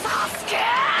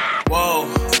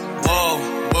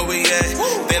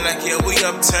They like, yeah, we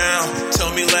uptown. Tell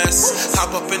me less.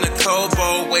 Hop up in the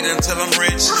Kobo, wait until I'm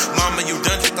rich. Mama, you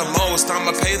done get the most,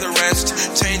 I'ma pay the rest.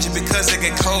 Change it because they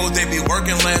get cold, they be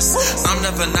working less. I'm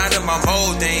never not in my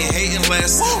mode, they ain't hating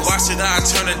less. Why should I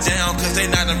turn it down, cause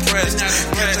they not impressed?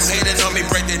 Cats hating on me,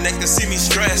 break their neck to see me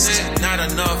stressed. Not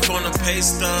enough on the pay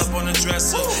stub, on the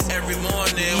dresser. Every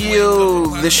morning.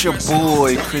 Yo, this your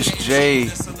boy, Chris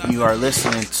J. You are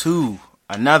listening to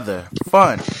another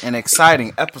fun and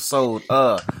exciting episode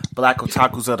of Black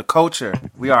Otakus of the Culture.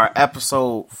 We are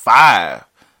episode 5.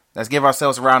 Let's give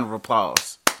ourselves a round of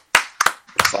applause.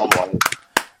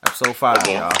 Episode 5,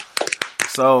 y'all.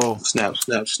 So Snap.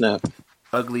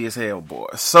 ugly as hell, boy.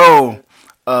 So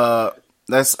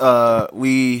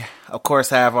we of course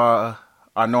have our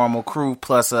normal crew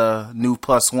plus a new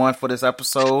 +1 for this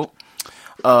episode.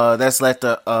 Let's let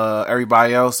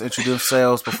everybody else introduce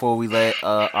themselves before we let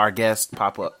our guest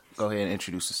pop up. Go ahead and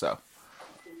introduce yourself.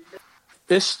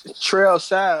 It's Trail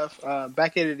Sav,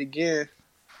 back at it again.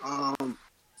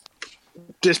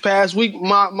 This past week,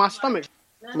 my tummy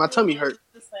hurt.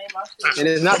 And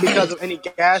it's not because of any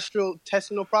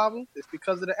gastrointestinal problem. It's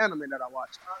because of the anime that I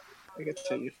watched. I can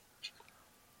tell you.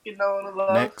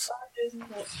 Next.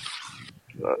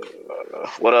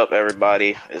 What up,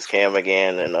 everybody? It's Cam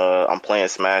again, and I'm playing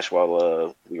Smash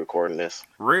while we recording this.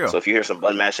 Real. So if you hear some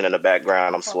button mashing in the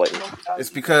background, I'm sweating. It's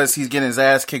because he's getting his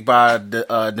ass kicked by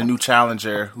the new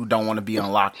challenger who don't want to be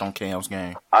unlocked on Cam's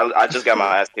game. I just got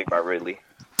my ass kicked by Ridley.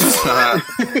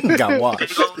 Got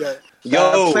watched.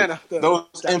 Yo, those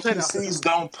NPCs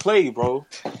don't play, bro.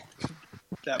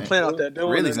 That plant out there doing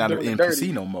Really's not an doing NPC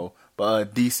dirty. no more.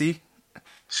 But DC?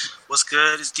 What's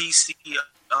good? It's DC.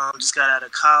 Just got out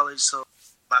of college, so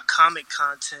my comic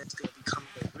content is gonna be coming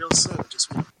real soon.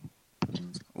 Just wait.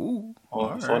 Ooh.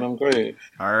 For them grades.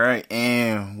 All right,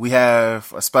 and we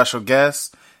have a special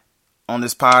guest on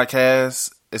this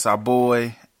podcast. It's our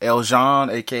boy El Jean,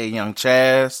 aka Young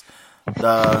Chaz,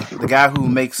 the guy who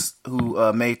made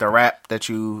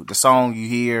the song you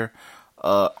hear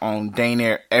on Dane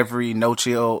Air every No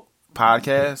Chill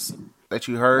podcast that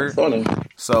you heard. Funny.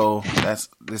 So this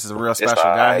is a real special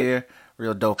guy here,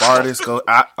 real dope artist.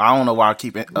 I don't know why I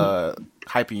keep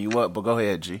hyping you up, but go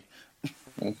ahead, G.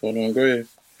 I'm for them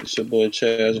grades. It's your boy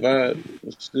Chaz Vibe.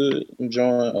 It's good.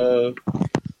 Enjoying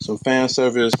some fan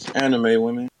service anime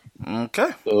women.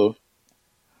 Okay. So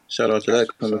shout out to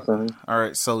that coming from him. All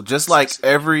right. So just like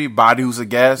everybody who's a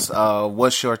guest,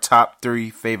 what's your top 3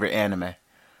 favorite anime?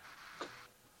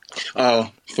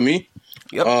 For me,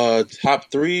 Yep.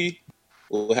 top 3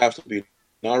 will have to be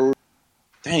Naruto.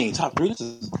 Dang, top 3. This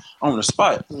is on the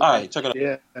spot. All right, check it out.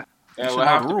 Yeah. Yeah, we'll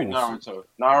have to be Naruto.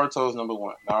 Naruto's number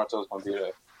 1. Naruto's gonna be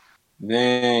there.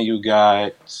 Then you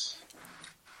got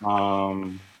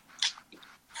Fooly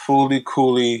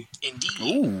Cooly Indeed.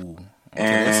 Ooh.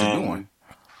 Okay, that's a good one.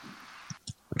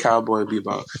 Cowboy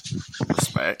Bebop.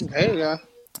 Respect. There you go.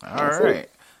 All right.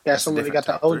 Yeah, somebody got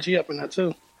the OG up in that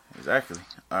too. Exactly.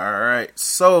 All right.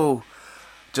 So,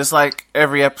 just like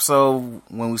every episode,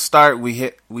 when we start,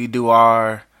 we do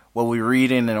our what we're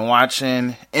reading and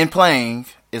watching and playing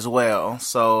as well.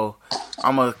 So,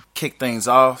 I'm gonna kick things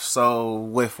off. So,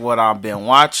 with what I've been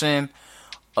watching,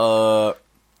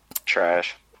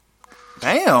 Trash.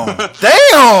 damn.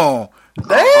 I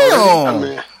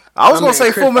was gonna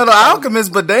say Full Metal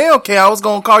Alchemist, but damn, okay, I was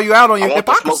gonna call you out on your I want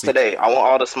the smoke hypocrisy today. I want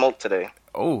all the smoke today.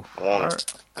 Oh, I want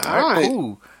it. all right,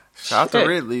 cool. Shout out to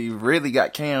Ridley. Ridley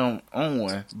got Cam on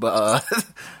one, but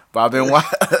I've been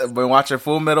been watching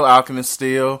Full Metal Alchemist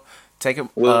still. Taking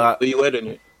Where you at in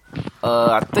it?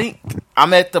 I think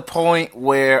I'm at the point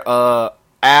where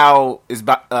Al is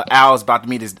about to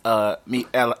meet his Elephant.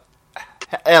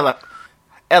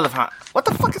 What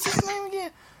the fuck is his name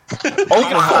again?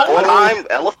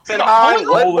 Elephant.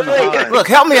 Look,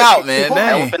 help me out, man.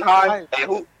 Dang.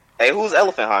 Hey, who's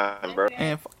Elephant, bro?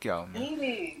 Man, fuck y'all,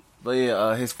 man. But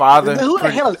yeah, his father. Who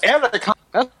the hell is Eric?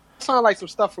 That sounds like some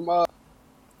stuff from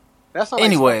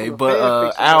Anyway,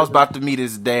 but Al's about to meet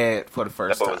his dad for the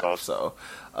first time. So,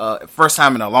 first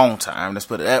time in a long time. Let's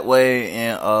put it that way.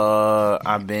 And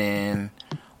I've been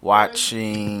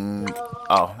watching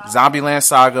Zombieland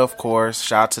Saga, of course.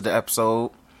 Shout out to the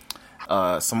episode.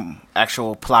 Some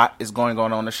actual plot is going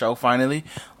on the show finally.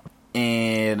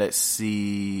 And let's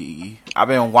see, I've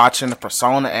been watching the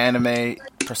Persona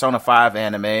 5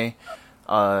 anime.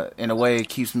 In a way, it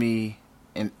keeps me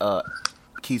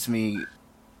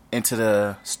into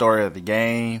the story of the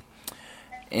game.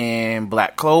 And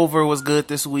Black Clover was good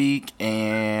this week.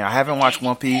 And I haven't watched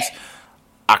One Piece.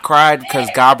 I cried because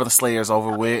Goblin Slayer's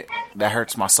over with. That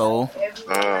hurts my soul.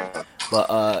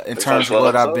 But in terms of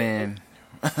what I've been...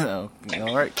 all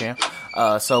right, Cam.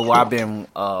 So what I've been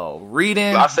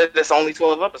reading. I said it's only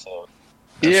 12 episodes.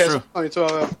 That's true. It's only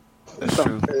 12. That's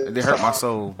true. It did hurt my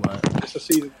soul, but it's a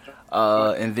season.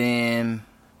 And then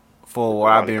for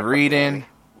what I've been reading,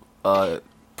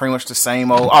 pretty much the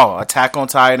same old. Oh, Attack on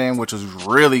Titan, which was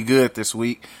really good this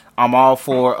week. I'm all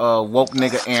for woke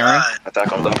nigga Aaron.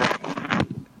 Attack on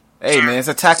Titan. Hey man, it's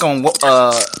Attack on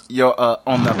your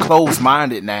on the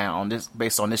closed-minded now on this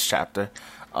based on this chapter.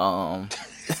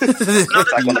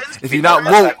 If you're not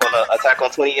woke, Attack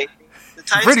on 28.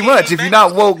 Pretty much, if you're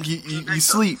not woke, you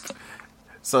sleep.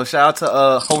 So shout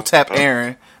out to Hotep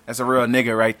Aaron. That's a real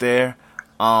nigga right there.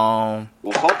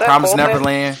 Promise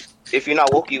Neverland. If you're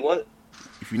not woke, you what?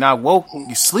 If you're not woke,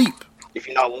 you sleep. If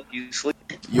you're not woke, you sleep.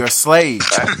 You're a slave.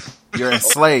 You're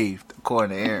enslaved,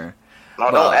 according to Aaron. No,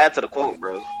 don't add to the quote,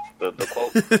 bro. The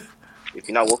quote. If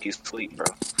you're not woke, you sleep, bro.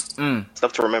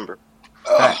 Stuff to remember.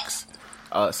 Facts.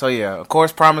 So yeah, of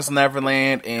course, Promise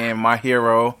Neverland and My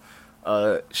Hero.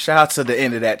 Shout out to the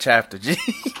end of that chapter, G.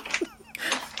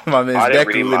 My man's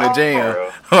Deku in the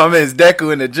jam. My man's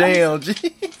Deku in the jam, G.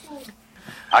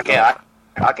 I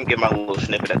can get my little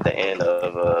snippet at the end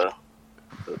of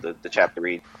the chapter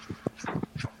read. All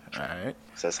right.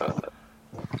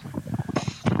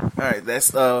 Alright,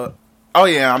 that's oh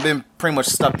yeah, I've been pretty much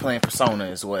stuck playing Persona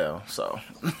as well. So.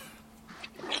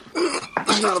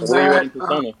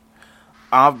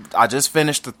 I just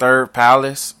finished the third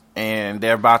palace, and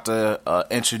they're about to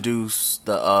introduce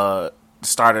the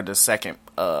start of the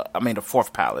the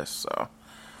fourth palace. So,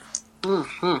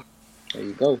 there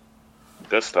you go.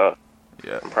 Good stuff.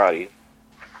 Yeah, I'm proud of you.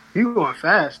 You going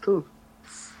fast too.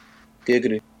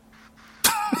 Giggity.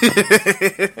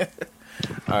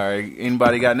 All right,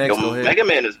 anybody got next? Go ahead. Mega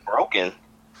Man is broken.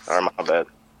 Alright, my bad.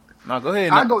 No, go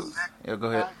ahead. I'll go next. Yeah, go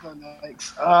ahead. I'll go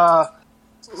next.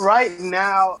 Right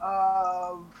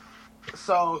now,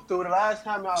 so through the last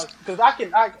time because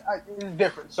it's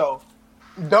different. So,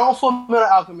 don't Fullmetal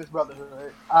Alchemist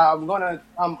Brotherhood.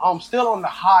 I'm still on the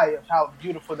high of how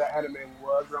beautiful that anime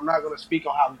was, but I'm not going to speak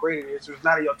on how great it is. It's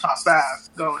not in your top 5.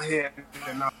 Go ahead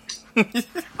and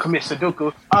commit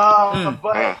Sudoku.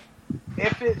 But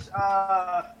if it's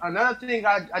another thing,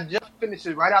 I just finished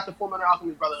it right after Fullmetal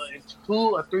Alchemist Brotherhood. It's 2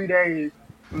 or 3 days.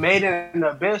 Made in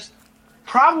the Abyss.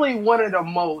 Probably one of the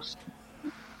most,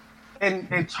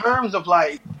 in terms of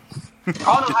like, I don't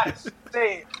know how to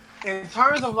say it. In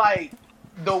terms of like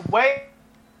the way,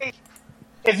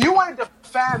 if you wanted to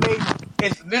fan made,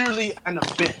 it's literally an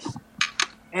abyss,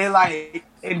 and like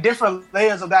in different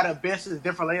layers of that abyss is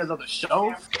different layers of the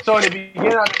show. So at the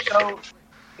beginning of the show,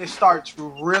 it starts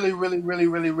really, really, really,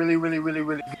 really, really, really, really,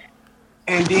 really good.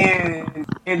 And then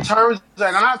in terms of,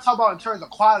 and I'm not talking about in terms of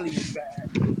quality is bad,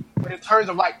 but in terms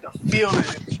of like the feeling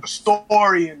and the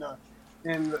story and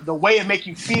the way it make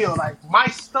you feel, like my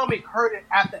stomach hurt it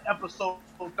after episode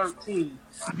 13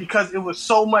 because it was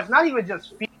so much. Not even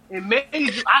just it made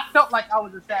you. I felt like I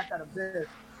was inside that abyss.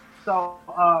 So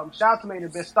shout out to me.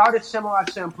 It started Samurai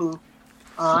Champloo.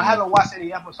 I haven't watched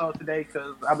any episodes today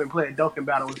because I've been playing Dokkan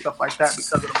Battle and stuff like that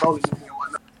because of the Broly movie and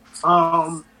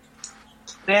whatnot.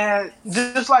 And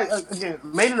just like again,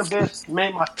 Made in Abyss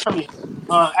made my tummy.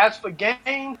 As for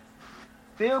games,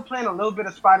 still playing a little bit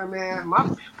of Spider-Man.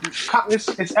 It's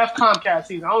F Comcast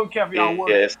season. I don't care if y'all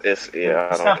want. It's F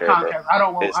Comcast. I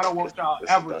don't want y'all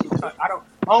ever to touch. I don't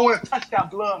want to touch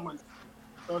that blood money.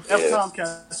 So it's F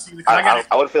Comcast season.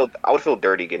 I would feel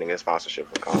dirty getting a sponsorship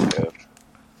from Comcast.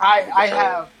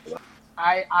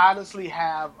 I honestly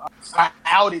have an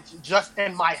outage just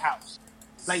in my house,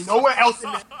 like nowhere else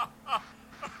in the.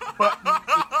 But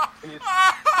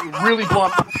it's really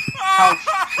blowing my house.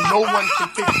 No one can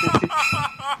fix it.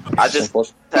 I just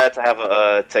had to have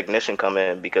a technician come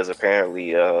in because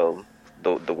apparently the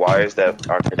wires that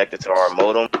are connected to our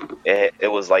modem,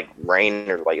 it was like rain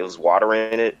or like it was water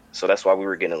in it, so that's why we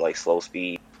were getting like slow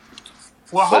speed.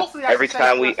 Well, but hopefully every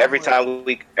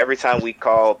time we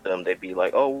called them, they'd be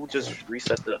like, "Oh, we'll just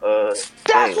reset the That's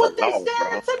thing." what they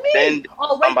said to me. Then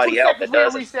somebody else that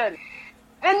doesn't reset it.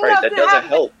 And right, that doesn't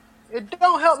help. It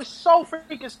don't help. It's so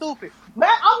freaking stupid. Man,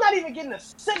 I'm not even getting a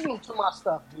signal to my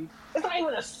stuff, dude. It's not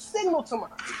even a signal to my...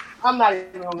 I'm not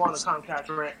even going to want a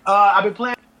Comcast rant. I've been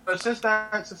playing... Since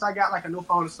I got like a new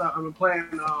phone and stuff, I've been playing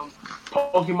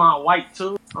Pokemon White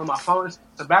 2 on my phone. It's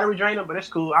a battery drainer, but it's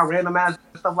cool. I randomize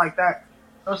stuff like that.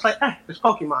 So it's like, it's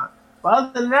Pokemon. But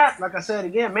other than that, like I said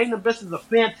again, Made in Abyss is a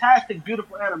fantastic,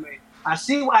 beautiful anime. I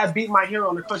see why I beat My Hero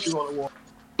on the Crunchyroll Award.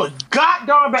 But god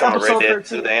darn about episode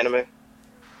 13. The anime?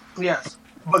 Yes.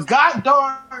 But god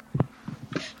darn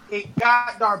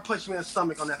punched me in the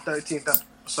stomach on that 13th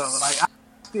episode. Like, I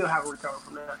still haven't recovered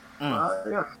from that.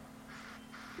 Yeah.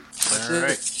 That's all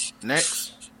right.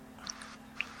 Next.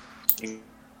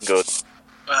 Good.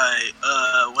 Alright,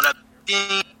 what I've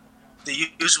seen, the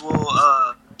usual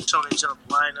Shonen Jump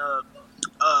lineup.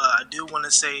 I do want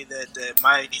to say that the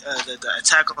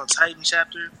Attack on Titan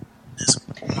chapter this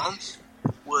month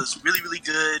was really, really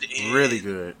good. And Really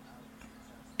good.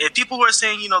 if people were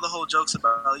saying, the whole jokes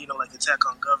about, like Attack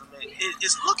on Government,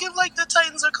 it's looking like the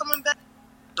Titans are coming back.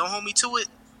 Don't hold me to it.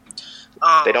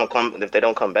 If they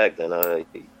don't come back, then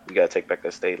you gotta take back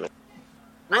that statement.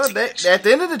 Well, at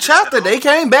the end of the chapter, they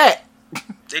came back.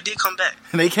 They did come back.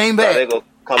 They came back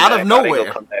out of nowhere. They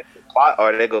gonna come back for plot,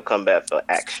 or they gonna come back for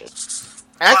action.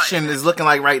 Action is looking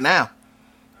like right now.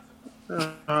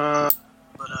 Yeah,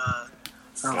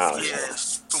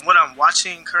 from what I'm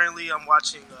watching currently, I'm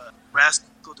watching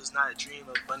Rascal Does Not Dream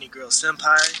of Bunny Girl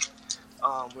Senpai.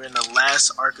 We're in the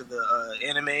last arc of the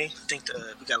anime. I think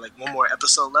we got like one more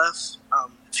episode left.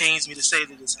 It pains me to say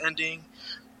that it's ending.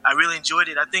 I really enjoyed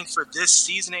it. I think for this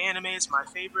season of anime, it's my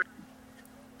favorite.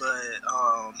 But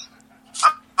I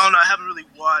don't know. I haven't really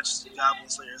watched Goblin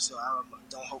Slayer, so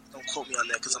don't quote me on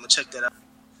that because I'm gonna check that out.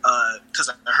 Because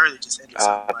I heard it just ended. So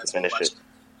I have to finish it.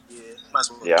 Yeah, might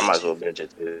as well. Yeah, I might as well binge it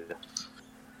too.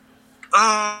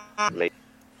 Maybe.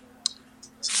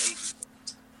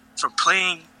 For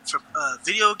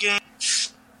video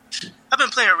games, I've been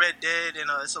playing Red Dead, and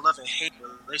it's a love-and-hate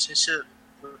relationship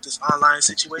with this online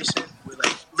situation where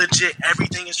like legit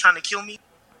everything is trying to kill me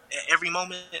at every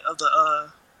moment of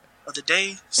the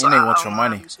day. So and they want your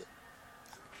money.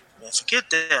 Man, forget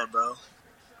that, bro.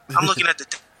 I'm looking at the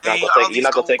thing. You're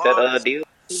not gonna take that deal?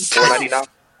 $4.99,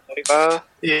 $25.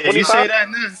 Yeah, you say that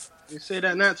now. You say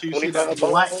that now till you see that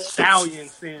Black Stallion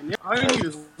saying, "Yeah, all you need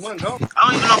is one go." I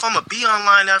don't even know if I'm gonna be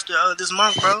online after this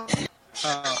month, bro.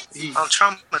 I'm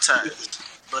traumatized,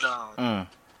 but I'm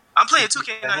playing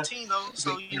 2K19 though,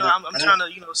 so I'm trying to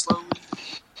slowly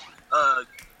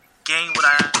gain what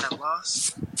I have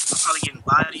lost. I'm probably getting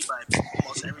bodied by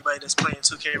almost everybody that's playing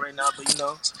 2K right now, but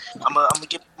I'm gonna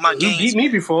get my games. You beat me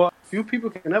before. Few people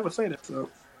can never say that. So.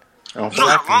 You know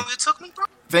how long it took me, bro?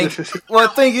 The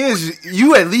thing is,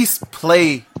 you at least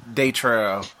play Day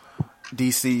Trail,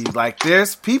 DC. Like,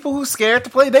 there's people who scared to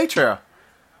play Day Trail.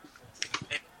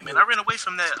 Man, I ran away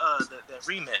from that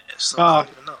rematch, so I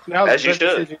don't even know. As you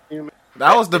should.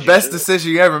 That was the best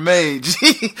decision you ever made.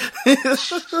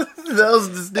 That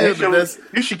was the best.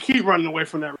 You should keep running away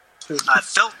from that. I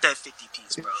felt that 50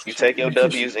 piece, bro. You take your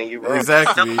W's and you run.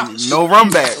 Exactly. No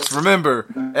runbacks. Remember,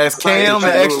 as Cam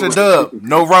and Extra Dub,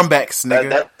 no runbacks, nigga.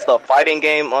 That's the fighting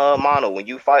game mono. When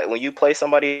you play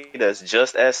somebody that's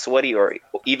just as sweaty or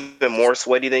even more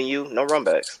sweaty than you, no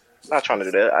runbacks. I'm not trying to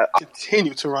do that.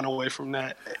 Continue to run away from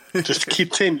that. Just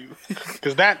continue,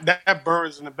 because that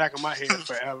burns in the back of my head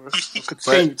forever. So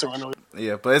continue to run away.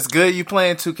 Yeah, but it's good you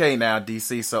playing 2K now,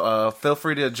 DC. So feel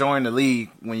free to join the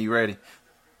league when you're ready.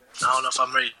 I don't know if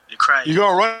I'm ready to cry. You're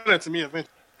gonna run that to me eventually.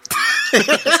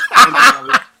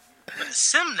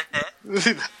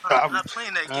 Simnet. I'm not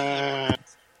playing that game. I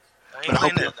ain't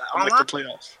playing that. I'll make the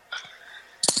playoffs.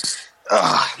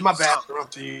 My bad.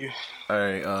 Up to you. All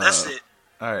right. That's it.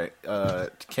 All right,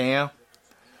 Cam.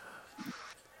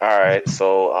 All right,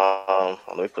 so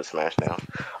let me put Smash down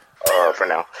for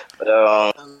now. But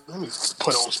let me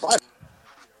put on Spider.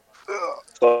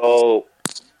 So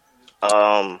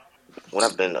what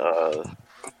have I been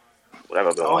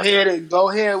watching? Go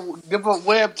ahead, give up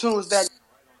Webtoons that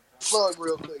plug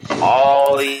real quick.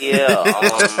 Oh yeah.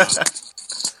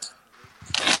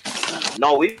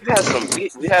 No, we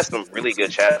had some really good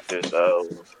chapters.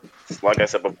 Like I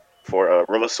said before,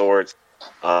 Room of Swords.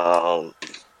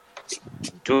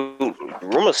 Dude,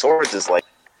 Room of Swords is like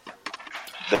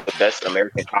the best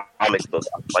American comic book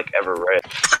I've like ever read.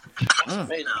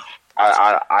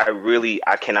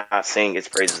 I cannot sing its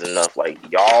praises enough. Like,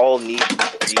 y'all need to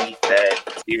read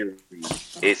that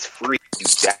series. It's free. You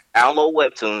download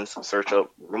Webtoons, search up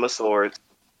Room of Swords,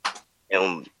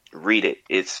 and read it.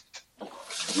 It's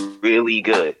really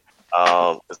good.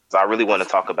 I really want to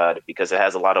talk about it because it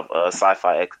has a lot of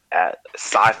sci-fi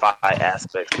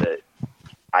aspects that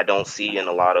I don't see in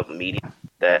a lot of media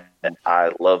that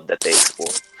I love that they explore.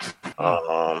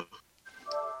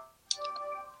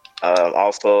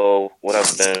 Also, what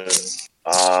I've been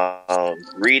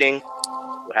reading.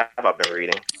 What have I been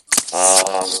reading?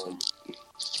 I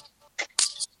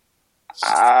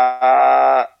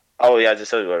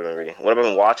just told you what I've been reading. What I've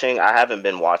been watching? I haven't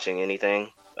been watching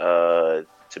anything. To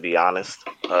be honest,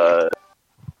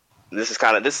 this is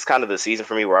kind of the season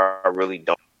for me where I really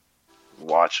don't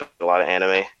watch a lot of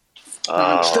anime.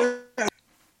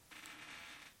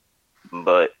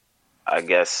 But I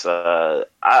guess I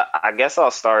guess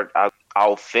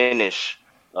I'll finish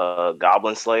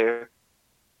Goblin Slayer.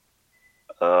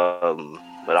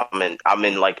 But I'm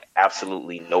in like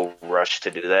absolutely no rush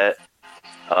to do that.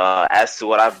 As to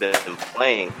what I've been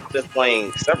playing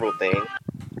several things.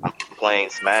 I'm playing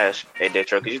Smash. Hey,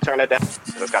 Detro, could you turn that down?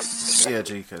 Yeah,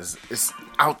 G, because it's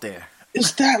out there.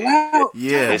 It's that loud.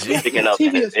 Yeah, it's picking up,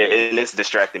 and it's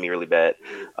distracting me really bad.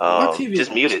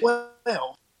 Just mute it.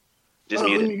 Just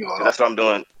mute it. That's what I'm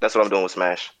doing. That's what I'm doing with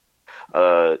Smash.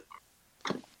 So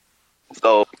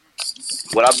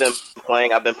what I've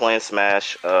been playing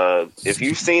Smash. If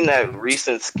you've seen that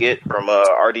recent skit from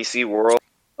RDC World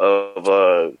of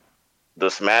the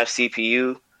Smash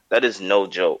CPU, that is no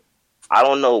joke. I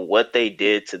don't know what they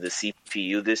did to the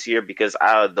CPU this year, because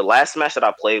the last Smash that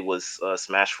I played was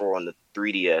Smash 4 on the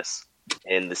 3DS,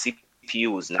 and the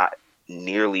CPU was not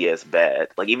nearly as bad.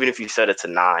 Like, even if you set it to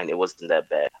 9, it wasn't that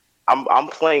bad. I'm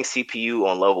playing CPU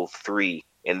on level 3,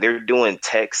 and they're doing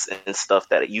text and stuff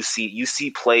that you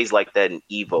see plays like that in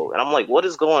Evo, and I'm like, what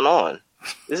is going on?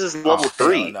 This is level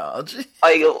 3. No.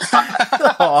 I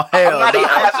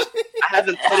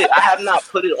have not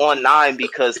put it on 9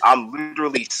 because I'm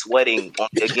literally sweating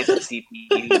against the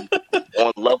CPU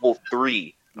on level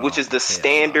 3, which is the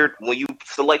standard. When you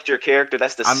select your character,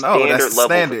 that's the standard level.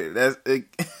 Standard.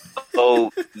 So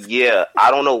yeah,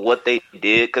 I don't know what they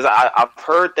did, because I've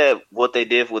heard that what they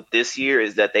did with this year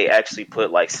is that they actually put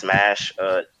like Smash,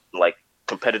 like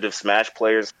competitive Smash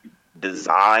players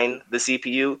design the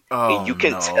CPU, and you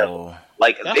can tell,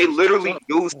 like, they literally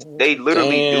do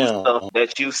stuff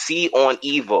that you see on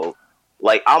Evo.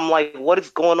 Like, I'm like, what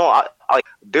is going on?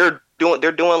 They're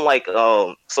doing like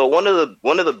so one of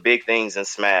the big things in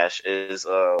Smash is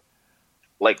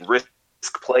like risk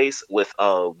plays with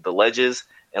the ledges,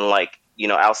 and like, you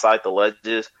know, outside the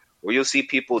ledges where you'll see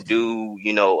people do,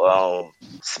 you know,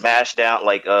 smash down,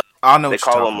 like I know they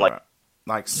call them like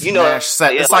smash, you know,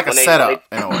 set. It's like a setup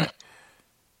in a way.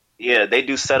 Yeah, they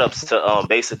do setups to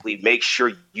basically make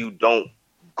sure you don't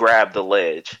grab the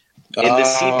ledge. And the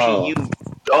CPU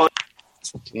don't.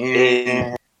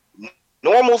 In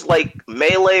normals like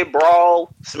Melee,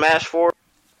 Brawl, Smash 4,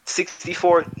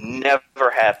 64 never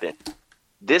happened.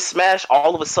 This Smash,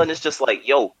 all of a sudden, it's just like,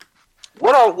 yo,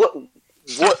 what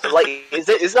like,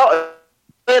 is that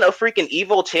a freaking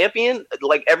Evo champion?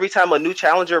 Like, every time a new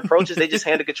challenger approaches, they just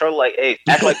hand the controller like, hey,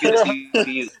 act like you're the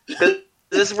CPU.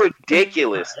 This is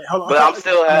ridiculous. But I'm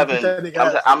still having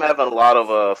a lot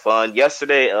of fun.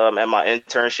 Yesterday, at my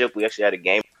internship, we actually had a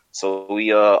game. So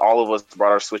we all of us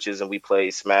brought our Switches and we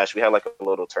played Smash. We had like a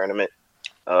little tournament.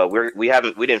 We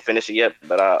didn't finish it yet,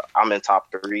 but I'm in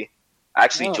top 3. I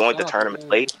actually joined the tournament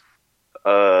late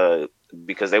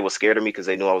because they were scared of me, because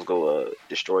they knew I was going to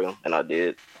destroy them, and I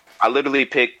did. I literally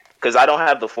picked, because I don't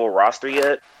have the full roster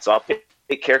yet, so I picked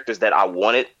characters that I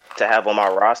wanted to have on my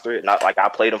roster. Not like I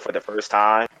played them for the first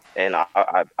time, and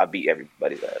I beat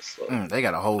everybody's ass. So. They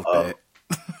got a whole bet.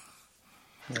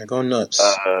 Go nuts.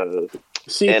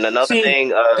 And another thing,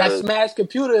 that Smash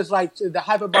computer is like the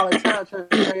hyperbolic time train.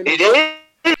 It is.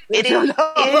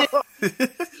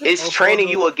 It's training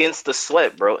you against the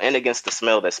sweat, bro, and against the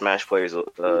smell that Smash players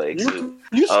exude.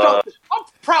 I'm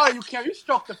proud of you, Cam. You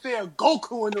struck the fear of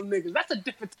Goku and them niggas. That's a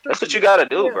different. That's what you gotta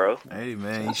do, bro. Hey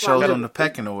man, you showed them the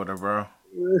pecking order, bro.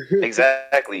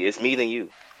 Exactly. It's me than you.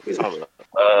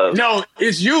 No,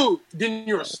 it's you. Then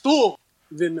you're a stool.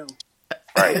 Then no.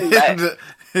 Right. All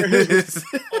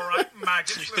right,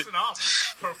 maggots, listen up.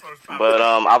 But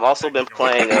I've also been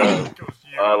playing,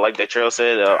 like that Trail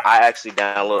said, I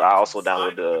also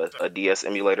downloaded a DS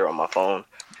emulator on my phone,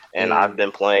 and I've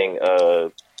been playing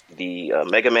the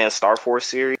Mega Man Star Force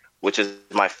series, which is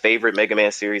my favorite Mega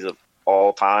Man series of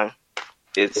all time.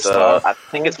 It's I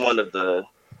think it's one of the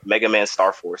Mega Man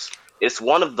Star Force. It's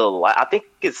one of the I think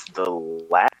it's the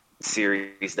last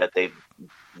series that they've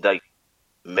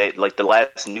made, like the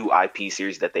last new IP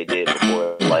series that they did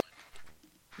before like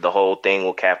the whole thing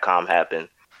with Capcom happened,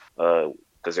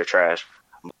 because they're trash.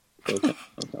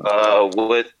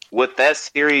 What that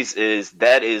series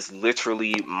is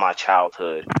literally my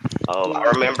childhood.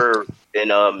 I remember in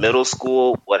middle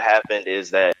school, what happened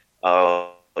is that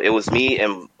it was me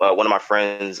and one of my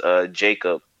friends,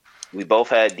 Jacob. We both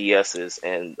had DSs,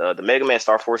 and the Mega Man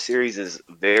Star Force series is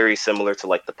very similar to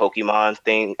like the Pokemon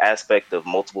thing aspect of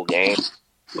multiple games.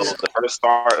 So the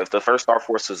first Star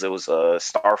Force was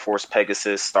Star Force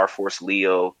Pegasus, Star Force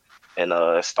Leo, and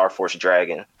Star Force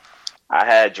Dragon. I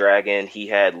had Dragon, he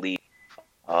had Leo.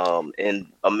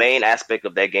 And a main aspect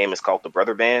of that game is called the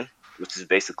Brother Band, which is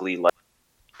basically like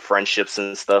friendships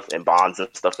and stuff and bonds and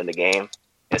stuff in the game.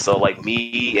 And so like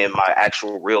me and my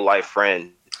actual real life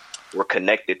friend were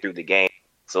connected through the game.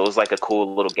 So it was like a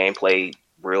cool little gameplay,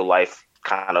 real life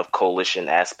kind of coalition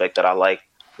aspect that I like.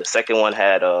 The second one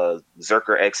had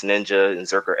Zerker X Ninja and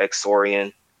Zerker X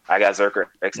Saurian. I got Zerker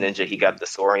X Ninja. He got the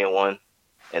Saurian one.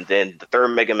 And then the third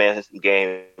Mega Man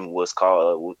game was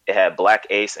called, it had Black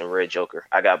Ace and Red Joker.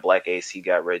 I got Black Ace, he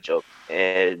got Red Joker.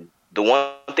 And the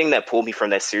one thing that pulled me from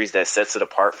that series that sets it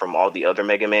apart from all the other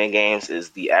Mega Man games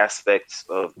is the aspects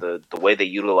of the way they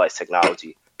utilize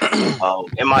technology.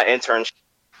 In my internship,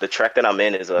 the track that I'm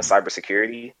in is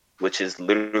cybersecurity, which is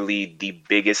literally the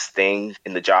biggest thing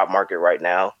in the job market right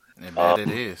now. I bet it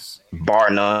is.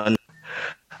 Bar none.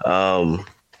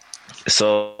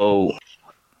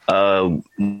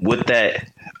 With that,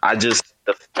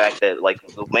 the fact that like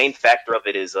the main factor of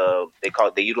it is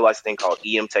they utilize a thing called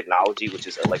EM technology, which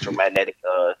is electromagnetic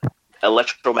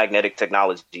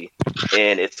technology,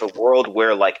 and it's a world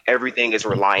where like everything is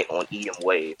reliant on EM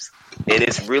waves, and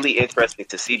it's really interesting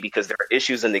to see because there are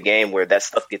issues in the game where that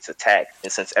stuff gets attacked,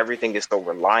 and since everything is so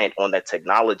reliant on that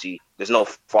technology, there's no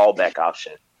fallback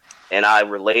option, and I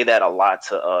relay that a lot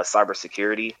to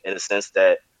cybersecurity in the sense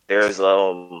that there's a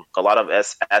lot of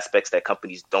aspects that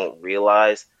companies don't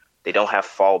realize. They don't have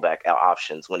fallback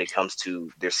options when it comes to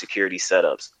their security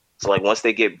setups. So like once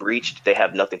they get breached, they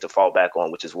have nothing to fall back on,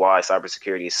 which is why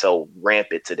cybersecurity is so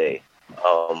rampant today.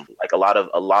 Like a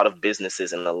lot of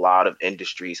businesses and a lot of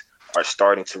industries are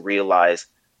starting to realize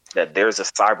that there's a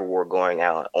cyber war going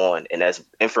on, and as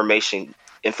information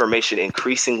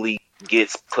increasingly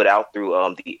gets put out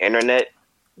through the internet,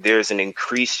 there's an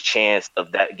increased chance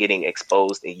of that getting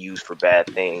exposed and used for bad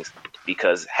things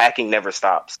because hacking never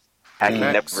stops. Hacking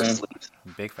never sleeps.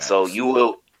 Big facts. So you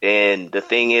will, and the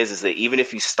thing is that even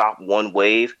if you stop one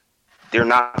wave, they're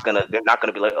not gonna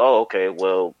be like, oh, okay,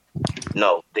 well,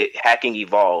 no, hacking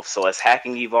evolves. So as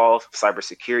hacking evolves,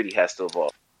 cybersecurity has to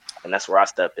evolve, and that's where I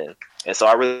step in. And so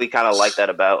I really kind of like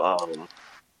that about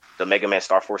the Mega Man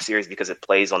Star Force series because it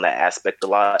plays on that aspect a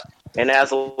lot, and it has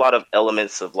a lot of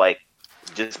elements of like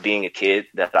just being a kid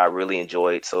that I really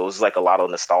enjoyed. So it was like a lot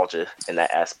of nostalgia in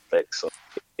that aspect. So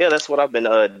yeah, that's what I've been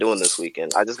doing this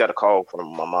weekend. I just got a call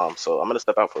from my mom, so I'm gonna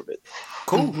step out for a bit.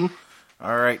 Cool. Mm-hmm.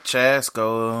 All right, Chaz,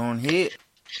 go on hit.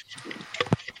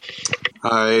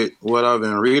 All right, what I've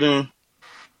been reading.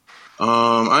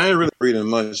 I ain't really reading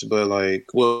much, but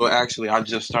actually, I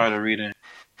just started reading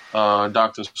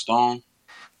Dr. Stone.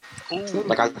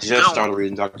 Ooh, I just started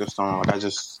reading Dr. Stone.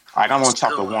 I'm on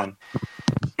chapter 1.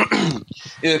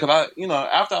 Yeah, because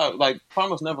after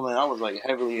Promised Neverland, I was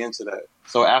heavily into that.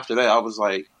 So after that, I was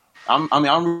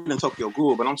I'm reading Tokyo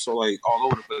Ghoul, but I'm so all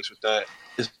over the place with that.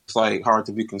 It's hard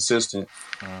to be consistent.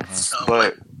 Mm-hmm.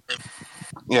 But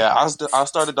yeah, I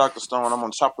started Dr. Stone. I'm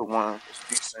on chapter 1. It's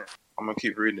decent. I'm gonna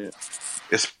keep reading it,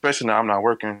 especially now I'm not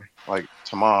working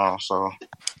tomorrow, so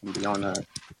I'll be on that.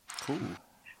 Cool.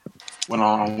 What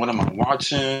am I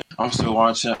watching? I'm still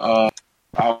watching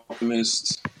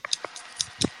Alchemist.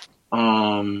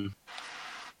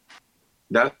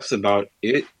 That's about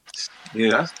it.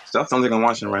 Yeah, that's something I'm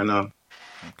watching right now.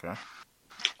 Okay.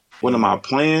 What am I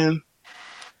playing?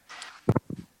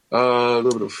 A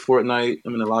little bit of Fortnite.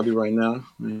 I'm in the lobby right now.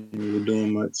 I ain't really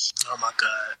doing much. Oh my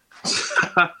god.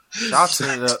 Shout out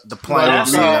to the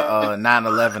planes and the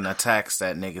 9/11 attacks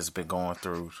that niggas been going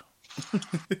through.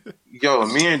 Yo,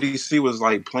 me and DC was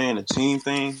playing a team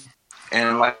thing,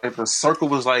 and the circle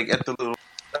was at the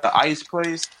ice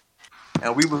place.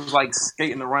 And we was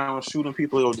skating around, shooting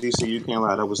people. Yo, DC, you can't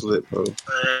lie, that was lit, bro. It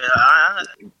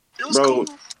was cool.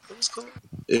 It was cool.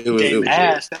 It was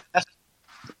ass.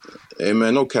 Hey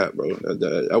man, no cap, bro.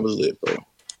 That was lit, bro.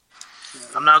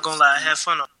 I'm not gonna lie, I had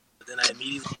fun on it, but then I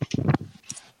immediately.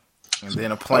 And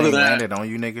then a plane landed on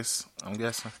you niggas, I'm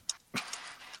guessing.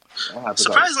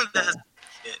 Surprisingly, that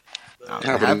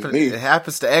hasn't it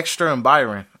happens to Extra and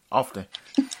Byron often.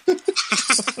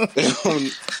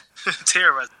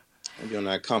 Terrorizing. I'm on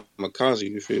that kamikaze,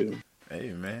 you feel?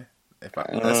 Hey man, that's what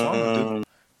I'm gonna do.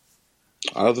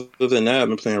 Other than that, I've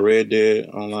been playing Red Dead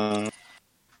online.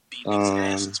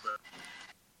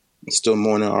 Still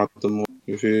mourning Arthur Moore,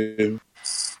 you feel?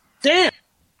 Damn!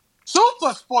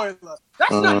 Super spoiler!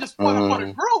 That's not just spoiler for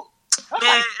the group.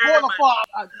 That's spoiler for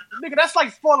nigga. That's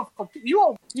spoiler for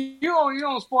you.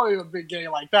 Don't spoil a big game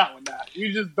like that one. Now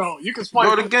you just don't. You can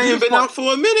spoil. Bro, the game been out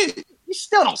for a minute. You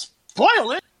still don't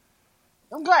spoil it.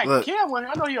 I'm glad Cameron.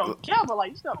 I know you don't care, but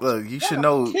you still. Look, you should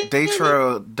know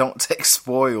Daytra don't take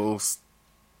spoils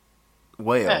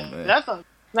well. Man. That's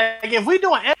if we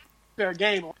doing a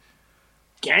game,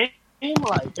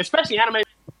 especially anime.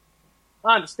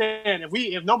 I understand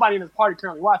if nobody in this party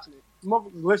currently watching it,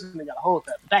 listening got a hold of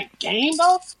that. But that game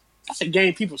though, that's a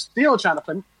game people still trying to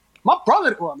play. My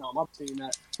brother, I'm seeing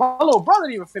that. My little brother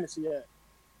didn't even finish it yet.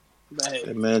 But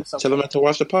hey man, tell him not to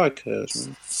watch the podcast,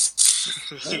 man.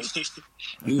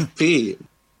 You pig.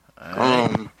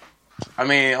 Right. I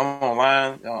mean, I'm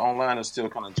online. Online is still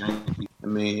kind of janky. I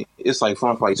mean, it's like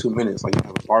fun for like 2 minutes. Like you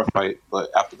have a bar fight,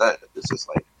 but after that, it's just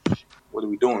like, what are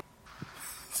we doing?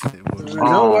 I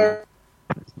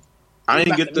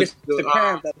didn't get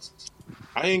I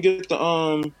didn't get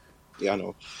the Yeah, I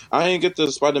know. I ain't get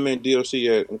the Spider-Man DLC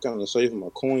yet. I'm kind of saving my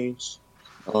coins.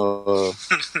 Yeah,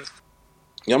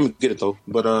 I'm gonna get it though.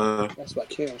 But that's what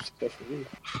Cam's stuff for me.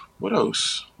 What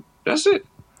else? That's it.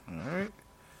 All right.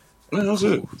 Yeah, that's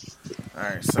it. All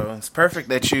right, so it's perfect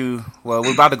that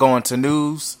we're about to go into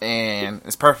news, and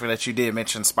it's perfect that you did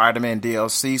mention Spider-Man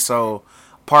DLC. So,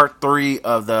 part 3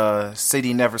 of the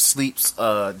City Never Sleeps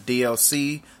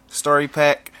DLC story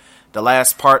pack. The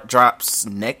last part drops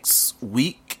next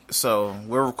week, so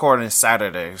we're recording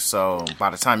Saturday. So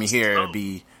by the time you hear it,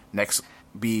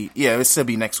 it'll still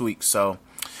be next week. So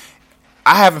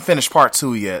I haven't finished part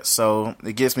 2 yet, so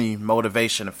it gives me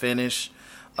motivation to finish.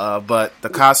 But the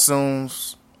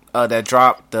costumes that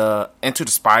dropped, the Into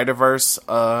the Spider-Verse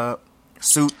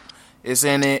suit is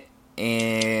in it,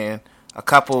 and a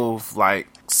couple of like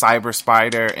Cyber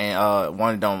Spider and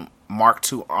one of them Mark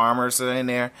II armors are in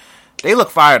there. They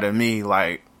look fire to me.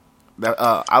 Like,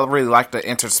 I really like the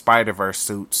Into the Spider-Verse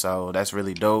suit, so that's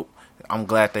really dope. I'm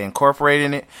glad they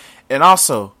incorporated it. And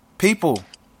also, people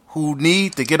who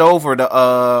need to get over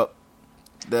the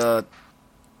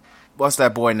what's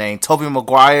that boy name? Tobey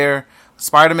Maguire,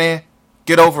 Spider-Man.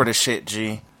 Get over the shit,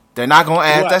 G. They're not gonna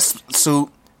add that suit.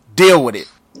 Deal with it.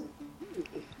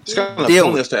 It's kind of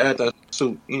pointless to add that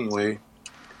suit anyway.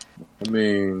 I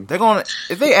mean, they're gonna,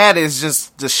 if they add it, it's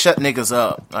just to shut niggas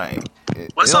up. Like,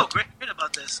 what's so great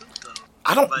about that suit, though?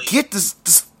 I don't get this.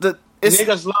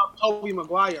 Niggas love Tobey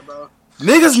Maguire, bro.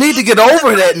 Niggas need to get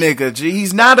over that nigga. G,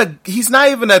 he's not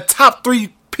even a top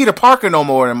 3 Peter Parker no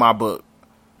more in my book.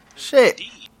 Shit,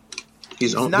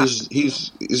 there's only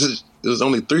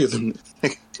 3 of them.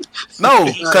 No,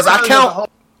 because I count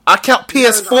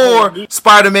PS4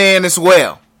 Spider-Man as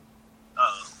well.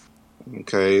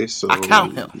 Okay, so I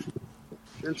count him,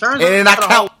 and then I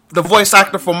count the voice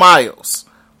actor for Miles.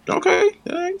 Okay,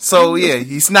 so yeah,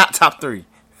 he's not top 3.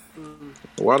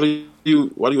 Why do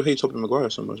you hate Tobey Maguire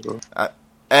so much, bro?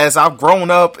 As I've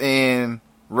grown up and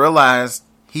realized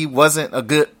he wasn't a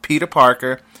good Peter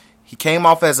Parker, he came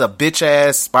off as a bitch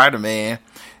ass Spider-Man.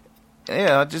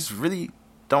 Yeah, I just really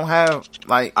don't have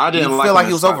like. I didn't feel like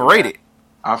he was overrated.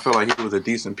 I feel like he was a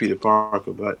decent Peter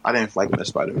Parker, but I didn't like him as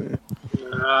Spider-Man.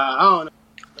 I don't know.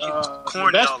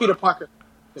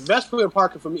 The best Peter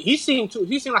Parker for me, he seemed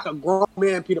like a grown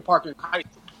man Peter Parker in high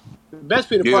school. The best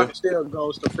Peter Parker still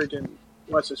goes to freaking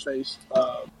what's his face,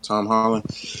 Tom Holland.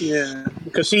 Yeah,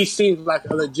 because he seems like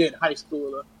a legit high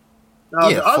schooler. Now,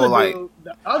 the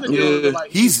other dude,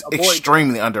 like, he's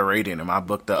extremely underrated in my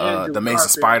book. The Amazing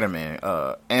Spider-Man,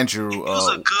 Andrew. He was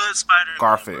a good Spider-Man,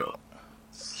 Garfield.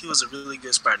 He was a really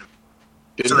good Spider-Man.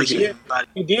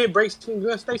 He did break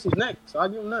Gwen Stacy's neck, so I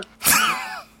give him that.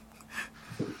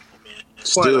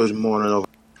 Still is more than over.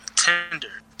 Tender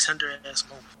ass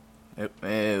moment.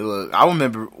 Man, look, I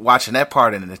remember watching that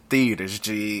part in the theaters.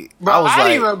 G, bro,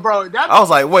 I was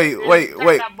like, wait,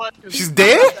 she's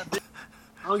dead.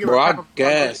 I don't give a fuck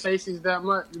about Stacy's that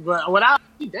much, but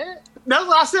she dead. That's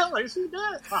what I said. Like, she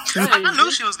dead. I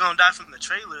knew she was gonna die from the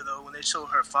trailer though when they showed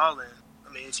her falling.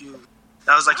 I mean,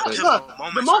 that was like a pivotal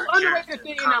moment. The most underrated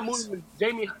thing in that movie was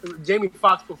Jamie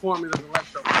Foxx performing as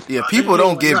Electro. Yeah, people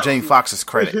don't give Jamie Foxx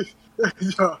credit.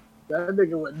 Yo, that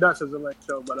nigga went nuts as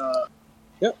Electro, but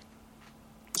yep.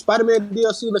 Spider-Man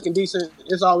DLC looking decent.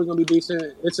 It's always gonna be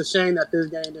decent. It's a shame that this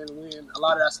game didn't win a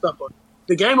lot of that stuff. But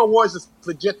the Game Awards is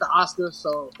legit the Oscars,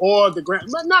 or the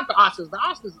Grammys, but not the Oscars. The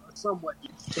Oscars are somewhat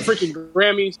the freaking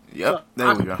Grammys. Yep,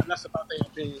 there we go. That's about their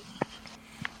opinion.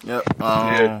 Yep.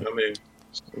 Yeah, I mean,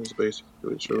 it's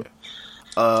basically true.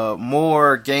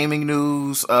 More gaming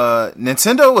news.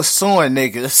 Nintendo was suing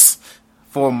niggas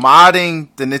for modding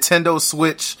the Nintendo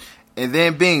Switch and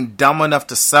then being dumb enough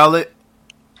to sell it.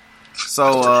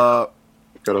 So,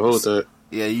 gotta hold that.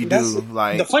 Yeah, you do.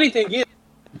 Like, the funny thing is,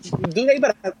 they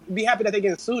better be happy that they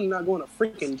getting sued and not going to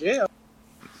freaking jail.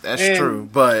 That's true,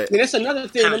 but that's another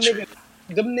thing.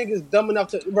 Them niggas dumb enough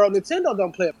to, bro. Nintendo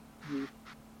don't play.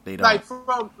 They don't.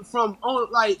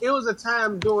 Like it was a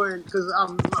time during, because I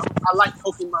like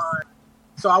Pokemon,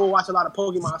 so I would watch a lot of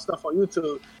Pokemon stuff on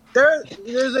YouTube.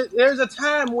 There's a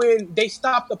time when they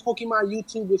stopped the Pokemon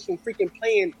YouTubers from freaking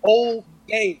playing old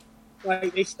games.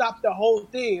 Like, they stopped the whole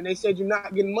thing, and they said you're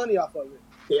not getting money off of it.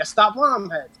 They stopped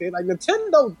ROM hacks. They like,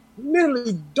 Nintendo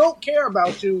literally don't care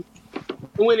about you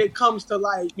when it comes to,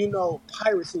 like,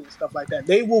 piracy and stuff like that.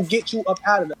 They will get you up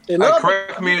out of that.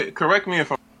 Correct me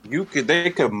if I'm They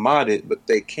could mod it, but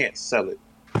they can't sell it.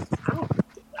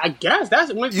 I guess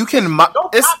that's when you can. No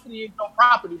property is no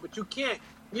property, but you can't.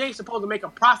 You ain't supposed to make a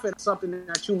profit of something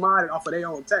that you modded off of their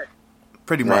own tech.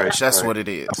 Pretty much, that's what it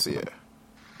is. Yeah.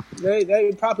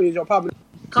 They property is your property.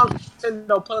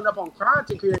 Nintendo pulling up on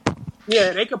content creators.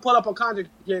 Yeah, they can pull up on content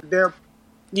creators.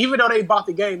 Even though they bought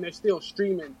the game, they're still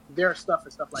streaming their stuff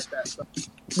and stuff like that. So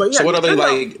what are they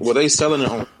like? Were they selling it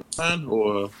online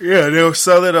or? Yeah, they'll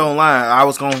sell it online. I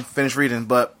was gonna finish reading,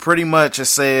 but pretty much it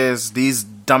says these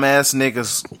dumbass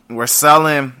niggas were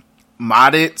selling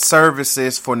modded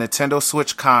services for Nintendo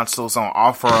Switch consoles on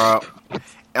OfferUp.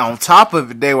 On top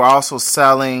of it, they were also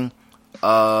selling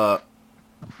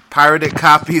pirated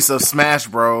copies of Smash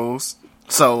Bros.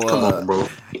 So, come on, bro.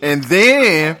 And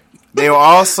then they were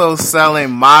also selling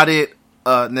modded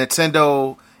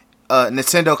Nintendo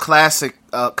Classic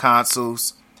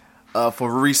consoles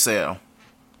for resale.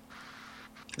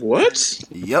 What?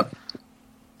 Yep.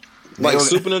 Like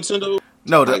Super Nintendo?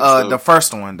 No, the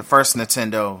first one, the first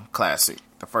Nintendo Classic,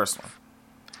 the first one.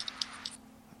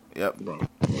 Yep.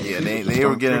 Yeah, they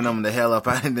were getting them the hell up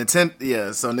out of Nintendo.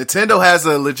 Yeah, so Nintendo has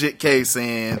a legit case,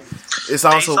 and it's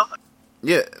also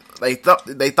they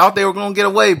thought they were gonna get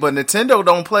away, but Nintendo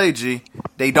don't play. G,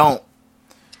 they don't.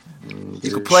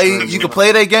 You can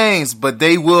play their games, but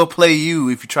they will play you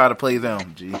if you try to play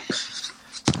them. G, that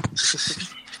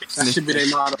should be their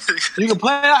motto. You can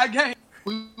play our game,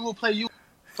 we will play you.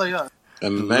 Play us.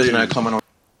 Imagine that coming on.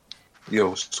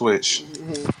 Yo, Switch.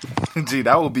 Mm-hmm. Gee,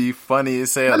 that would be funny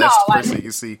as hell. That's the first thing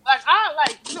you see.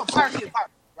 Piracy is piracy,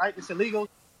 right? It's illegal.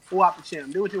 Wap the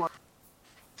chim. Do what you want.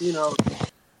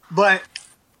 But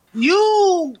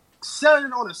you selling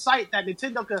it on a site that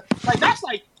Nintendo could, that's go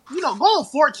on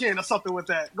 4chan or something with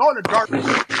that. Go on the dark.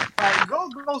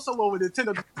 Go somewhere with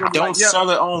Nintendo. Don't sell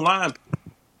it online.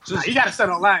 You gotta sell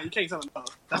it online. You can't sell it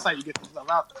online. That's how you get stuff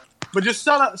out there. But just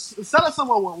sell it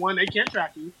somewhere where one, they can't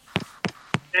track you.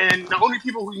 And the only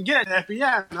people who can get it is the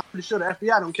FBI. And I'm pretty sure the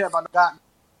FBI don't care about the goddamn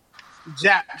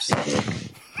Japs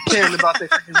caring about their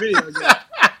freaking video again.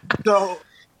 So,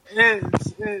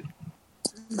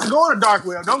 go on a dark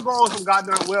web. Don't go on some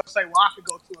goddamn website where I could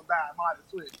go to and buy a modded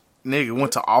Switch. Nigga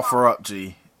went to OfferUp,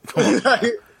 G.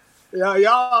 Yeah,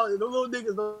 y'all, the little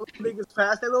niggas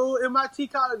passed their little MIT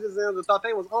college exams and thought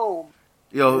they was home.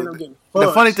 Yo,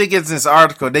 the funny thing is in this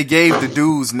article, they gave the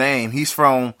dude's name. He's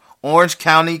from Orange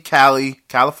County,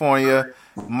 California.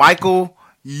 Michael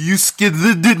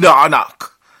Yuskidinanak.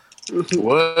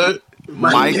 What?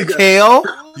 Michael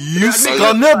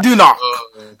Yuskidinanak.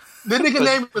 The nigga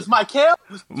name was Michael?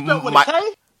 Spelled with a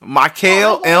K?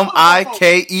 Michael, Mikel.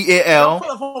 Don't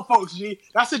pull up folks, G.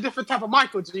 That's a different type of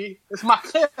Michael, G. It's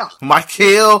Michael.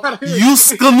 Michael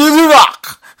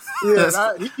Yuskidinanak.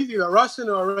 Yeah, he's either Russian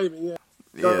or Arabian, yeah.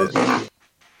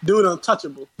 Dude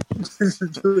untouchable.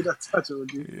 Dude untouchable,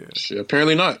 dude. Yeah. Shit,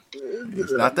 apparently not.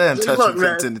 It's not that untouchable.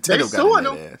 Nintendo got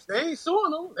him. They ain't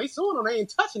suing him. They suing him. They ain't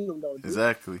touching him, though. Dude.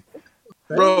 Exactly.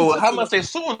 Bro, how much they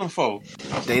suing him for?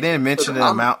 They didn't mention the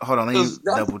amount. Hold on, let me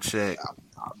double check.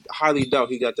 I highly doubt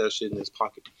he got that shit in his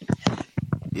pocket.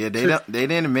 Yeah, they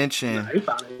didn't mention.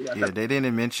 They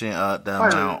didn't mention the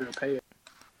amount.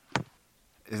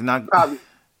 It's not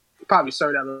probably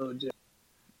served that little jet.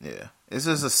 Yeah, it's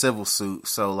just a civil suit.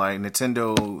 So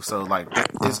Nintendo,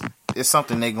 it's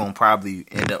something they gonna probably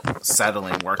end up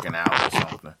settling, working out or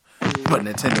something. But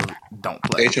Nintendo don't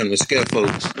play. They trying to scare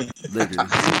folks. Literally,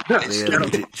 they're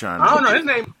legit trying. I don't know his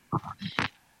name.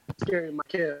 Scary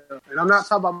Michael, and I'm not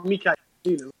talking about Mika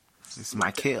either. It's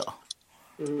Michael.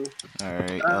 Mm-hmm. All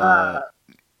right.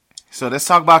 So let's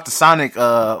talk about the Sonic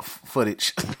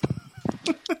footage.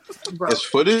 Bro. It's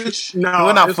footage? No,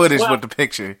 well, not footage, but the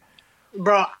picture.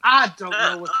 Bro, I don't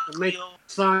know what to make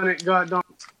Sonic goddamn.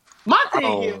 My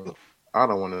thing is, I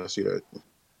don't want to see that.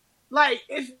 I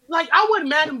wouldn't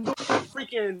mad him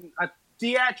doing a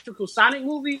theatrical Sonic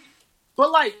movie, but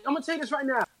I'm gonna tell you this right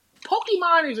now.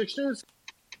 Pokemon is extremely.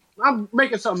 I'm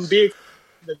making something big.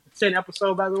 The 10th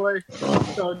episode, by the way.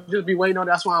 So just be waiting on.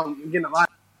 That's why I'm getting a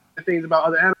lot of things about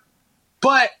other animals.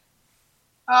 But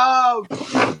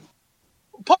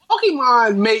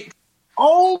Pokemon makes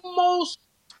almost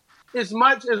as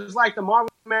much as the Marvel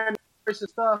Man and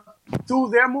stuff through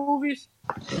their movies,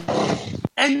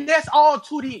 and that's all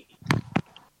 2D.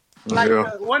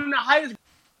 One of the highest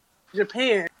in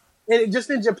Japan, and just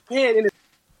in Japan, in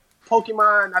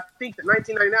Pokemon, I think the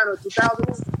 1999 or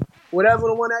 2000, whatever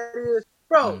the one that is,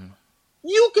 bro.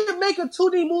 You can make a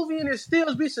 2D movie and it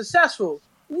still be successful.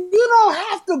 You don't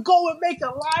have to go and make a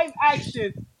live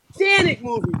action Sonic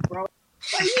movie, bro.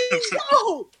 You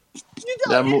don't.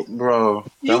 That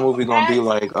movie gonna be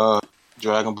like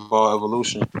Dragon Ball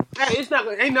Evolution. Hey,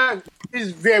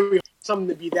 it's very something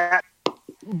to be that,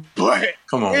 but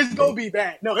Come on, it's gonna be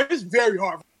bad. No, it's very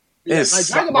hard. It's like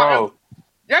Dragon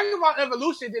Ball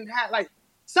Evolution didn't have like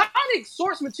Sonic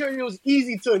source material is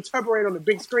easy to interpret on the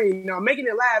big screen. Now making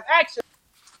it live action,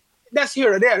 that's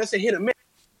here or there. That's a hit or miss.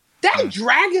 That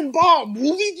Dragon Ball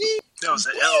movie, G, that was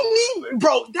an L,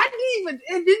 bro. It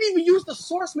didn't even use the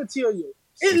source material.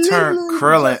 It turned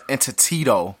Krillin into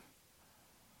Tito.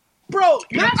 Bro,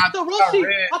 Master Roshi,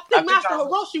 I think Master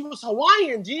Hiroshi was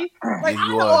Hawaiian, G. Like, I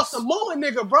know a Samoan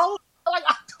nigga, bro. Like,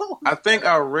 I think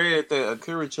I read that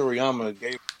Akira Toriyama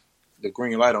gave the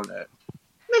green light on that.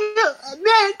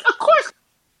 Man, of course.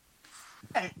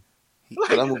 Hey,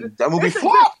 that movie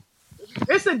flop.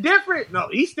 It's a different. No,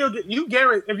 he still did. You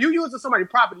guarantee if you use somebody's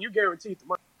property, you guarantee the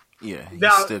money. Yeah,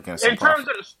 now, still gonna in terms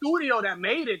of the studio that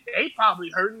made it, they probably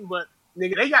hurting, but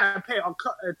nigga, they gotta pay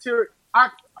Akira.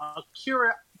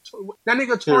 That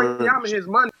nigga Toriyama his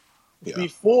money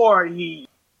before he,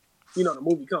 the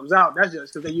movie comes out. That's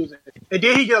just because they use it, and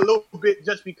then he get a little bit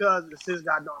just because it's his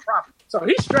goddamn property. So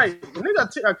he's straight. The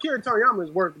nigga Akira Toriyama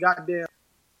is worth goddamn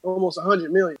almost $100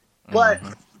 million. But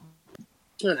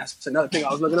that's another thing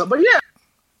I was looking up. But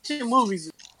yeah,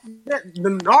 movies. The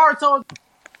Naruto,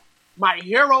 My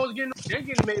Heroes they're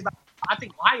getting made by I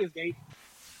think Lionsgate,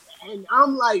 and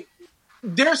I'm like,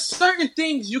 there's certain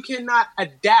things you cannot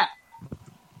adapt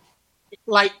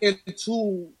like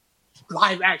into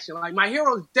live action. Like My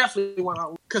Hero is definitely one of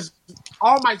them because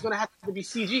All Might's gonna have to be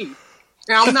CG,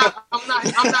 and I'm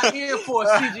not in for a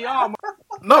CG All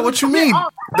Might. No, what you mean?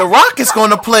 The Rock is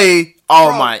gonna play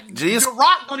All Might. Jeez. The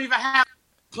Rock don't even have to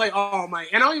play All Might,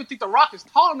 and I don't even think The Rock is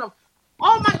tall enough.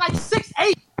 All Might like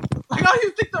 6'8". Like I don't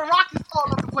even think The Rock is tall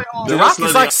enough to play All Might. The Rock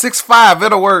is like 6'5".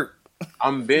 It'll work.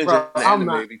 I'm binging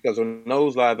anime because when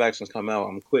those live actions come out,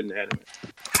 I'm quitting anime.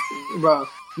 Bro,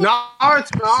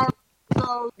 Naruto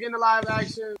getting a live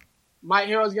action. My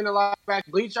Hero's getting a live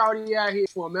action. Bleach already out here.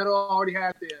 For Metal already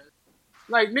had theirs.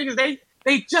 Like niggas,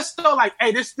 they just throw like,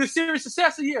 hey, this series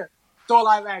success of year. Throw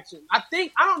live action. I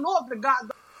don't know if the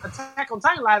Attack on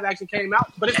Titan live action came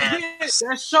out, but if it did,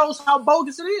 that shows how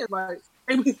bogus it is. Like,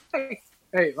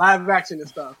 hey, live action and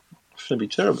stuff. It's gonna be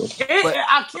terrible.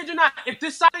 I kid you not. If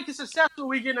this Sonic is successful,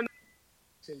 we get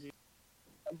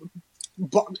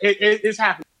it's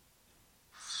happening.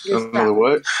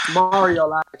 What? Mario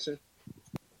live action.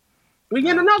 We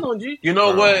getting another one, G. You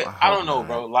know what? I don't know,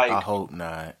 bro. Like, I hope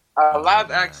not.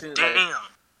 Live action. Like,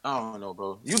 I don't know,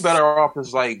 bro. You better off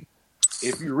as like,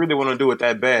 if you really want to do it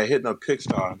that bad, hitting up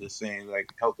Pixar and just saying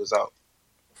like, help us out.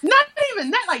 Not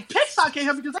even that. Like Pixar can't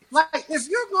help you. Like if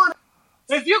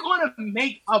you're gonna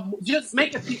make a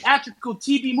theatrical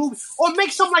TV movie or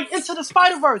make something like Into the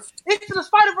Spider-Verse. Into the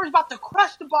Spider-Verse about to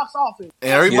crush the box office.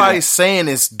 And everybody's saying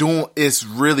it's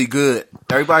really good.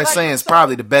 Everybody's saying it's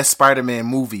probably the best Spider-Man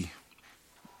movie.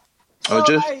 So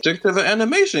just stick to the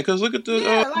animation because look at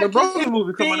the Brother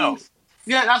movie coming out.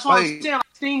 Yeah, that's what I'm saying. Like,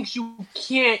 things you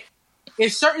can't.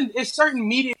 It's certain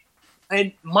media,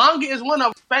 and manga is one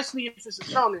of them, especially if it's a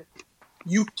shonen.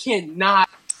 You cannot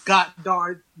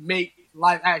goddamn make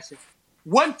live action.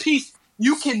 One Piece,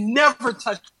 you can never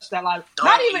touch that live.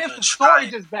 Not even if the story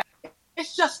is just bad.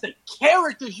 It's just the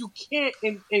characters you can't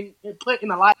put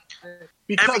in a live action.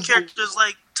 Because every character is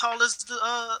like tall as the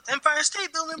Empire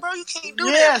State Building, bro. You can't do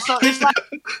that. Yeah, so it's like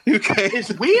you can't.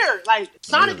 It's weird. Like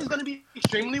Sonic is going to be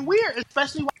extremely weird,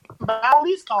 especially with all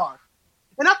these cars.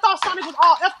 And I thought Sonic was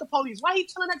all F the police. Why he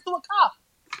chilling next to a cop?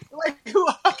 Like,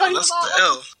 that's the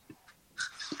L.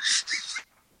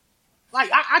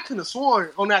 Like I couldn't have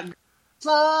sworn on that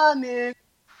Sonic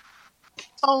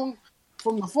song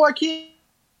from the 4 Kids.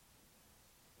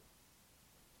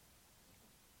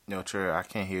 Yo, Trey, I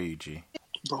can't hear you, G.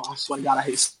 Bro, I swear to God, I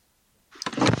hate.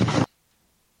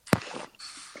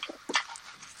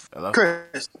 Hello,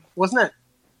 Chris. What's next?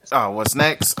 Oh, what's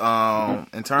next?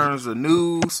 In terms of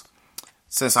news,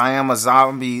 since I am a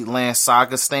Zombie Land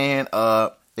Saga stan,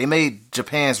 they made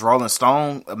Japan's Rolling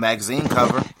Stone a magazine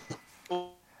cover.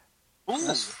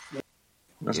 That's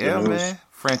man.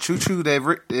 Franchuchu,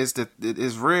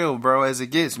 is real, bro, as it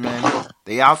gets, man.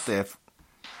 They out there.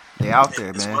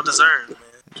 It's man. Well deserved, man.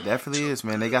 It definitely is,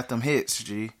 man. They got them hits,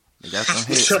 G. They got them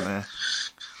hits, man.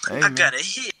 Hey, I got a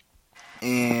hit.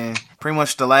 And pretty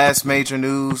much the last major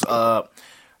news, the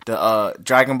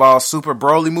Dragon Ball Super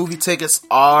Broly movie tickets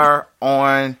are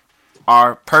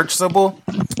purchasable.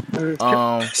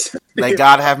 They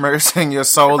gotta have mercy in your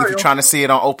soul if you're trying to see it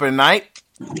on open night.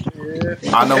 Yeah.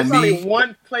 I know There's only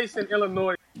one place in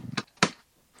Illinois.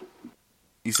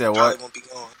 You said what? Won't be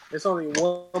going. It's only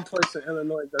one place in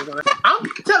Illinois that's gonna. I'm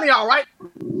telling y'all, right?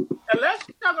 Unless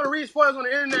y'all gonna read spoilers on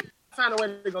the internet, find a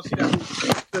way to go see that movie.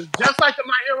 Because just like the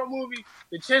My Hero movie,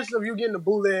 the chances of you getting the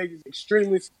bootleg is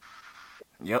extremely.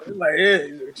 Yep. Like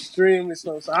it is extremely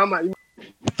slow. So I might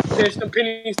pinch some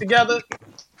pennies together,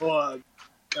 or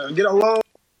get a loan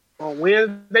on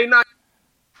Wednesday night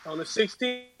on the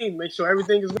 16th. Make sure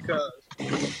everything is because.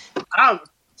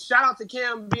 Shout out to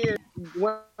Cam being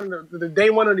one of the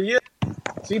day one of the year.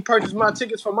 So he purchased my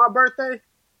tickets for my birthday.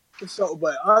 So,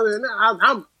 but other than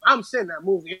that, I'm sending that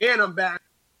movie and I'm buying a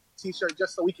t-shirt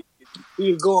just so we can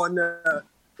go on and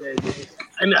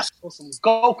that's for some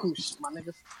Goku shit, my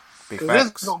niggas. Big facts.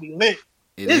 This is gonna be lit.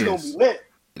 It's gonna be lit.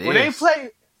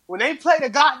 When they play the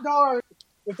goddamn,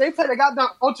 if they play the goddamn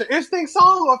Ultra Instinct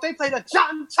song, or if they play the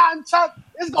Chan Chan Chan,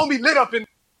 it's gonna be lit up in.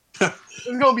 It's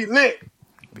gonna be lit.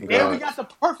 And we got the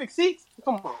perfect seats.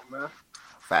 Come on, man.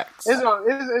 Facts. It's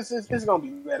gonna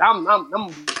be lit. I'm gonna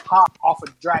be high off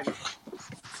of Dragon.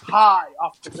 High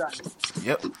off the Dragon.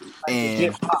 Yep. Like,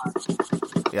 And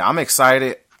yeah, I'm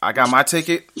excited. I got my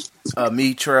ticket.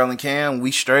 Me, Trail, and Cam,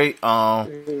 we straight.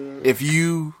 If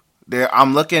you there,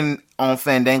 I'm looking on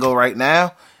Fandango right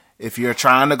now. If you're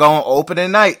trying to go on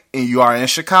opening night and you are in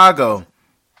Chicago,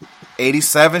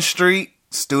 87th Street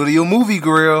Studio Movie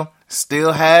Grill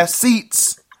still has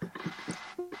seats.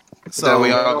 So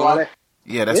we all going?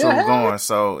 Yeah, that's where we're going.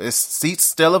 So it's seats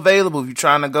still available if you're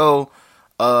trying to go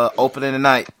opening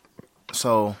tonight.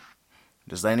 So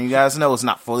just letting you guys know it's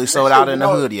not fully sold out in the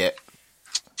hood yet.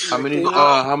 How many?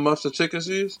 How much the tickets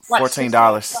is? $14.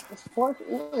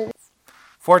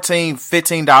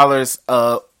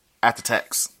 $15 after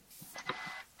tax.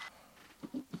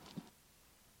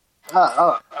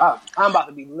 I'm about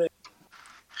to be lit.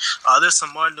 There's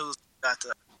some more news got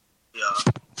to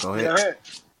Go ahead.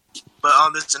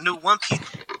 But there's a new One Piece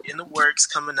in the works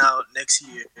coming out next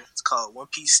year. It's called One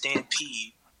Piece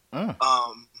Stampede.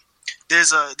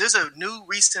 There's a new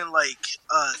recent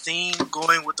theme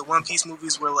going with the One Piece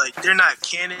movies where they're not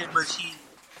canon, but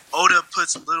Oda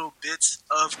puts little bits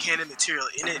of canon material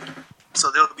in it. So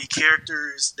there'll be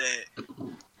characters that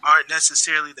aren't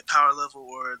necessarily the power level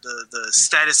or the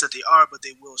status that they are, but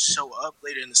they will show up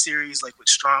later in the series, like with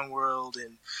Strong World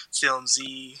and Film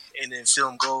Z and then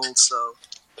Film Gold. So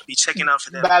be checking out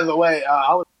for that. By the way,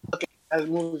 I was looking at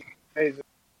movies,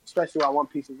 especially while One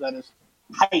Piece is at its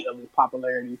height of its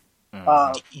popularity.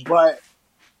 But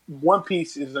One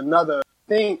Piece is another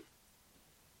thing.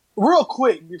 Real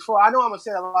quick, before I know I'm gonna say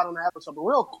a lot on the episode, but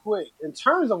real quick, in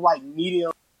terms of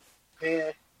media,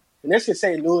 and this can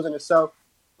say news in itself,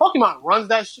 Pokemon runs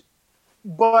that shit.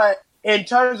 But in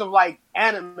terms of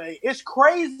anime, it's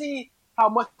crazy how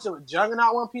much of a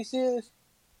juggernaut One Piece is.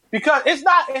 Because it's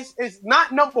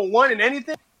not number one in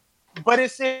anything, but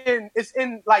it's in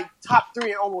top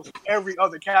 3 in almost every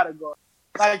other category.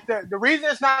 The reason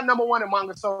it's not number one in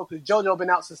manga sold because JoJo been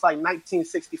out since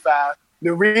 1965.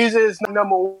 The reason it's not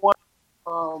number one,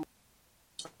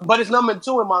 but it's number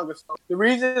 2 in manga sold. The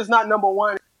reason it's not number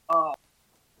one, the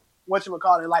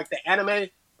anime, in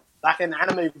the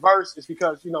anime verse, is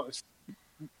because it's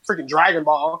freaking Dragon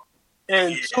Ball,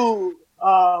 and 2.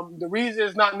 The reason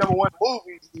it's not number one in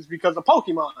movies is because of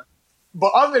Pokemon.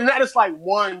 But other than that, it's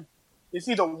it's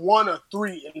either 1 or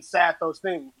 3 inside those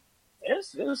things.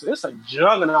 It's a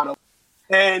juggernaut.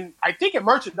 And I think in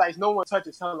merchandise, no one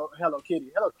touches Hello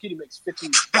Kitty. Hello Kitty makes 50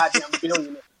 goddamn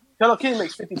billion. Hello Kitty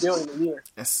makes 50 billion a year.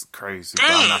 That's crazy, but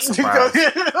I'm not surprised.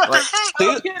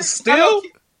 Still?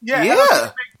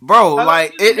 Yeah. Bro,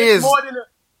 it is.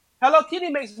 Hello Kitty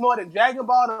makes more than Dragon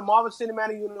Ball, the Marvel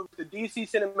Cinematic Universe, the DC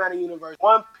Cinematic Universe,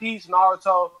 One Piece,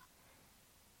 Naruto,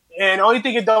 and the only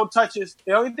thing it don't touch is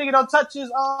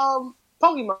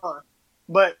Pokemon.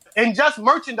 But in just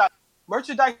merchandise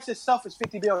itself is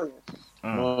 50 billion.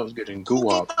 I was getting goo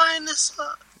up. Buying this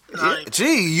up.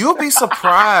 Gee, you'll be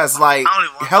surprised.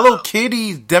 Hello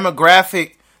Kitty's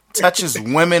demographic touches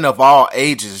women of all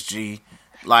ages. G,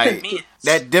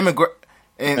 that demographic.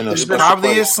 And there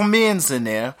probably is some men's in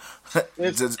there.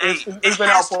 It's been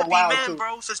out for a while too.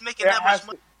 Bro, so it's making that much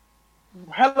money.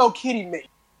 Hello Kitty makes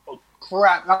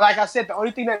crap. Like I said, the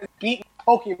only thing that beat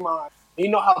Pokemon, and you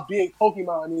know how big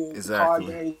Pokemon is. Exactly. Card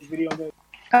games, video games.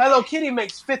 Hello Kitty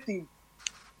makes 50.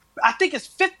 I think it's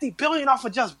 50 billion off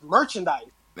of just merchandise.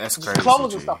 That's crazy.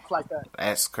 Clothes and stuff like that.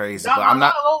 That's crazy. Now, but I'm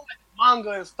not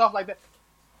manga and stuff like that.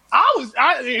 I was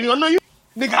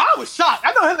shocked.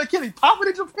 I know Hello Kitty popping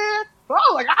in Japan, but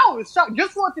I was shocked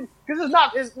just wanting because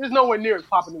it's nowhere near as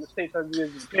popular in the States as it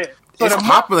is in Japan. So it's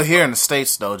popular here in the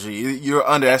States, though. G, you're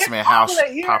underestimating how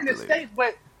popular here in the States,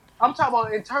 but I'm talking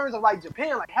about in terms of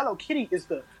Japan. Hello Kitty is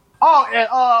the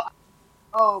I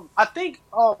think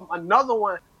another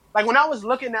one. When I was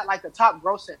looking at the top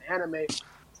grossing anime,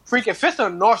 freaking Fist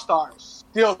of the North Star is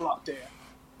still up there.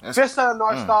 Fist of the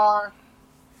North Star.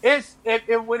 It's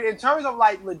in terms of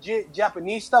like legit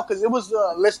Japanese stuff, because it was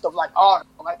a list of like art,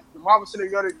 like the Marvel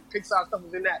Cinematic Pixar stuff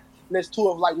was in that list too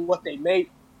of like what they made.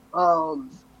 Pokemon.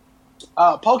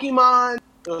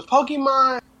 It was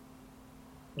Pokemon,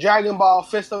 Dragon Ball,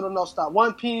 Fist of the North Star,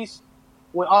 One Piece,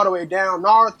 went all the way down.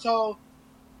 Naruto,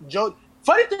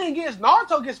 Funny thing is,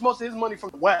 Naruto gets most of his money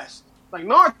from the West. Like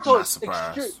Naruto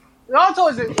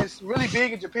is really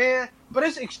big in Japan, but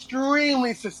it's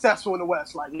extremely successful in the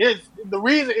West. Like the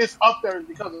reason it's up there is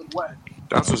because of the West.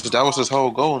 That was his whole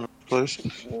goal in the push.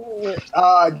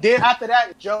 Then after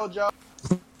that, JoJo.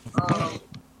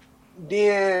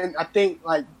 Then I think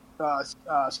like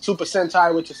Super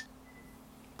Sentai, which is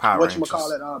Power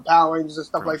Rangers and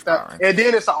stuff like that. And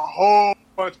then it's a whole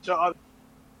bunch of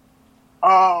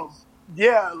other.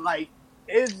 Like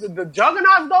is the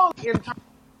Juggernaut though?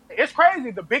 It's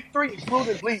crazy. The big three,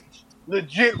 excluding Bleach,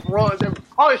 legit runs.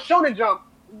 It's Shonen Jump.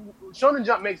 Shonen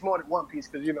Jump makes more than One Piece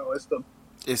because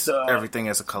it's everything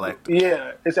as a collective.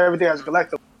 Yeah, it's everything as a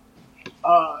collective.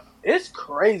 It's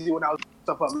crazy when I was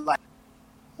stuff up like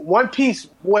One Piece.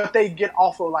 What they get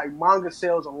off of like manga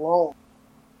sales alone,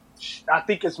 I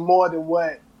think it's more than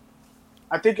what.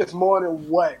 I think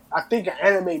an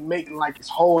anime making like its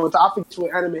whole. I think it's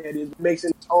what anime it is makes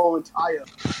its whole entire.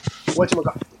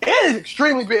 It is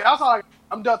extremely big. That's all.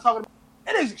 I'm done talking about.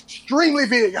 It is extremely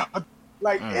big.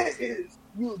 Like it is.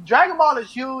 Dragon Ball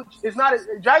is huge. It's not.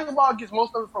 Dragon Ball gets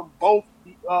most of it from both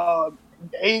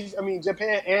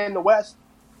Japan and the West.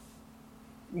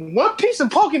 One Piece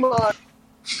and Pokemon.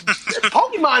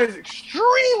 Pokemon is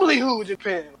extremely huge in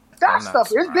Japan. That stuff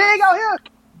is big out here.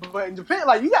 But in Japan,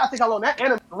 like, you gotta think how long that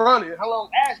anime running, how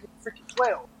long Ash was freaking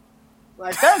 12.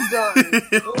 Like, that's done.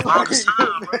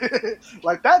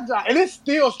 Like, that's done. And it's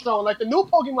still strong. Like, the new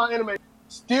Pokemon anime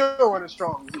still running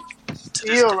strong.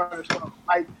 Still running strong.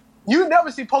 Like, you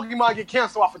never see Pokemon get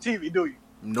canceled off of TV, do you?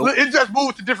 Nope. It just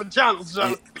moved to different channels.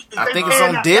 I think it's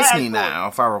on Disney now,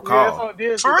 if I recall. Yeah, it's on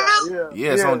Disney. For real?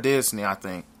 Yeah, it's on Disney, I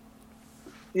think.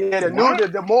 Yeah,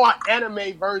 the more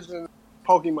anime version of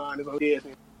Pokemon is on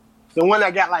Disney. The one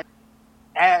that got like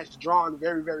Ash drawn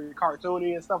very, very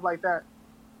cartoony and stuff like that.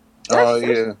 Oh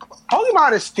yeah.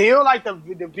 Pokemon is still like the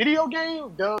video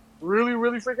game does really,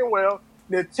 really freaking well.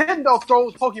 Nintendo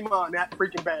throws Pokemon that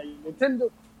freaking bag. Nintendo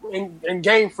and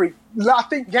Game Freak. I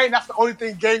think that's the only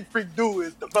thing Game Freak do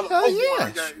is develop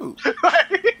Pokemon games. Look,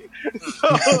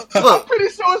 I'm pretty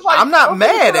sure it's like I'm not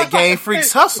mad at Game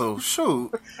Freak's hustle.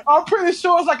 Shoot. I'm pretty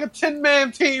sure it's like a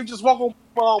 10-man team just walk on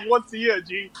once a year,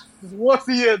 G. Just once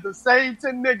a year, the same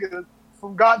 10 niggas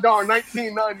from goddamn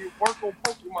 1990 work on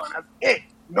Pokemon. That's it.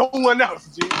 No one else,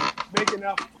 G. Making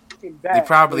that fucking bad. They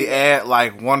probably add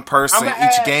like one person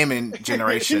each gaming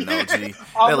generation, though, G.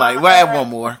 They're like, we'll add one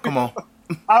more. Come on.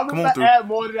 I'm going to add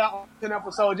more to that on 10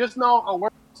 episodes. Just know I'm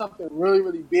working on something really,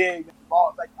 really big that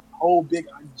involves like a whole big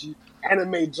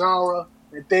anime genre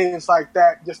and things like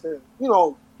that just to,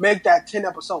 make that 10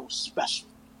 episodes special.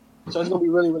 So it's going to be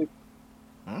really, really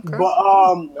okay. But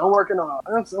I'm working on a lot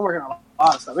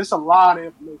of stuff. It's a lot of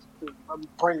information too. My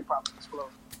brain probably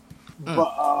exploded.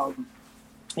 But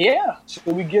yeah. Should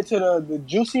we get to the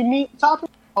juicy meat topic?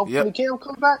 Hopefully Cam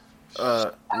comes back.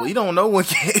 We don't know when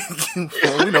Cam.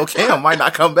 We know Cam might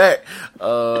not come back.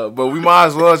 But we might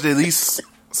as well at least.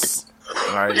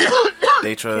 All right,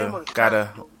 Datra gotta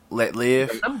let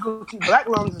live. I'm good. Black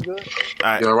lungs is good.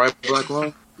 All right, you all right, Black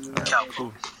Lung?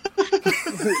 Cool.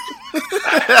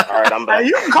 Alright, I'm back.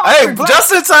 Hey,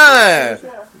 just in time.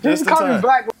 Just call me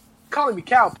Black. Calling me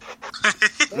cow.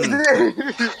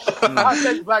 I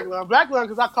take Black Lung. Black Lung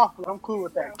because I cough. I'm cool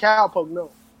with that. Cowpoke, no.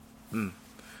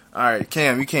 All right,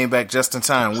 Cam, you came back just in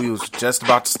time. We was just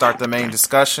about to start the main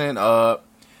discussion.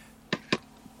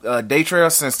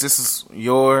 Daytrail, since this is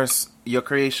your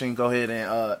creation, go ahead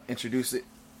and introduce it.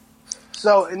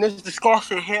 So in this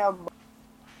discussion here,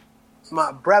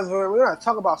 my brethren, we're going to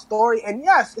talk about story. And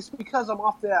yes, it's because I'm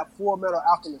off that Full Metal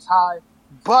Alchemist high.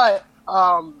 But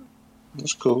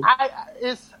that's cool.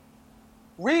 It's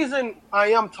reason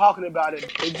I am talking about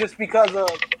it is just because of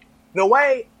the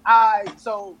way I'm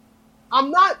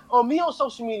not on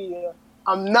social media.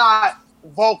 I'm not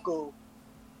vocal,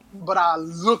 but I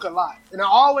look a lot, and I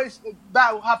always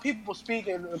about how people speak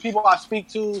and the people I speak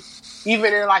to,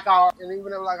 even in our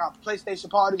PlayStation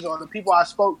parties or the people I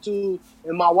spoke to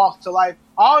in my walk to life.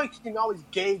 I can always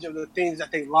gauge of the things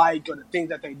that they like or the things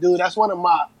that they do. That's one of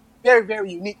my very,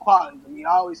 very unique qualities. I mean,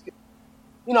 I always can,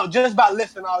 just by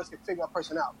listening, I always can figure a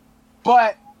person out.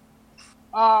 But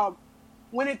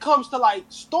when it comes to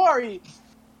story,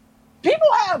 people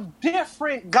have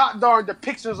different goddamn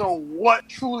depictions on what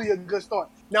truly a good story.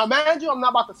 Now, mind you, I'm not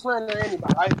about to slander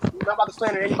anybody, right? I'm not about to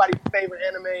slander anybody's favorite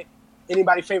anime,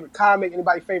 anybody's favorite comic,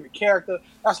 anybody's favorite character.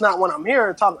 That's not what I'm here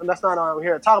to talk. That's not what I'm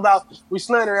here to talk about. We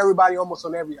slander everybody almost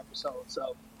on every episode,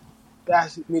 so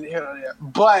that's neither here nor there.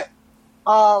 But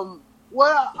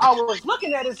what I was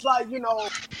looking at is like,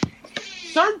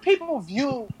 certain people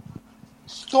view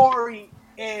story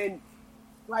in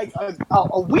like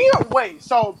a weird way.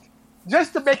 So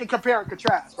just to make a compare and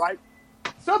contrast, right?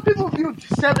 Some people view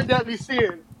Seven Deadly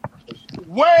Sins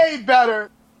way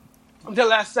better than,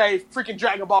 let's say, freaking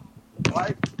Dragon Ball,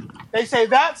 right? They say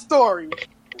that story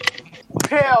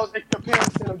pales in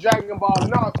comparison of Dragon Ball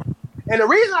and Naruto. And the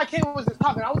reason I came was this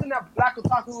topic. I was in that Black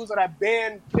Otaku or that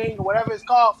band thing or whatever it's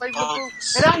called, Facebook group,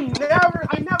 and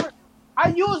I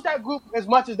used that group as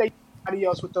much as they anybody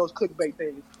else with those clickbait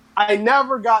things. I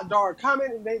never got dark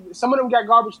comment. Some of them got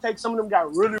garbage takes. Some of them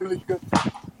got really, really good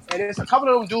takes. And there's a couple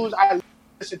of them dudes I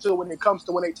listen to when it comes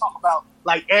to when they talk about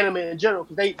like anime in general,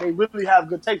 because they really have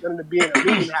good takes other than being a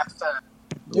mean half the time.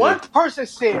 Yeah. One person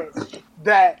said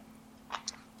that,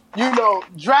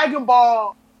 Dragon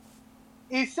Ball,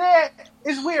 he said,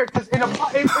 it's weird because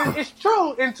it's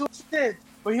true in two sense,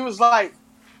 but he was like,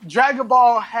 Dragon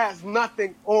Ball has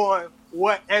nothing on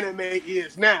what anime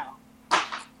is now.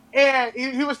 And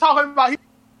he was talking about the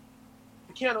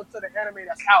candle to the anime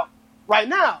that's out right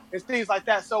now and things like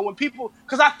that. So when people,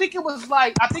 because I think it was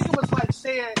like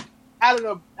saying out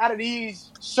of these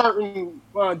certain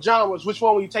genres, which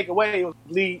one will you take away? It was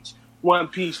Bleach, One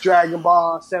Piece, Dragon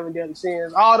Ball, Seven Deadly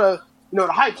Sins, all the the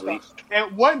hype stuff.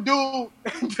 And one dude,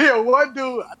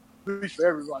 Bleach for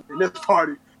everybody in this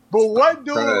party, but one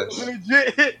dude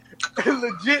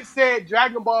legit said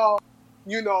Dragon Ball,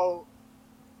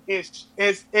 it's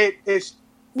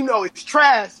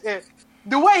trash. And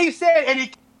the way he said, and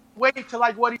he wait to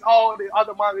like what all the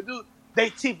other manga do, they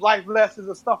teach life lessons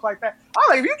and stuff like that. I'm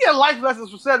like, if you get life lessons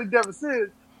from Seven Deadly Sins,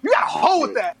 you gotta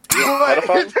hold that. You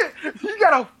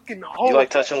gotta fucking hold. You like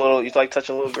touching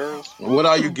little girls? What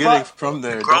are you getting from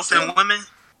there? Growth in women.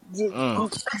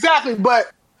 Exactly,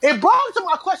 but it brought to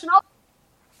my question.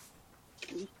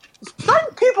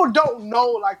 Certain people don't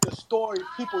know like the story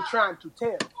people trying to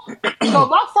tell. So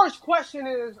my first question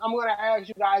is, I'm gonna ask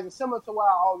you guys, and similar to what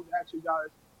I always ask you guys.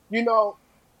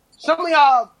 Some of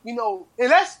y'all, and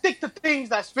let's stick to things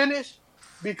that's finished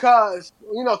because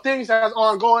things that's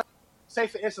ongoing. Say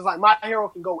for instance, like My Hero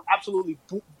can go absolutely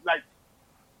like.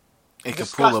 It can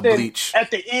pull a Bleach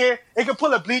at the end. It can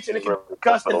pull a Bleach and it can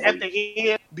disgusting at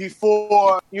the end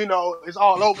before it's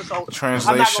all over. So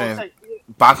translation.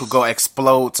 Bakugo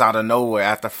explodes out of nowhere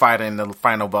after fighting the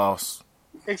final boss.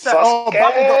 Except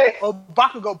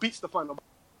Bakugo beats the final boss.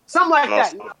 Something like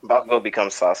that. Bakugo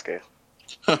becomes Sasuke.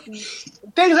 Things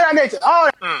of that nature. All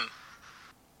right.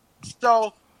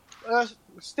 So,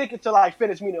 stick it to like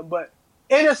finish meeting. But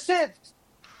in a sense,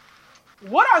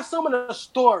 what are some of the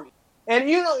stories? And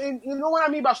you know what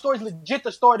I mean by stories? Legit,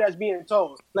 the story that's being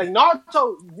told. Like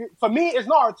Naruto, for me, it's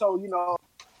Naruto.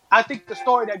 I think the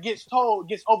story that gets told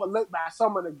gets overlooked by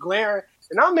some of the glaring.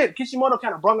 And I admit, Kishimoto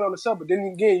kind of brung it on himself, but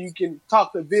then again, you can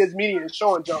talk to Viz Media and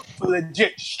Show and Jump for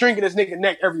legit stringing this nigga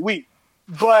neck every week.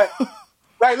 But,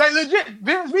 like legit,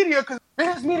 Viz Media, because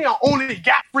Viz Media only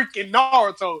got freaking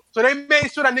Naruto. So they made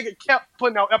sure that nigga kept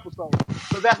putting out episodes.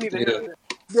 So that's neither here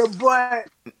nor there.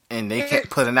 And they kept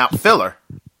putting out filler.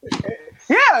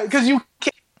 Yeah, because you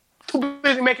can't too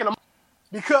busy making them.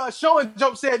 Because Show and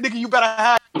Jump said, nigga, you better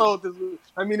have this week.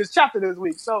 This chapter this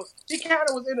week. So he kind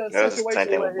of was in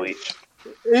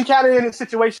a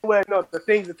situation where the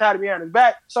things are tied behind his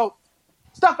back. So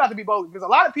stuff got to be bogus. Because a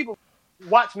lot of people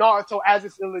watch Naruto as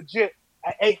it's a legit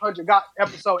 800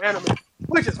 episode anime,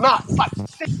 which is not. It's like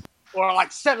 6 or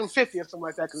like 750 or something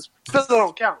like that, because filler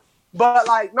don't count. But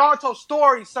like Naruto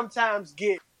stories sometimes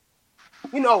get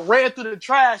ran through the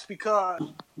trash because,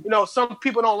 some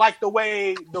people don't like the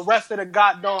way the rest of the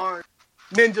goddamn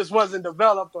ninjas wasn't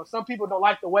developed, or some people don't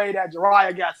like the way that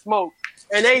Jiraiya got smoked.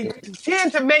 And they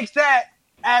tend to make that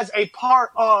as a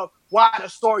part of why the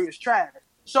story is trash.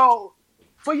 So,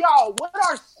 for y'all, what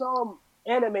are some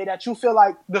anime that you feel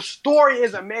like the story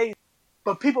is amazing,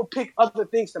 but people pick other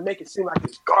things to make it seem like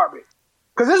it's garbage?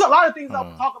 Because there's a lot of things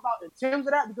I'll talk about in terms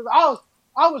of that, because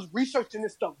I was researching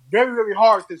this stuff very, very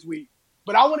hard this week.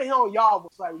 But I want to hear on y'all,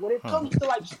 like, when it comes to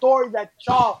like stories that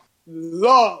y'all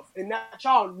love and that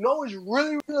y'all know is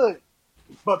really good,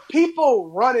 but people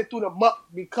running through the muck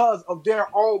because of their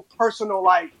own personal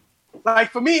like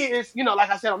for me, it's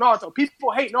like I said on Naruto,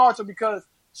 people hate Naruto because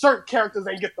certain characters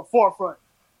ain't get the forefront,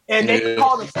 and they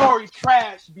call the story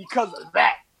trash because of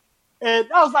that. And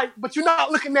I was like, but you're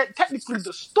not looking at technically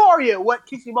the story of what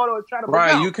Kishimoto is trying to bring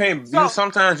out. You can't.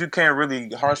 Sometimes you can't really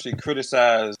harshly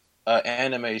criticize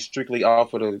anime strictly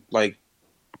off of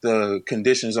the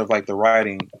conditions of like the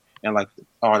writing and like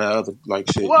all that other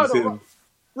like shit. Well, you feel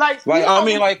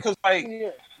me? Cause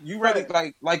you really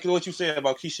like what you said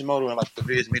about Kishimoto and like the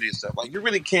Viz Media stuff. Like, you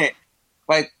really can't,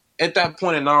 like, at that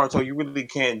point in Naruto, you really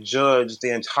can't judge the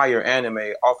entire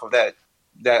anime off of that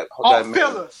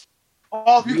fillers.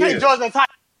 You can't judge the entire.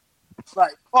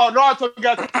 Like, Naruto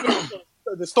got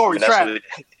the story trash.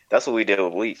 That's what we did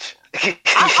with Bleach. I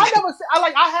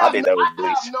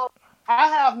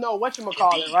have no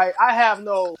whatchamacallit, right? I have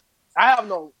no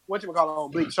whatchamacallit on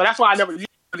Bleach. So that's why I never really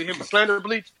hit the slander of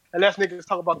Bleach unless niggas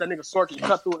talk about that nigga sword can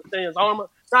cut through his armor.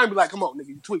 So I'd be like, come on, nigga,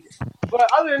 you tweaking. But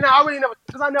other than that, I really never,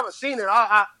 because I never seen it.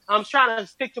 I'm trying to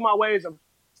stick to my ways of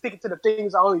sticking to the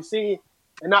things I only see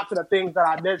and not to the things that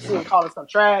I did see and calling stuff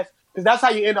trash. Because that's how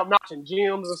you end up notching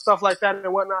gems and stuff like that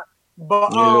and whatnot.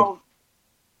 But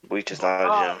Bleach is not a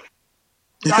gem.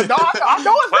 I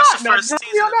know it's not.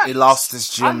 It lost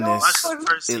its gymness.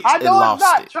 I know it's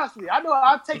not. Trust me. I know.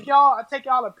 I take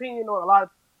y'all opinion on a lot of.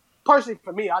 Personally,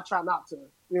 for me, I try not to,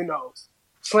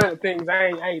 slander things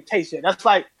I ain't taste yet.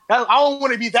 I don't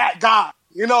want to be that guy.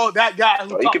 That guy.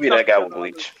 You could be that guy with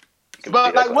Bleach.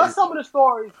 But what's some of the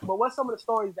stories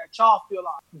that y'all feel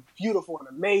are beautiful and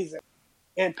amazing,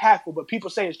 impactful, but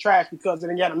people say it's trash because it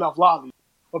ain't got enough lobby,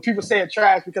 or people say it's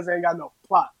trash because it ain't got no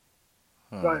plot.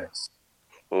 Go ahead.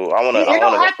 Ooh, it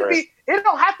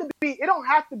don't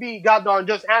have to be goddamn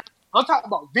just anime. I'm talking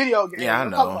about video games. Yeah, I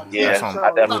know. I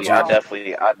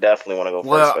definitely want to go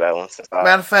first for that one.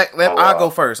 Matter of fact, I'll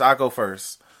go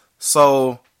first.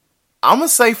 So I'm gonna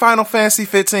say Final Fantasy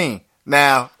 15.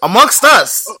 Now, amongst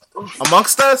us,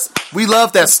 we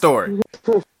love that story.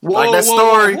 That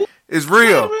story is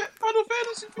real, Final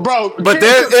Fantasy, bro. But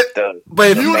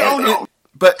you don't know.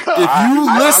 But if you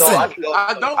listen,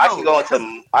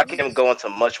 I can go into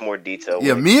much more detail.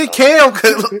 Yeah, me and Cam,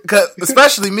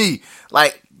 especially me,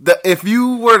 like if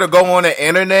you were to go on the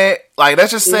internet, like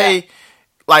let's just say,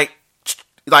 like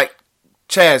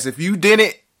Chaz, if you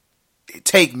didn't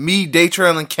take me,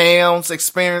 Daytrail, and Cam's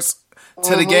experience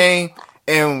to the game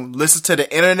and listen to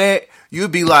the internet,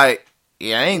 you'd be like,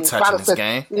 yeah, I ain't touching this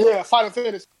game. Yeah, Final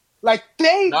Fantasy. Like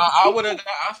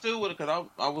I still would have,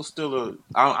 because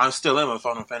I still am a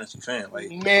Final Fantasy fan.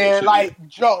 Like, man, like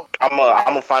Joe. I'm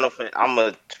a Final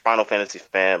Fantasy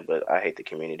fan, but I hate the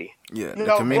community. Yeah,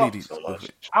 the community so much.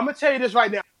 I'm gonna tell you this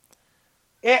right now.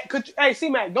 Hey,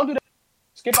 C-Mac, don't do that.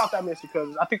 Skip out that mission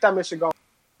because I think that mission going.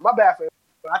 My bad for it,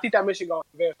 but I think that mission going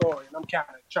very story, and I'm kind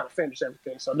of trying to finish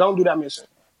everything. So don't do that mission.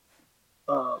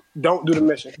 Don't do the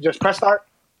mission. Just press start.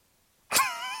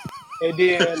 And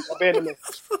then abandon it.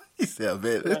 He said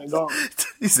abandon.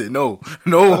 He said no.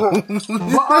 And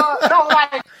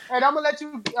I'm gonna let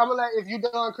if you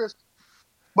done, Chris.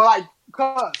 But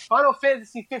cause Final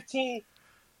Fantasy 15,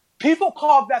 people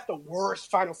call that the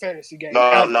worst Final Fantasy game. No.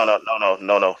 That's not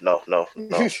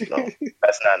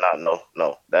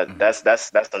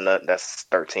That's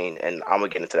 13, and I'm gonna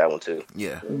get into that one too.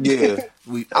 Yeah.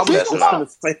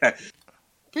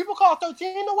 People call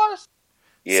 13 the worst.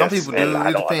 Yes, some people do.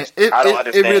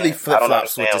 It really flip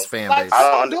flops with this fan base.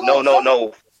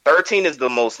 No. 13 is the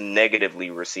most negatively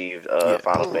received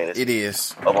Final Fantasy. It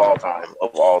is of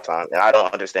all time, and I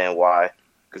don't understand why.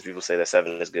 Because people say that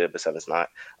 7 is good, but 7's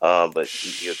not. But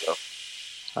you go.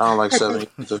 I don't like 7.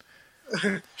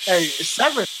 Hey,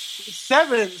 7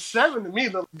 to me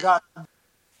look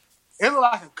it look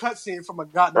like a cutscene from a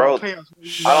goddamn player.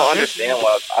 I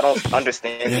don't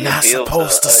understand. You're not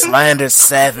supposed to slander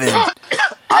 7.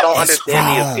 I don't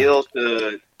understand the appeal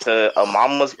to a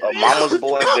mama's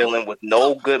boy villain with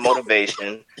no good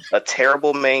motivation, a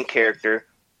terrible main character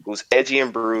who's edgy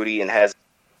and broody and has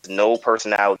no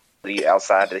personality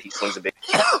outside that he swings a bit.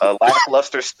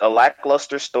 A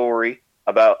lackluster story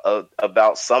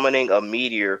about summoning a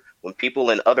meteor when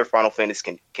people in other Final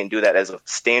Fantasy can do that as a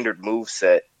standard move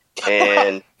set.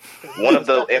 And one of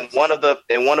the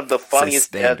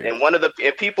funniest deaths,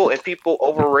 and people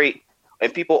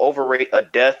overrate a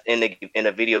death in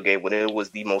a video game when it was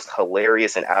the most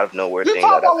hilarious and out of nowhere thing.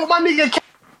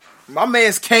 My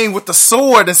man's came with the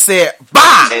sword and said,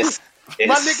 "Bah!" And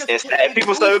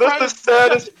people say that's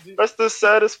the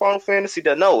saddest Final Fantasy.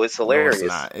 No, it's hilarious. No,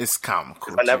 it's not. It's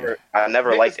comical. I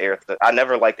never liked Aerith. I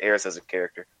never liked Aerith as a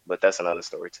character, but that's another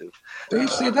story too.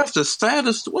 See, that's the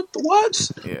saddest.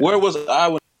 What? Yeah. Where was I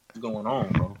when going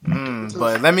on, bro?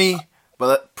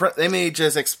 But let me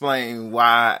just explain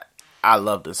why I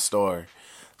love this story.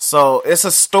 So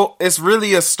it's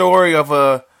really a story of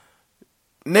a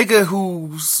nigga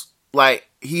who's like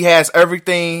he has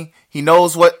everything. He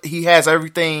knows what he has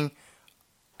everything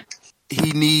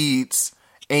he needs,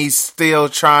 and he's still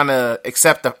trying to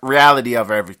accept the reality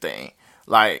of everything.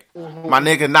 Like my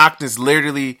nigga Noctis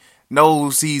literally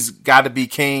knows he's got to be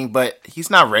king, but he's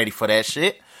not ready for that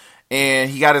shit. And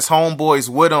he got his homeboys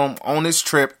with him on this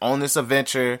trip, on this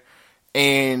adventure,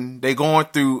 and they going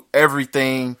through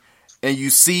everything. And you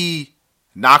see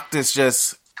Noctis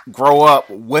just grow up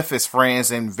with his friends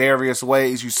in various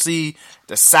ways. You see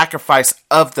the sacrifice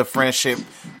of the friendship.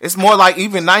 It's more like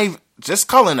not even just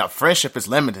calling a friendship is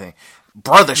limiting.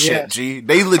 Brothership, G.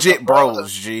 They legit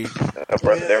bros, G.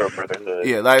 They're a brotherhood.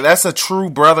 Yeah, like that's a true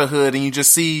brotherhood, and you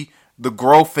just see the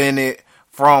growth in it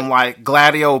from like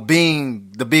Gladio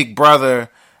being the big brother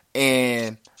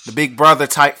and the big brother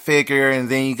type figure, and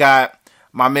then you got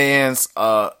my man's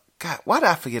God, why did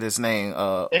I forget his name?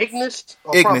 Ignis.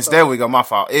 Ignis. There we go. My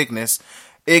fault. Ignis.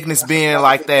 Ignis being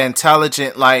like that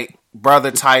intelligent, like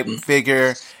brother type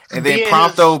figure, and then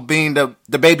Prompto being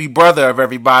the baby brother of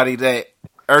everybody that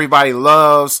everybody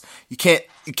loves. You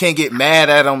can't get mad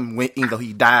at him even though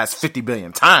he dies 50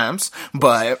 billion times,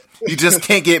 but you just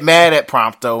can't get mad at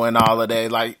Prompto and all of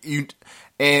that. Like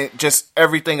and just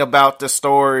everything about the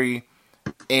story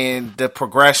and the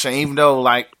progression, even though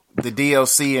like the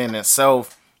DLC in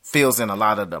itself fills in a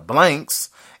lot of the blanks,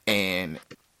 and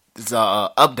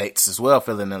the updates as well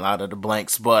fill in a lot of the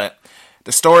blanks, but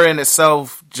the story in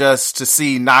itself, just to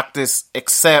see Noctis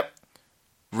accept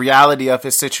reality of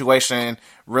his situation,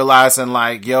 realizing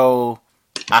like, yo,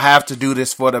 I have to do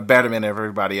this for the betterment of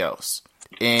everybody else.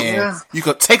 And you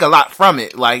could take a lot from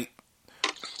it. Like,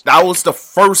 that was the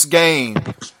first game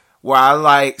where I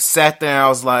like sat there and I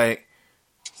was like,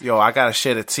 yo, I gotta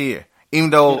shed a tear. Even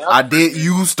though I did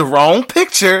use the wrong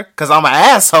picture, because I'm an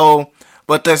asshole,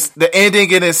 but the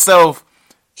ending in itself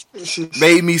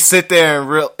made me sit there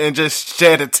and just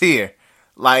shed a tear.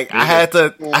 Like, I had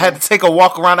to take a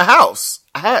walk around the house.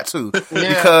 I had to.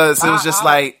 Because it was just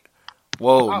like,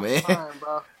 whoa, man. Fine,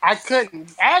 bro. I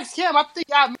couldn't. Ask him. I think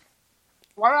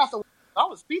right after I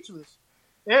was speechless.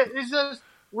 It's just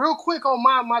real quick on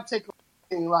my take on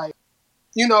thing. Like,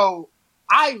 you know,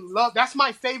 that's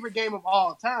my favorite game of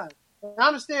all time. And I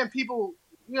understand people,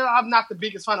 you know, I'm not the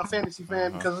biggest Final Fantasy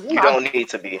fan because you don't need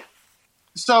to be.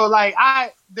 So like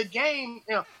the game,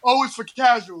 you know, it's for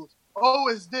casuals.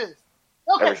 It's this.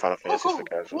 Okay, every Final Fantasy is for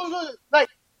casuals. Like,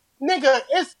 nigga,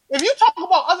 if you talk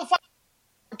about other Final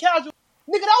casual,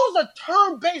 nigga, that was a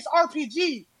turn-based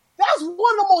RPG. That's one of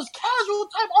the most casual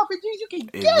type RPGs you can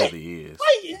get. It really is.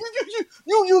 Like,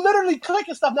 you literally click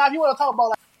and stuff. Now, if you want to talk about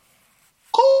like,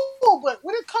 cool, but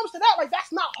when it comes to that, like,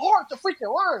 that's not hard to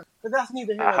freaking learn. Because that's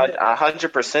neither here nor there.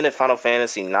 100% in Final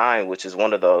Fantasy IX, which is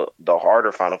one of the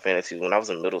harder Final Fantasies when I was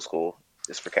in middle school.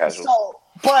 It's for casuals. So,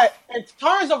 but in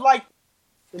terms of like,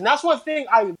 and that's one thing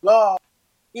I love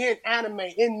in anime,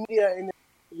 in media,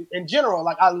 in general.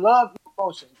 Like, I love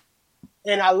emotions.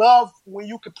 And I love when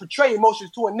you can portray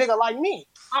emotions to a nigga like me.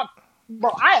 I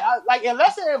like,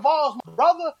 unless it involves my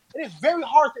brother, it is very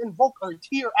hard to invoke a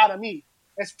tear out of me.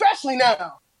 Especially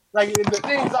now. Like, the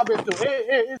things I've been through.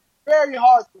 It's very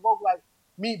hard to invoke, like,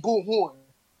 me boo-hooing.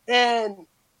 And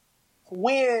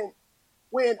when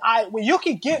you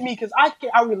can get me, because I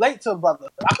relate to a brother.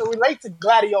 I can relate to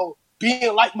Gladio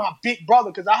being like my big brother,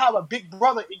 because I have a big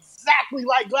brother exactly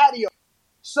like Gladio.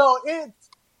 So it's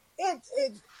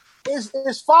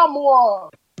far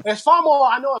more. I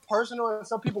know it's personal, and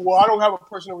some people, I don't have a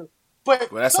personal.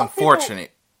 But that's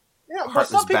unfortunate. But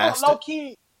some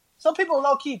people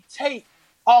low key take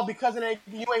because you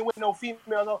ain't with no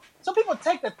female. Some people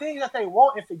take the things that they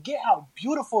want and forget how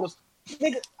beautiful the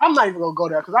nigga. I'm not even gonna go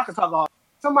there because I can talk all.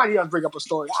 Somebody else bring up a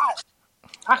story.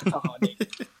 I can talk all day.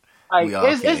 Like,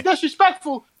 it's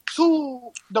disrespectful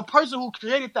to the person who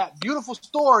created that beautiful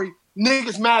story.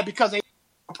 Niggas mad because they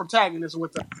a protagonist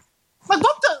with them. Like,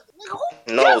 what the?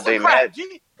 No, they mad.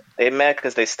 They mad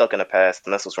because they stuck in the past,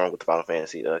 and that's what's wrong with the Final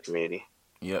Fantasy community.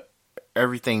 Yep.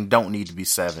 Everything don't need to be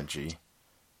 7G.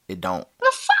 It don't.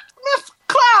 The fuck,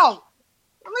 Cloud.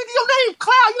 I mean, your name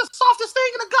Cloud. You're the softest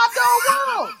thing in the goddamn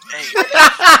world.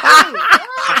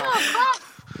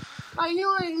 Like,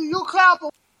 you Cloud,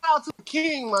 but Cloud to the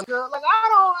king, man. Like,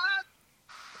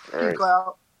 Right.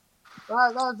 Cloud.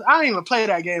 I didn't even play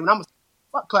that game, and I'm a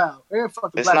fuck Cloud.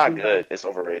 It's not good. It's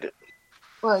overrated.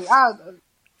 Like,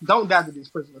 don't dab to these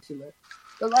prisoners, man.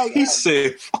 Like, he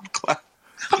said, fuck Cloud.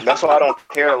 That's why I don't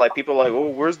care. Like, people are like, oh,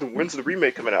 when's the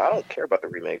remake coming out? I don't care about the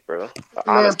remake, bro.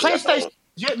 Man, PlayStation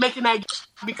making that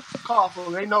because call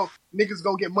for. They know niggas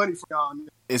gonna get money for y'all.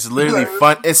 It's literally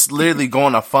fun. It's literally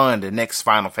going to fund the next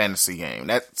Final Fantasy game.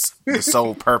 That's the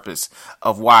sole purpose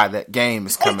of why that game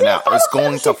is coming out. It's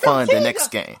going to fund the next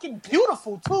game. Fucking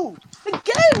beautiful too. The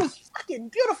game is fucking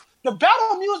beautiful. The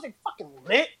battle music fucking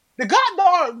lit. The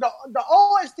goddamn the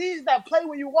OSTs that play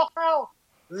when you walk around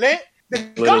lit. The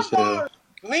goddamn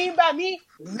Lean By Me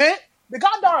lit. The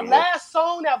goddamn last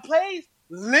song that plays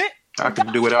lit. I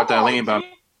can do without that Lean By Me.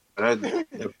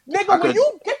 Nigga, when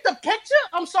you get the picture,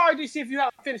 I'm sorry, DC, if you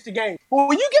haven't finished the game. But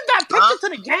when you get that picture to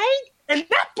the game, and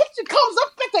that picture comes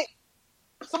up at the...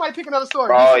 Somebody pick another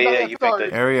story. Oh, yeah, you picked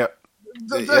it. Hurry up.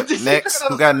 Next.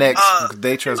 Who got next?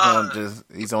 Daytra's going to just...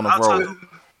 He's on the road.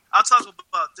 I'll talk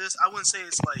about this. I wouldn't say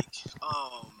it's like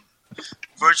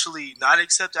virtually not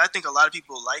accepted. I think a lot of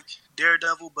people like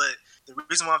Daredevil, but the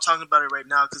reason why I'm talking about it right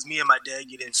now because me and my dad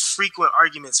get in frequent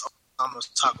arguments. I'm gonna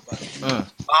talk about it.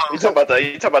 You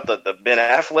talk about the Ben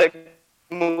Affleck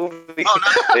movie. Oh,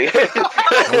 no.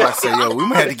 I'm about to say, yo, we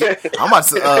might have to get. I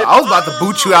was about to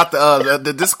boot you out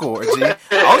the Discord, G. I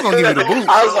was gonna give you the boot.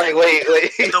 I was like, wait.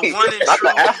 The one and not true,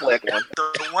 the Affleck one.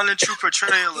 The one and true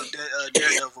portrayal of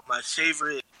Daredevil, my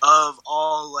favorite of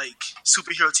all like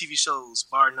superhero TV shows,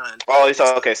 bar none. Oh,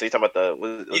 okay. So you talking about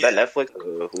was that Netflix?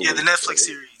 Yeah, the Netflix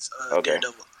series,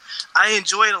 Daredevil. I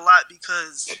enjoy it a lot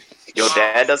because your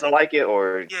dad doesn't like it,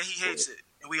 or yeah, he hates it,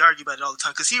 and we argue about it all the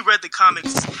time because he read the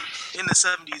comics in the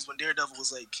 70s when Daredevil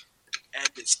was like at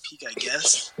its peak, I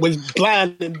guess. Was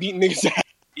blind and beating niggas out.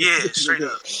 Yeah, straight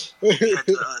up. He had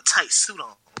the tight suit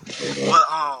on.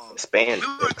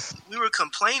 But we were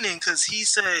complaining because he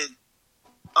said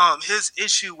his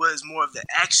issue was more of the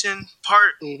action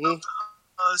part of the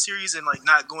series and like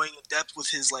not going in depth with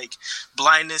his like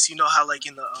blindness. You know how like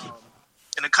in the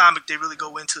comic they really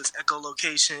go into his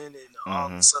echolocation and all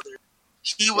this other.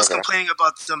 He was complaining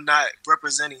about them not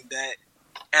representing that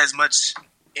as much,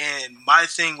 and my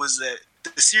thing was that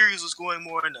the series was going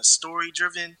more in a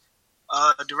story-driven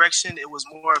direction. It was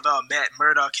more about Matt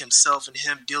Murdock himself and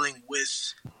him dealing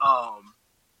with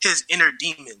his inner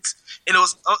demons. And it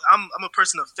was I'm a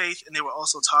person of faith, and they were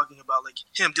also talking about like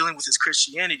him dealing with his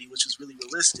Christianity, which was really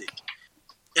realistic.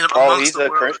 And he's a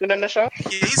Christian in the show? Yeah,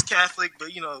 he's Catholic, but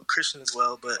Christian as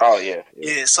well. But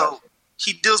yeah. So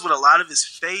he deals with a lot of his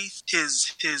faith,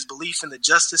 his belief in the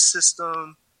justice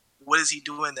system. What is he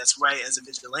doing that's right as a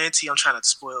vigilante? I'm trying to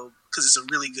spoil because it's a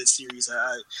really good series.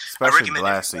 I recommend the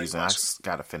last season. I just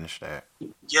gotta finish that.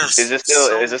 Yes. Is it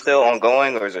still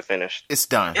ongoing or is it finished? It's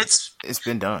done. It's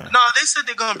been done. No, they said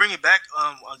they're gonna bring it back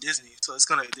on Disney, so it's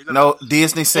gonna. No,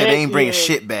 Disney said they ain't bringing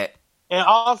shit back. And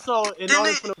also, in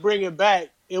order to bring it back,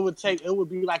 it would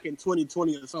be like in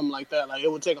 2020 or something like that. Like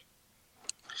it would take.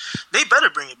 They better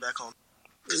bring it back on.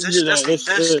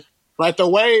 Like the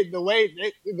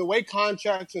way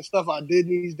contracts and stuff are did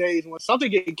these days, when something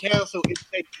gets canceled, it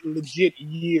takes legit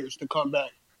years to come back.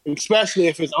 Especially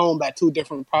if it's owned by two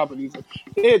different properties,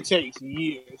 it takes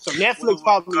years. So Netflix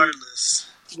probably,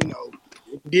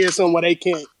 did something where they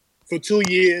can't for 2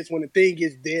 years when the thing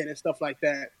gets dead and stuff like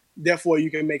that. Therefore, you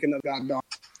can make another goddamn.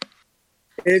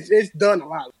 It's done a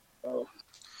lot. So,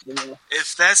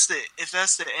 If that's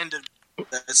the end of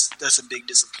that's a big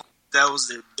disappointment. That was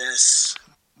their best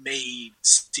made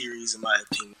series in my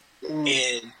opinion.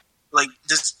 And like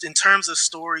just in terms of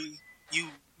story,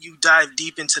 you dive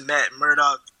deep into Matt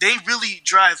Murdock. They really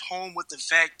drive home with the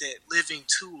fact that living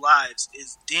two lives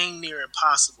is dang near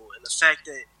impossible, and the fact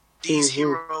that these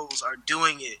heroes are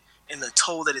doing it and the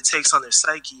toll that it takes on their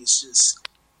psyche is just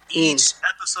each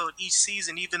episode, each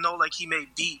season, even though like he may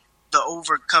beat the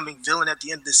overcoming villain at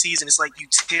the end of the season, it's like you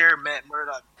tear Matt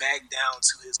Murdock back down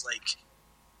to his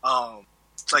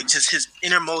like just his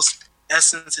innermost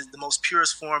essence, is the most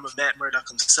purest form of Matt Murdock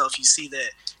himself. You see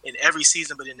that in every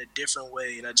season, but in a different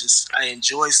way. And I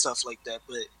enjoy stuff like that.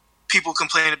 But people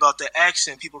complain about the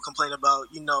action. People complain about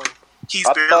he's.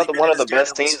 I thought one of the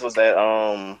best scenes was that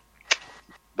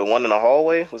the one in the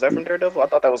hallway. Was that from Daredevil? I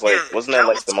thought that was wasn't that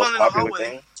like the most popular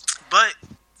thing? But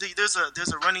there's a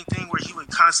running thing where he would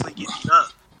constantly get beat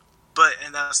up.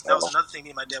 That was another thing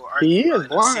me and my dad were arguing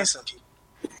about. Some people.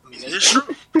 I mean, it is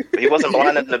true. But he wasn't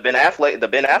blind in the Ben Affleck. The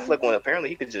Ben Affleck one, apparently,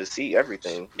 he could just see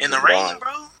everything. In the rain,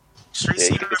 bro.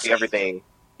 He could see everything.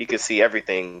 He could see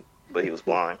everything, but he was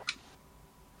blind.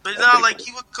 But now, like,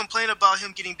 he would complain about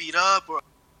him getting beat up, or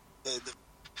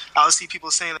I would see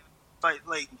people saying,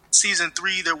 like season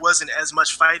 3, there wasn't as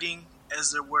much fighting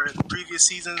as there were in the previous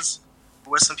seasons.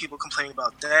 Where some people complaining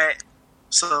about that.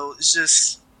 So it's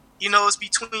just, it's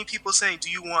between people saying, do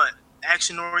you want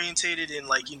action orientated and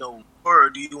or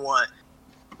do you want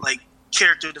like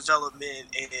character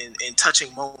development and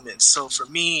touching moments? So for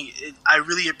me, I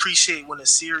really appreciate when a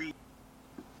series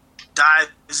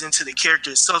dives into the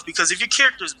character itself. Because if your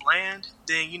character is bland,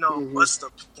 then what's the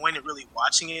point of really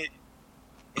watching it?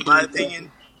 In my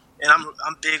opinion, and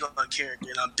I'm big on character,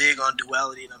 and I'm big on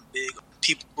duality, and I'm big on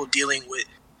people dealing with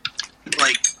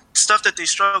like stuff that they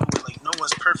struggle with. Like, no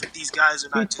one's perfect. These guys are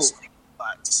not just like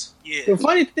bots. Yeah. The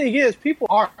funny thing is, people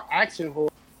are action horror.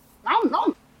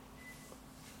 I'm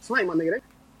slang my nigga.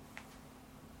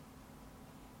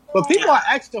 But people are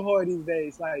action horror these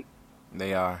days. Like,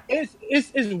 they are. It's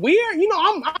weird.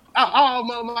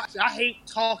 I hate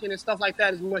talking and stuff like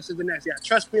that as much as Vanessa. Yeah,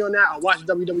 trust me on that. I watch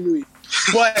WWE,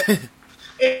 but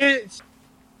it's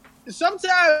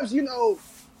sometimes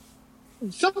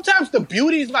sometimes the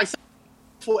beauty is like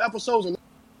full episodes in my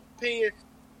opinion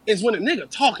is when a nigga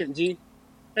talking, G.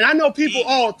 And I know people,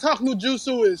 talk no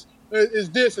jutsu is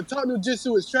this, and talk no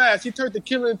jutsu is trash. He turned the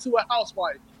killer into a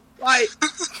housewife. Like,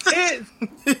 it's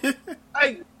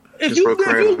like if you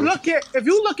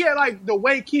look at like the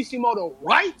way Kishimoto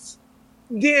writes,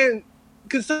 then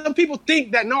because some people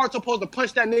think that Naruto's supposed to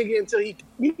punch that nigga until he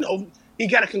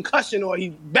got a concussion or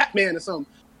he's Batman or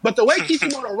something. But the way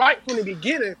Kishimoto writes from the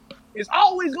beginning is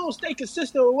always going to stay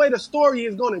consistent with the way the story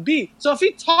is going to be. So if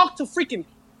he talked to freaking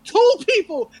 2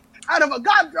 people out of a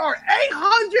goddamn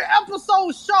 800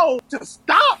 episode show to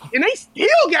stop, and they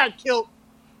still got killed,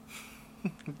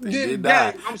 then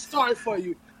I'm sorry for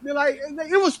you. They're like,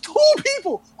 it was 2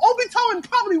 people. Obito and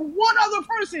probably one other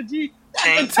person, G.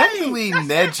 Technically,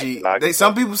 Neji.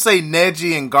 Some people say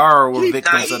Neji and Gaara were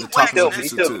victims of the talking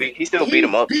jutsu too. He still beat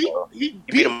him up. He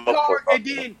beat him up. And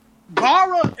then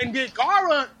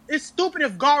Gaara, it's stupid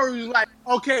if Gaara was like,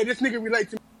 okay, this nigga relates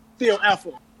to me, still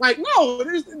effort. Like, no,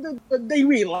 they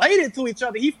related to each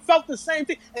other. He felt the same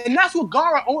thing. And that's what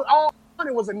Gaara all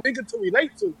wanted was a nigga to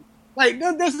relate to. Like,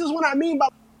 this is what I mean by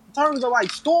in terms of,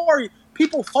 like, story.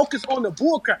 People focus on the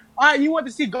bullcrap. All right, you want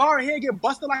to see Gaara head get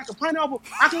busted like a pineapple?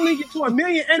 I can link you to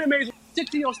 1,000,000 animes stick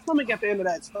to your stomach at the end of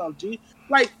that stuff, G.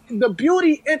 Like, the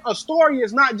beauty in a story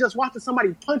is not just watching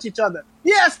somebody punch each other.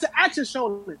 Yes, the action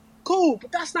shown. Cool,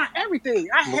 but that's not everything.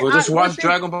 Just watch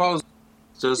Dragon Ball Z.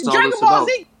 Dragon Ball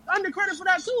Z under credit for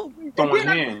that too. Throwing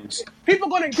hands. Dragon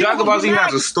Ball Z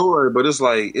has a story, but it's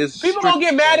people gonna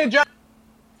get mad at Dragon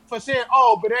for saying,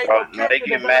 but they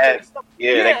get mad.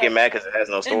 Yeah, they get mad because it has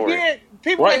no story. And then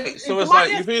people, so it's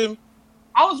like, you feel me?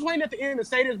 I was waiting at the end to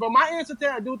say this, but my answer to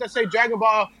that dude that say Dragon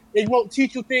Ball, it won't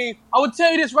teach you things. I would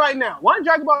tell you this right now. One,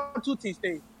 Dragon Ball 2 teach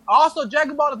things. Also,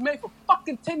 Dragon Ball is made for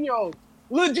fucking 10-year-olds.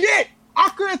 Legit.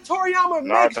 Akira Toriyama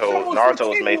Naruto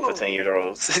was made for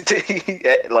 10-year-olds.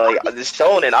 Like, it's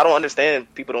shonen. I don't understand.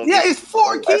 People don't. Yeah, it's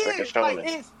for kids.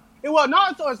 Like,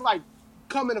 Naruto is like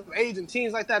coming of age and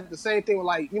teens like that. The same thing with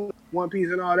like One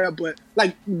Piece and all that. But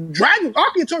like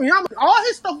Akira Toriyama, all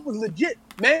his stuff was legit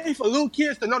made for little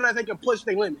kids to know that they can push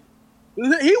their limit.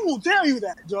 He will tell you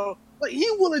that, Joe. Like, he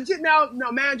will legit now.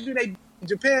 Mind you, in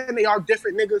Japan they are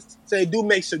different niggas, so they do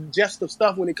make suggestive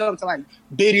stuff when it comes to like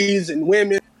biddies and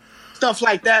women. Stuff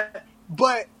like that,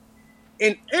 but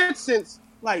in essence,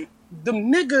 like, the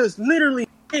niggas literally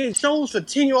made shows for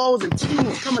 10-year-olds and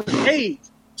teens coming of age.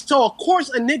 So of course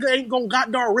a nigga ain't gonna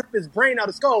goddamn rip his brain out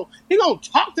of skull. He gonna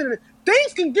talk to them.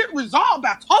 Things can get resolved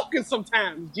by talking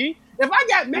sometimes, G. If I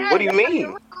got mad, what do you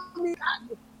mean?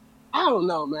 I don't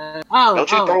know, man.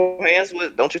 Don't you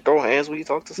throw hands when you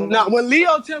talk to somebody? No, when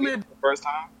Leo tell me the first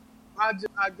time, I you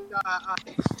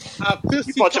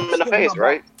punch him in the face,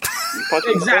 right?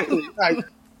 Exactly. Like,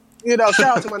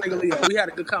 shout out to my nigga Leo. We had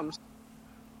a good conversation.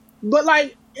 But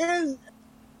like,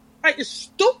 it's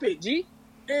stupid, G.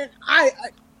 And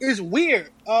it's weird.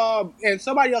 And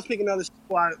somebody else picking another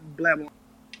squad blabber.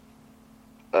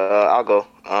 I'll go.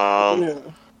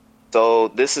 So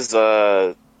this is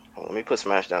let me put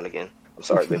Smash down again. I'm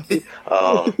sorry, baby.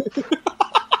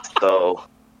 So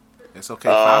it's okay.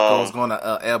 Falco's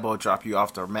gonna elbow drop you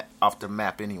off the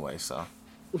map anyway. So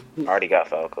I already got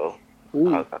Falco. He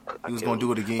was gonna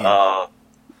do it again.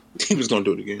 He was gonna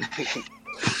do it again.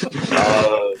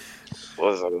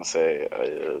 What was I gonna say?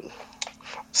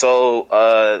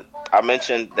 I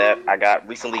mentioned that I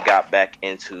recently got back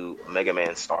into Mega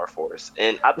Man Star Force,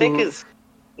 and I think it's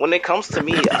when it comes to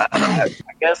me, I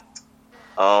guess,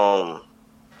 and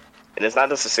it's not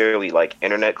necessarily like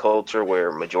internet culture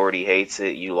where majority hates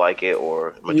it, you like it,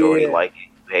 or majority like it,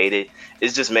 you hate it.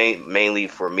 It's just mainly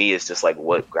for me. It's just like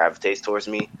what gravitates towards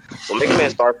me. So Mega Man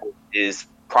Star Force is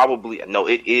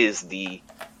it is the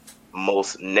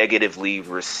most negatively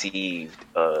received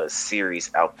series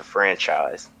out the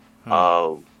franchise.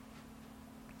 And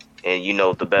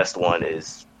the best one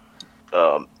is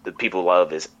the people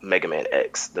love is Mega Man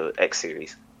X, the X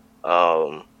series.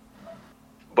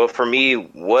 But for me,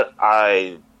 what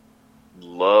I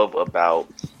love about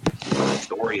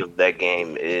story of that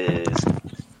game is,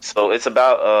 so it's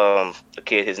about a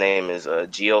kid. His name is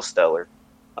Geostellar.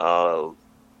 A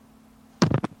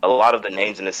lot of the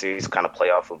names in the series kind of play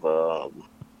off of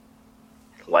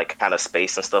like kind of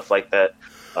space and stuff like that.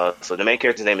 So the main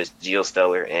character's name is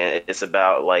Geostellar, and it's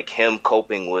about like him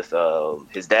coping with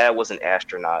his dad was an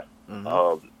astronaut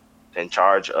in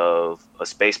charge of a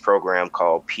space program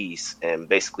called Peace, and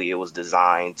basically it was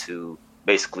designed to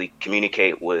basically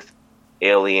communicate with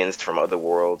aliens from other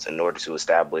worlds in order to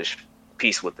establish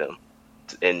peace with them.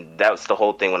 And that was the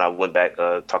whole thing when I went back,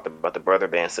 talked about the brother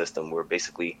band system, where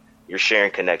basically you're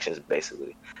sharing connections,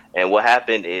 basically. And what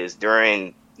happened is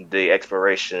during the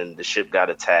exploration, the ship got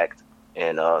attacked,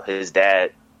 and his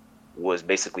dad was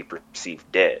basically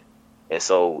perceived dead. And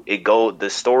so the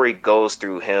story goes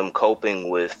through him coping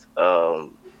with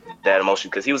that emotion,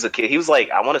 because he was a kid. He was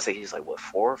like, I want to say he's like, what,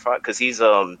 4 or 5? Because he's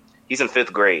in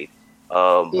 5th grade.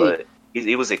 But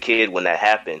he was a kid when that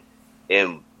happened.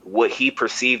 And what he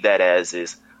perceived that as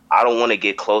is, I don't want to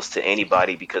get close to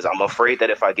anybody because I'm afraid that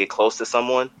if I get close to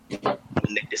someone,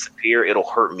 when they disappear, it'll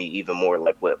hurt me even more,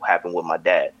 like what happened with my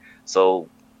dad. So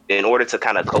in order to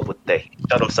kind of cope with that, he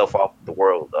shut himself off the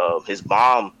world. His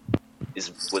mom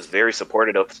was very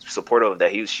supportive of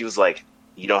that. She was like,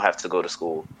 you don't have to go to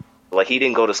school. Like, he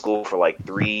didn't go to school for like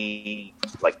 3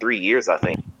 years, I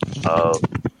think.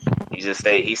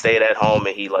 He stayed at home,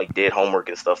 and he like did homework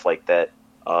and stuff like that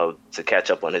to catch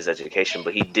up on his education.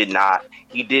 But he did not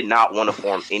want to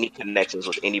form any connections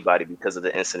with anybody because of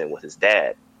the incident with his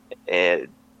dad. And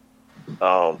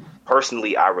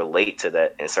personally, I relate to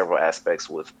that in several aspects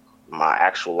with my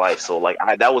actual life. So like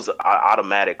that was an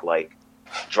automatic like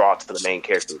draw to the main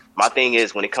character. My thing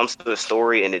is, when it comes to the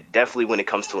story, and when it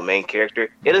comes to a main character,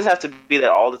 it doesn't have to be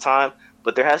that all the time,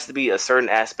 but there has to be a certain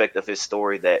aspect of his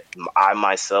story that I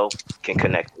myself can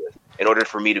connect with in order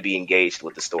for me to be engaged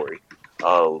with the story.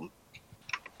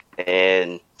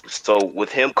 And so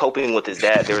with him coping with his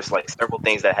dad, there's like several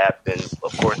things that happen.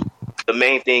 Of course, the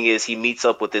main thing is he meets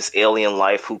up with this alien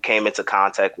life who came into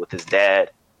contact with his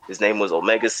dad. His name was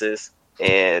Omegasis,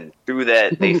 and through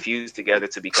that they fused together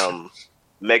to become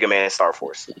Mega Man and Star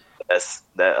Force. That's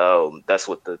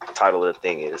what the title of the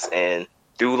thing is. And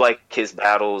through like his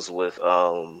battles with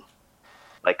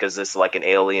like, cause it's like an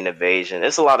alien invasion.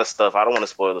 It's a lot of stuff. I don't want to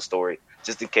spoil the story,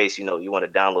 just in case you want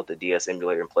to download the DS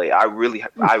emulator and play. I really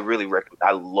recommend.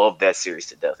 I love that series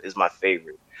to death. It's my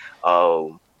favorite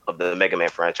of the Mega Man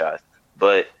franchise.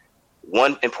 But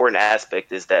one important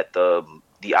aspect is that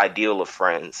the ideal of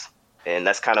friends, and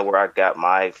that's kind of where I got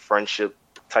my friendship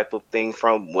type of thing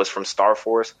was from Star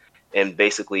Force, and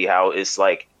basically how it's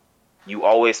like you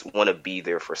always want to be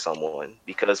there for someone,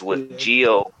 because with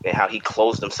Geo and how he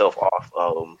closed himself off,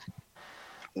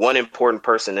 one important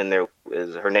person in there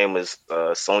her name was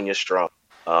Sonya Strong.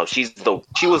 She's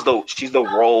the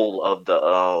role of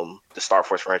the Star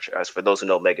Force franchise. For those who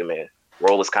know Mega Man,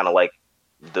 role is kind of like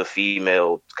the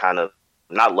female kind of,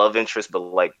 not love interest, but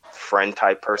like friend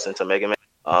type person to Mega Man.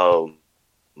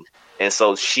 And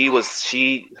so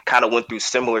she kind of went through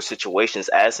similar situations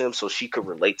as him, so she could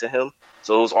relate to him.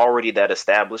 So it was already that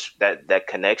established, that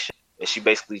connection. And she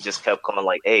basically just kept going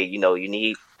like, hey,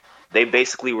 they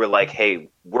basically were like, hey,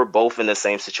 we're both in the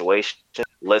same situation.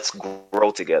 Let's grow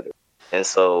together. And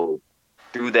so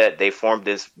through that, they formed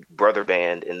this brother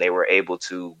band, and they were able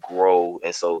to grow.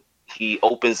 And so he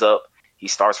opens up, he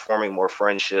starts forming more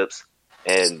friendships.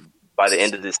 And by the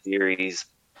end of this series,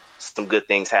 some good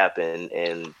things happen,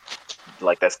 and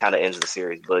like that's kind of ends the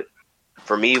series. But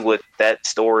for me, with that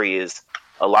story is,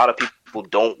 a lot of people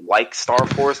don't like Star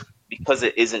Force because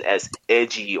it isn't as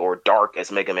edgy or dark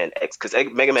as Mega Man X. Because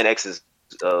Mega Man X is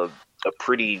a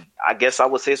pretty, I guess I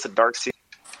would say it's a dark series,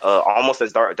 almost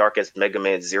as dark as Mega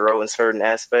Man Zero in certain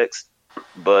aspects.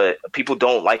 But people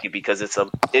don't like it because it's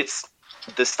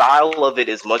the style of it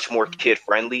is much more kid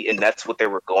friendly, and that's what they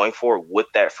were going for with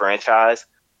that franchise.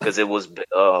 Because it was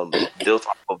built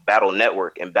off of Battle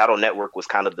Network, and Battle Network was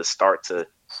kind of the start to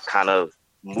kind of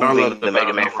moving the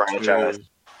Mega Man franchise.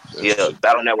 Yeah,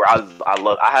 Battle Network.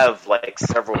 I have like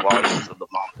several volumes of the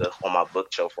manga on my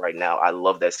bookshelf right now. I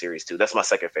love that series too. That's my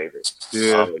second favorite.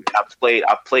 Yeah,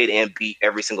 I've played and beat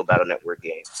every single Battle Network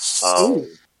game.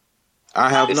 I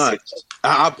have not.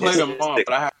 I played them all,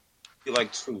 but I have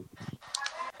like 2.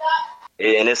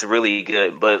 And it's really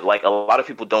good, but like a lot of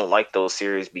people don't like those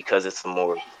series because it's a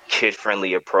more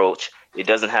kid-friendly approach. It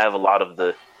doesn't have a lot of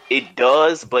it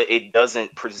does, but it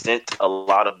doesn't present a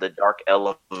lot of the dark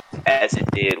elements as it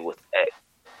did with X.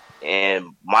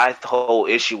 And my whole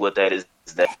issue with that is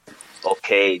that,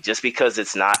 okay, just because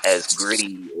it's not as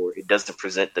gritty or it doesn't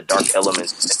present the dark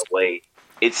elements in a way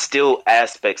it's still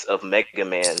aspects of Mega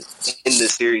Man in the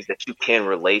series that you can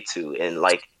relate to, and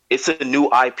like it's a new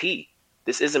IP.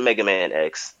 This isn't Mega Man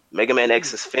X. Mega Man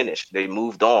X is finished. They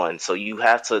moved on, so you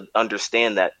have to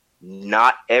understand that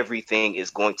not everything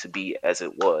is going to be as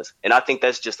it was, and I think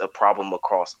that's just a problem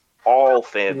across all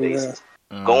fan bases.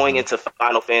 Yeah. Going into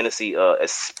Final Fantasy,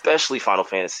 especially Final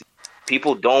Fantasy,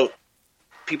 people don't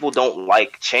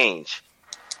like change.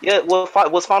 Yeah, well,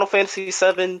 was Final Fantasy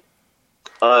VII,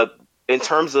 in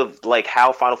terms of like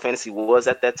how Final Fantasy was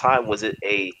at that time, was it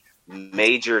a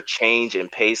major change in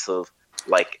pace of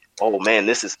like, oh man,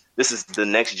 this is the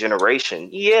next generation?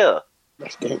 Yeah,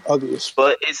 that's getting ugly.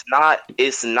 But it's not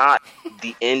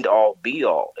the end all be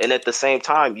all. And at the same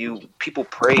time, people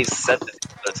praise VII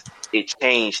because it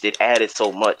changed, it added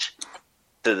so much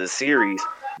to the series.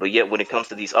 But yet, when it comes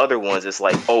to these other ones, it's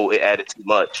like, oh, it added too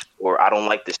much, or I don't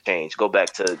like this change. Go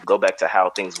back to how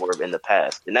things were in the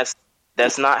past, and that's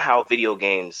not how video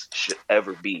games should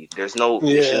ever be. There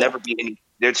should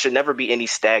never be any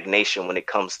stagnation when it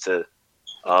comes to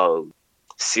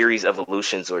series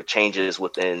evolutions or changes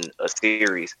within a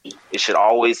series. It should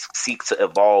always seek to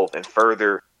evolve and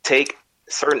further take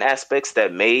certain aspects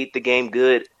that made the game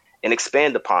good and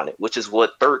expand upon it, which is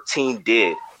what 13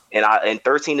 did. And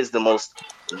 13 is the most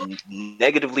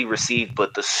negatively received,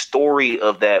 but the story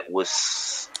of that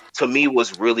was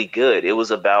really good. It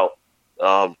was about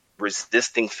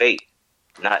resisting fate.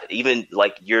 Not even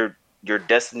like your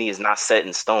destiny is not set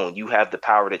in stone. You have the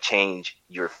power to change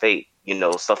your fate.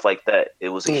 Stuff like that. It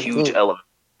was a huge element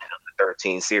of the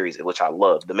 13 series, which I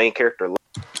love. The main character.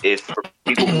 For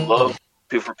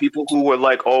people who were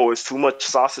like, oh, it's too much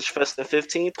sausage fest in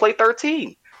 15, play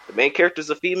 13. The main character is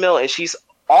a female, and she's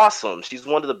awesome. She's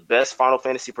one of the best Final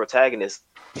Fantasy protagonists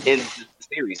in the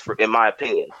series, in my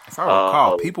opinion. If I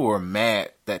recall, people were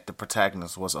mad that the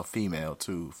protagonist was a female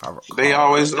too. If I recall. They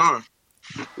always are.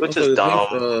 Which is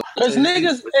dumb. Because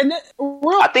niggas,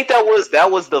 I think that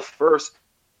was the first.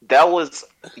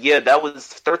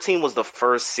 13 was the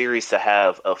first series to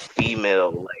have a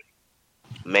female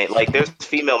there's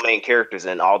female main characters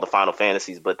in all the Final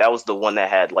Fantasies, but that was the one that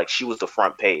had she was the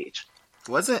front page.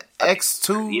 Wasn't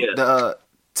X2 the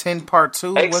 10 part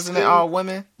 2? X2, wasn't it all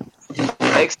women?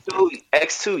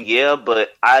 X2, yeah, but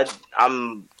I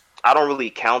don't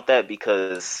really count that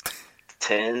because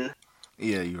 10.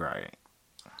 Yeah, you're right.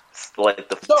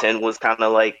 10 was kind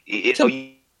of like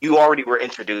you already were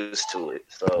introduced to it.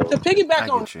 So to piggyback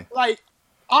on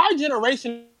our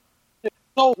generation,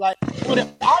 so our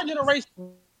generation,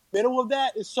 middle of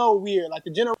that is so weird. Like the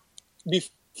generation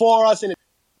before us, and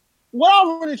what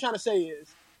I'm really trying to say is,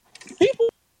 people,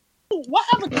 what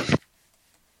happened?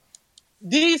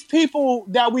 These people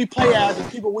that we play as,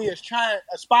 and people we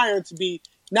aspiring to be,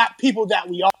 not people that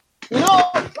we are.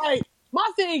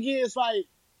 My thing is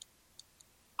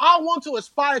I want to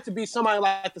aspire to be somebody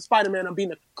like the Spider-Man I'm beating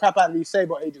the crap out of these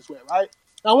Sable agents with, right?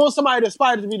 I want somebody to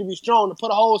aspire to be strong, to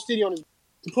put a whole city on his,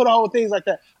 to put a whole things like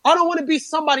that. I don't want to be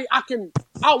somebody I can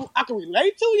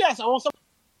relate to. Yes, I want somebody,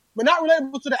 but not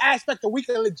relatable to the aspect that we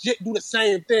can legit do the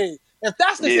same thing. If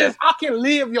that's the case, I can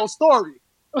live your story.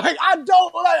 I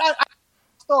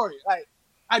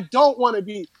don't want to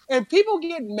be. And people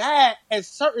get mad at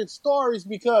certain stories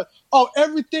because,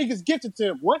 everything is gifted to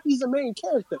him. What? He's a main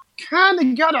character. Kind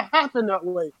of got to happen that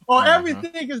way. Or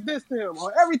everything is this to him.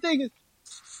 Or everything is...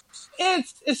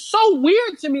 It's so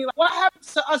weird to me. What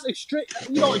happens to us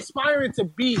aspiring to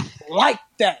be like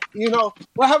that?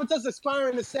 What happens to us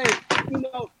aspiring to say,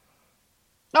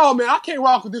 oh man, I can't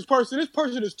rock with this person. This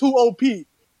person is too OP.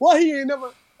 Well, he ain't never...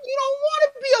 You don't want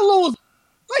to be a loser.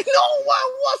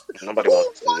 Nobody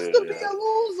wants to be a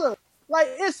loser.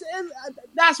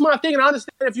 That's my thing. And I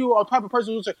understand if you are a type of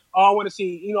person who say, "Oh, I want to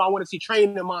see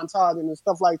training montage and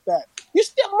stuff like that." You're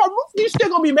still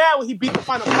gonna be mad when he beat the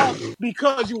final boss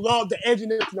because you love the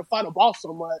edginess in the final boss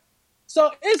so much.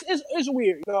 So it's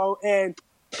weird, And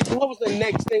what was the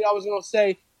next thing I was gonna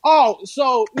say? Oh,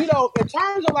 so in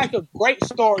terms of a great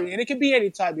story, and it can be any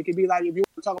type. It could be if you want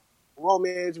to talk about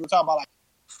romance, we talk about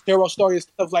hero story and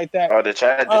stuff like that. Oh, did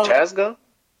Chaz go?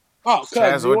 Oh,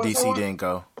 Chaz or DC didn't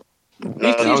go.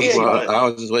 I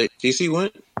was just waiting. DC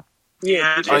went?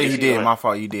 Yeah. Oh, he did. My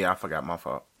fault. You did. I forgot. My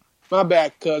fault. My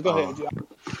bad, cuz. Go ahead,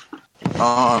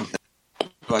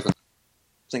 a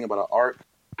thing about an arc,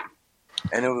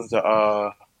 and it was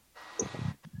the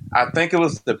I think it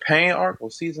was the Pain arc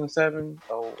of season 7.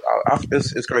 Oh,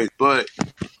 it's crazy, but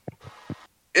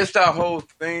it's that whole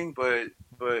thing. But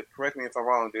correct me if I'm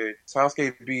wrong. Did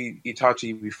Sasuke beat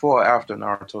Itachi before or after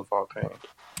Naruto fought Pain?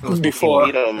 It was before.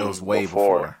 It was way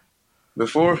before.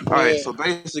 Before? All right. So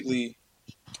basically,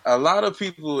 a lot of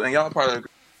people, and y'all probably agree,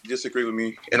 disagree with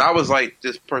me, and I was like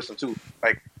this person too,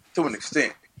 like to an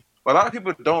extent. But a lot of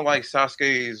people don't like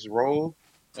Sasuke's role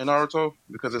in Naruto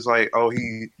because it's like, oh,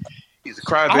 he's a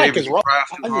crybaby, he cries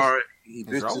too hard.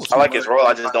 I like his role.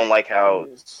 I just don't like how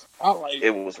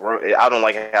it was. I don't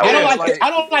like how. I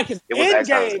don't like his end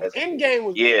game. End game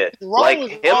was like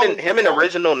him in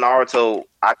original Naruto.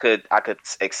 I could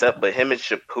accept, but him in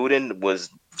Shippuden was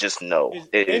just no.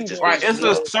 It just right. It's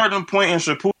a certain point in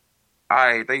Shippuden.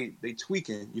 They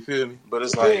tweaking. You feel me? But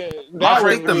it's like I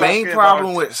think the main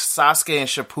problem with Sasuke and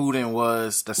Shippuden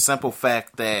was the simple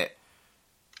fact that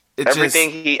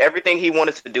everything he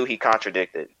wanted to do, he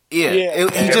contradicted. He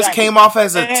just came off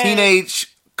as a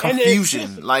teenage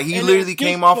confusion. Like he literally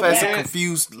came off as a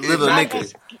confused little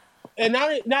nigga. And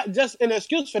not just an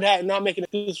excuse for that, and not making an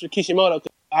excuse for Kishimoto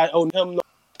because I owe him no,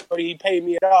 or he paid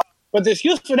me at all. But the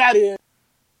excuse for that is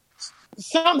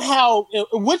somehow,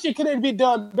 which it couldn't be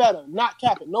done better. Not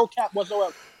capping, no cap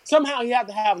whatsoever. Somehow he had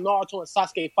to have Naruto and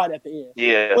Sasuke fight at the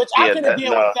end. I couldn't deal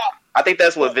with that. I think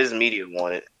that's what VII Media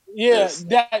wanted.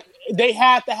 That they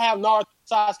had to have Naruto and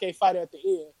Sasuke fight at the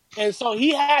end. And so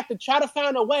he had to try to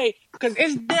find a way, because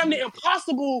it's damn near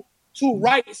impossible to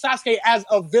write Sasuke as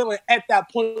a villain at that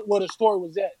point where the story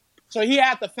was at. So he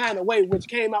had to find a way, which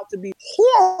came out to be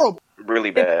horrible.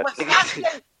 Really bad.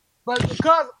 But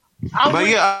because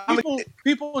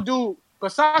people do,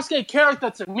 but Sasuke character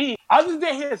to me, other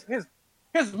than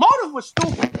his motive was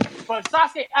stupid, but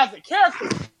Sasuke as a character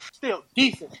still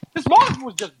decent. His motive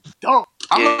was just dumb.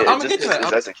 I'm gonna get to that.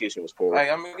 His execution was poor.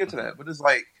 I'm gonna get to that, but it's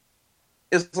like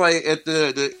at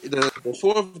the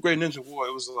fourth Great Ninja War,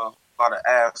 it was a lot of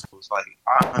assholes. Like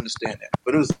I understand that,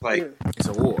 but it was like it's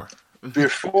a war.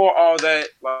 Before all that,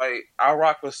 like I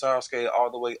rock with Sasuke all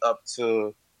the way up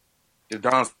to the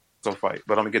Danzo fight.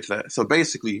 But I'm gonna get to that. So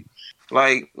basically,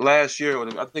 like last year,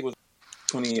 I think it was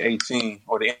 2018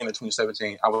 or the end of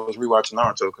 2017, I was rewatching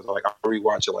Naruto because like I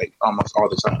rewatch it like almost all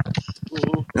the time.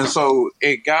 Mm-hmm. And so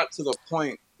it got to the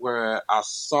point where I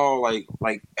saw like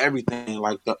everything,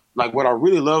 like what I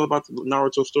really love about the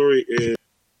Naruto story is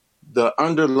the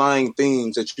underlying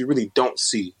themes that you really don't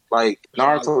see. Like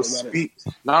Naruto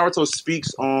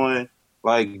speaks on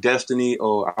like destiny,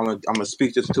 or I'm gonna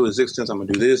speak this to existence. I'm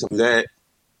gonna do this, I'm gonna do that.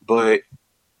 But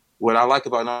what I like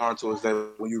about Naruto is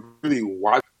that when you really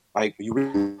watch, like you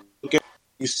really look at,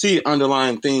 you see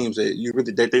underlying themes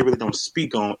that they really don't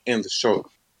speak on in the show.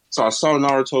 So I saw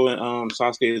Naruto and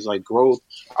Sasuke's like growth.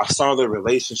 I saw their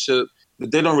relationship.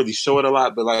 They don't really show it a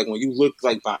lot, but like when you look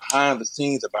like behind the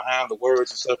scenes and behind the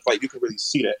words and stuff, like you can really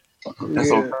see that. And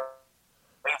so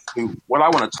basically, what I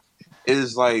want to talk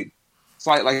is like it's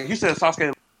like you said,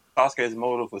 Sasuke's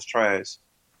motive was trash.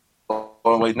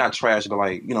 Or like not trash, but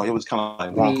like it was kind of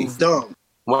like wonky. Dumb.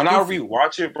 When I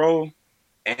rewatch it, bro,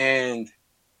 and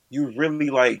you really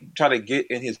like try to get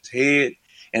in his head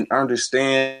and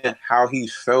understand how he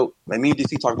felt. Like me and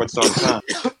DC talk about this all the time.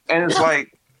 And it's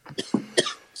like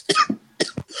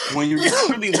when you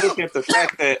really look at the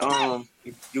fact that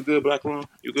you good, Black Room?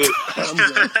 You good?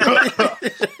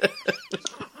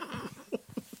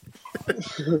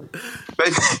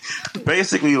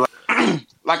 Basically,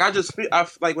 like I just feel,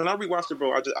 like when I rewatched it,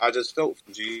 bro, I just felt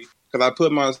for G, because I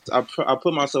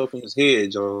put myself in his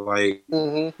head, Joe. Like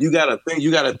you gotta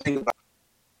think about.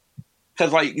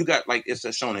 Because, like, you got, like, it's a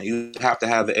shonen. You have to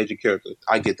have the edgy character.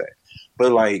 I get that.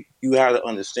 But, like, you have to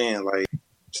understand, like,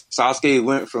 Sasuke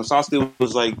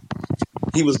was, like,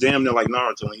 he was damn near like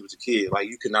Naruto when he was a kid. Like,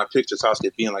 you could not picture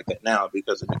Sasuke being like that now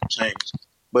because it didn't change.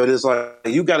 But it's like,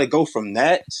 you got to go from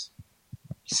that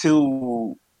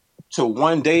to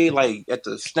one day, like, at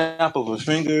the snap of a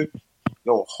finger,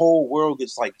 your whole world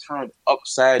gets, like, turned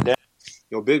upside down.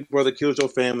 Your big brother kills your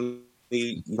family.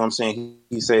 You know what I'm saying?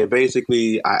 He said,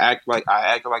 basically, I acted like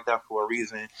that for a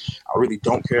reason. I really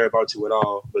don't care about you at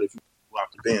all. But if you go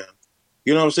after them,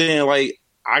 you know what I'm saying? Like,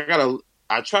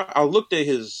 I looked at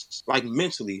his, like,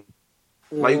 mentally.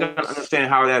 Like, you gotta understand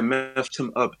how that messed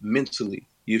him up mentally.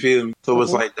 You feel me? So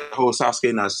it's like the whole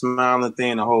Sasuke not smiling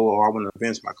thing, the whole, I want to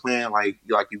avenge my clan. Like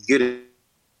you get it.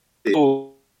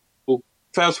 So,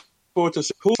 fast forward to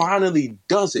who finally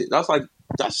does it. That's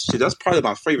probably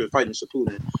my favorite fight in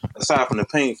Shippuden, aside from the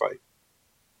pain fight.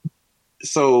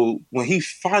 So when he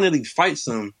finally fights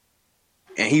him,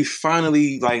 and he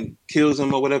finally like kills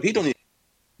him or whatever, he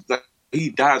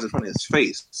dies in front of his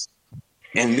face,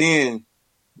 and then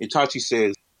Itachi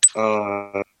says,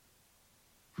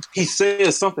 he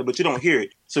says something, but you don't hear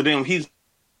it. So then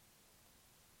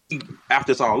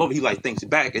after it's all over, he like thinks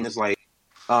back, and it's like,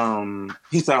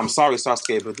 he said, "I'm sorry,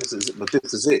 Sasuke, but this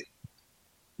is it."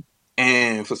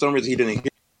 And for some reason, he didn't hear.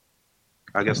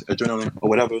 I guess adrenaline or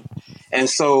whatever. And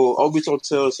so Obito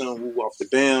tells him woo off the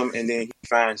BAM, and then he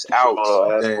finds out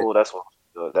that's that cool. That's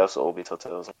what Obito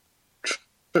tells him.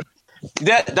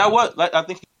 that was like I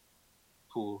think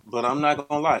cool, but I'm not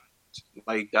gonna lie.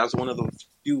 Like that's one of the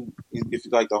few, if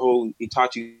you like the whole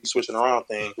Itachi switching around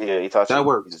thing. Yeah, Itachi that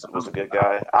works. Was a good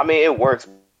guy. I mean, it works,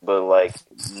 but like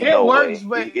it works.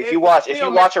 But if you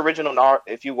watch original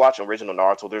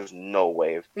Naruto, there's no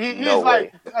way. He's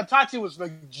like Itachi was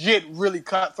legit, really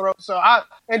cutthroat. So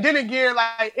and then again,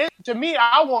 like to me,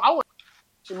 I want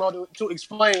Shimoda to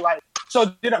explain. Like,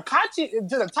 so did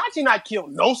Itachi not kill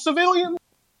no civilians?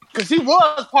 Because he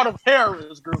was part of a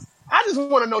terrorist group. I just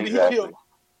want to know, did he kill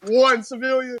one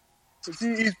civilian? Because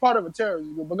he's part of a terrorist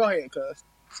group. But go ahead, cuz.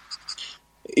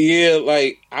 Yeah,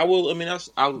 like I mean,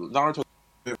 Naruto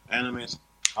animes.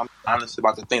 I'm honest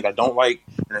about the things I don't like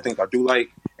and the things I do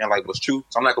like, and like what's true.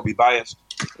 So I'm not gonna be biased.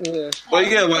 Yeah. But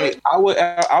yeah, like I would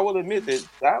admit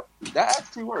that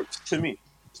actually works to me.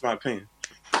 It's my opinion.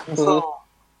 Mm-hmm. So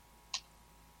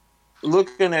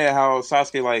looking at how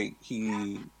Sasuke, like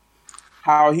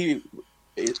how he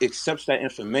accepts that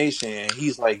information,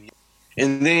 he's like,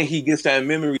 and then he gets that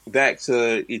memory back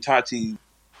to Itachi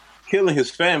killing his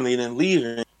family and then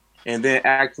leaving, and then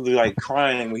actually like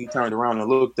crying when he turned around and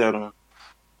looked at him,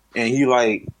 and he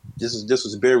like this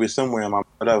was buried somewhere in my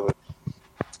whatever.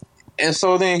 And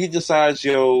so then he decides,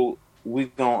 we're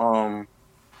gonna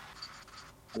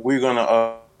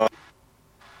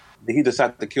did he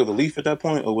decide to kill the leaf at that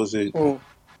point, or was it?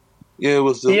 Yeah, it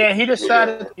was. He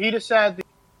decided. He decided.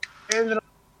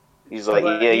 He's like,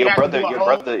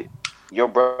 your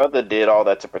brother did all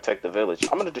that to protect the village.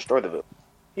 I'm gonna destroy the village.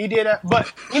 He did that, but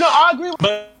I agree.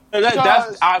 I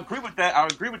agree with that. I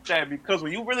agree with that because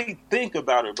when you really think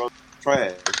about it, bro, it's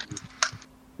trash.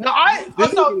 No, I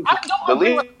don't. The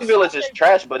Leaf Village is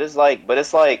trash, but it's like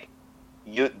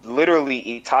you literally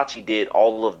Itachi did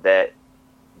all of that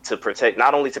to protect,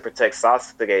 not only to protect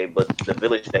Sasuke, but the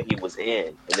village that he was in.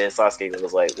 And then Sasuke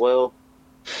was like, well,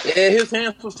 yeah, his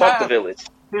hands was tied. Fuck the village.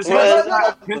 His hands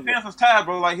was tied,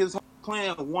 bro. Like his whole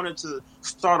clan wanted to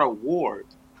start a war.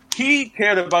 He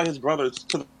cared about his brothers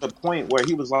to the point where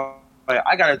he was like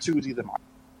I gotta choose either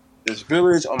this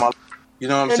village or my. You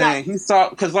know what I'm saying? He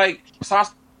saw because like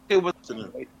Sasuke was.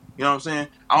 You know what I'm saying?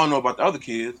 I don't know about the other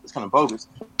kids. It's kind of bogus,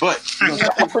 but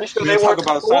I'm pretty sure they were.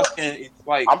 About Sasuke, it's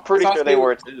like I'm pretty sure they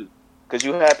were too. Because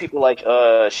you had people like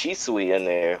Shisui in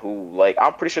there who, like,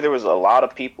 I'm pretty sure there was a lot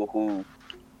of people who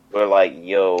were like,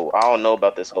 "Yo, I don't know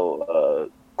about this whole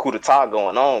coup d'etat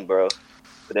going on, bro."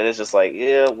 But then it's just like,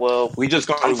 yeah, well, we just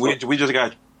got.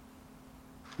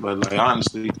 But like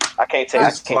honestly, I can't take.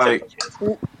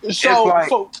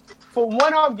 So for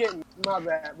what I'm getting, my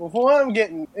bad. But for what I'm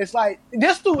getting, it's like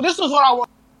this is what I want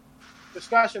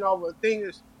discussion over. Thing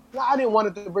is, I didn't want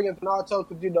it to bring into Naruto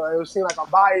because it would seem like I'm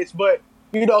biased, but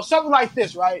something like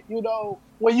this, right?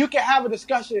 Where you can have a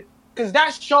discussion because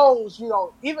that shows,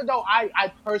 even though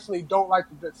I personally don't like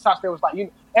the Sasuke was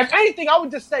like, if anything, I would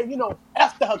just say,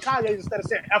 F the Hokage instead of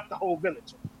saying F the whole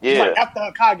village. Yeah. Like F the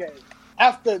Hokage.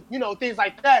 After, things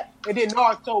like that, and then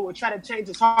Naruto would try to change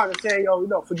his heart and say,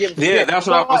 forgive me. Yeah, that's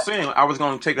what I was saying. I was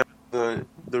going to take the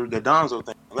Donzo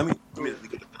thing. Let me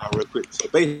get that out real quick. So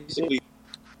basically,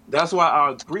 that's why I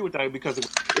agree with that because it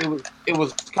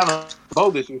was kind of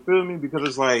bogus. You feel me? Because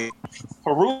it's like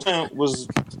Haruka was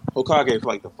Hokage for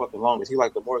like the fucking longest. He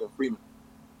like the Morgan Freeman,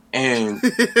 and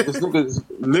this nigga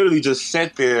literally just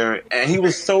sat there, and he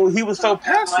was so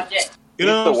passive. He's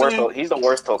the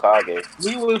worst Hokage.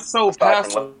 He was so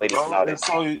passive, bro. And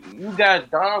so you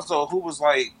got Donzo, who was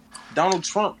like Donald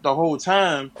Trump the whole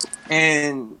time,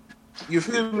 and you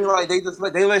feel me? Like they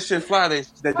let shit fly that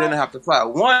didn't have to fly.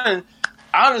 One,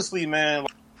 honestly, man,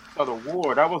 like, for the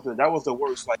war, that was the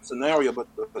worst like scenario. But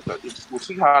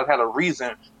Uchiha had a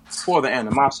reason for the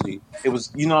animosity. It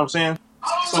was, you know what I'm saying?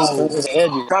 So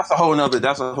that's a whole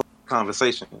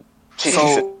conversation.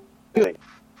 So. Like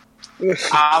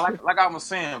I was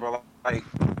saying, bro. Like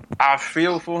I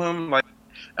feel for him, like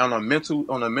on a mental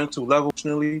level,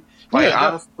 personally. Like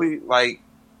honestly, like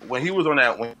when he was on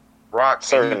that rock,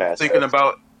 he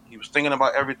was thinking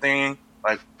about everything,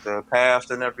 like the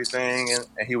past and everything,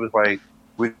 and he was like,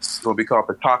 "We're gonna be called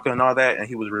Pataka and all that," and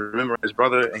he was remembering his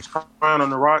brother and he's crying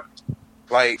on the rock.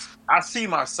 Like I see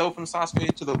myself in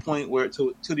Sasuke to the point where,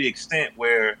 to the extent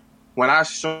where, when I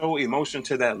show emotion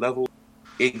to that level,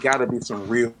 it gotta be some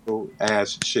real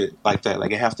ass shit like that.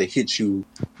 Like it has to hit you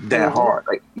that hard.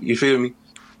 Like you feel me?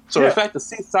 So the fact to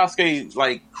see Sasuke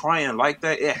like crying like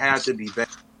that, it had to be bad.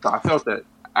 So I felt that.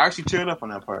 I actually teared up on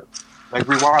that part. Like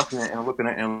rewatching it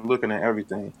and looking at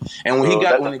everything. And when he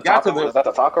got to the was that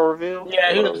the taco reveal?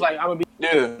 Yeah, he was like, I'm gonna be.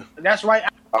 Yeah. That's right.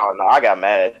 Oh no, I got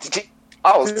mad.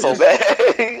 I was so mad.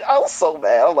 I was so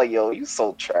mad. I was like, "Yo, you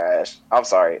so trash." I'm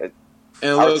sorry.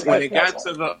 And look, when it got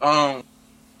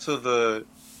to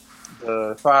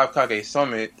the Five Kage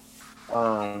Summit, he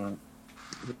was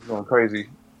going crazy.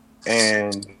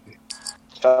 And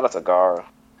shout out to Gara.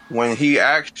 When he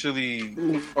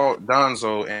actually fought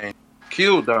Danzo and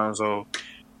killed Danzo,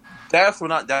 that's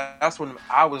when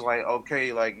I was like,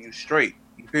 okay, like you straight.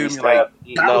 You feel me? Like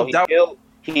he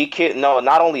killed. No,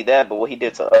 not only that, but what he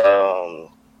did to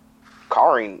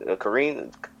Kareen,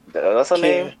 what's her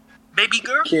name? Baby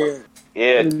girl.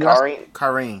 Yeah,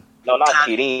 Kareen. No, not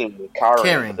Kirin.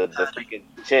 Karin, the freaking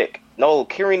chick. No,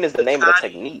 Kirin is the name of the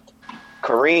technique.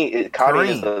 Karin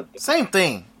is the same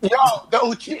thing. Yo,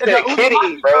 the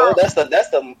Kitty, bro. That's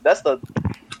the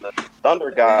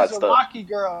Thunder God stuff. Uzumaki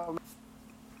girl.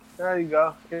 There you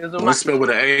go. One spelled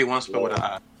with an A, one spelled with an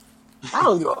I. I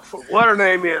don't know what her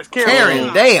name is.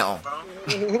 Karen, damn.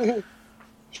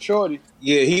 Shorty.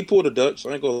 Yeah, he pulled a Dutch.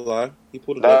 I ain't gonna lie. He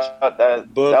pulled a Dutch. That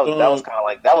was kind of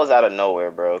like, that was out of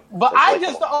nowhere, bro. But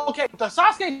the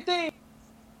Sasuke thing,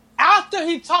 after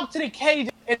he talked to the Cage,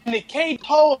 and the Cage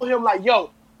told him, like, yo,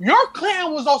 your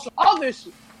clan was on some other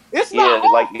shit. It's not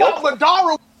all about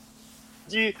Madara.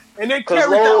 And they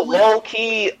carried that low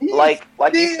key, like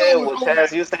you said with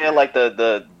Chaz, you saying like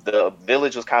the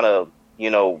village was kind of,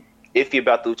 iffy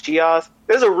about the Uchihas.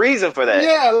 There's a reason for that.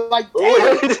 Yeah, like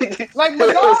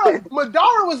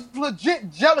Madara was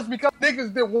legit jealous because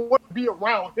niggas didn't want to be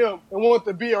around him and want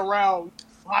to be around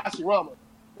Hashirama.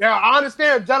 Now, I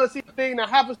understand jealousy thing that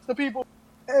happens to people,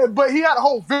 but he had a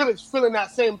whole village feeling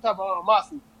that same type of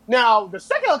animosity. Now, the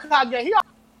second Hokage,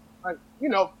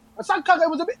 Hokage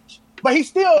was a bitch. But he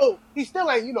still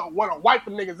ain't, want to wipe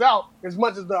the niggas out as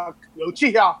much as the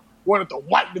Uchiha wanted to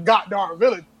wipe the goddamn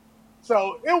village.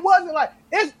 So it wasn't like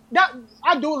it's that.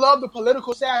 I do love the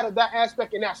political side of that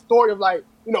aspect in that story of like,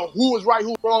 who was right, who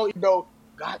was wrong. Even though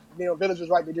goddamn village was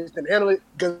right, they just didn't handle it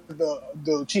because the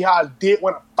Uchihas did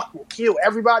want to fucking kill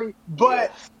everybody.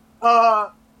 But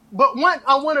one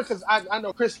I wonder because I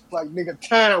know Chris like nigga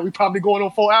time we probably going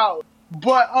on 4 hours.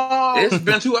 But it's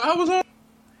been 2 hours on.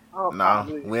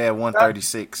 No, we're at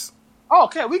 136.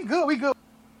 Okay, we good.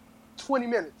 20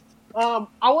 minutes. I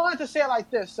wanted to say it like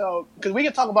this, so because we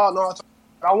can talk about Naruto,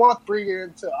 but I want to bring it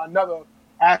into another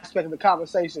aspect of the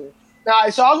conversation. Now,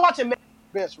 so I was watching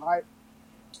this, right?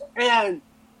 And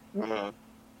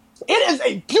it is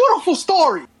a beautiful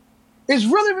story. It's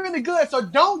really, really good. So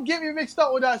don't get me mixed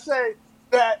up when I say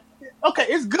that. Okay,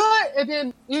 it's good, and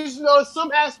then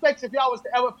some aspects, if y'all was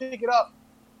to ever pick it up,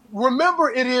 remember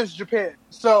it is Japan.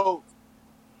 So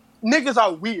niggas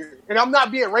are weird, and I'm not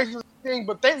being racist thing,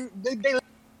 but they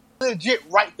legit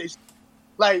right.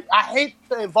 Like I hate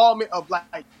the involvement of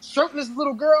like shirtless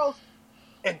little girls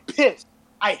and piss.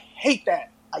 I hate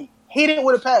that. I hate it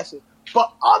with a passion.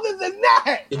 But other than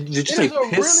that, did you say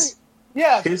piss?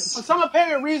 For some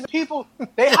apparent reason, people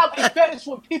they have a fetish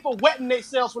when people wetting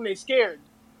themselves when they're scared.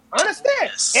 I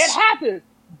understand. It happens.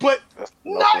 But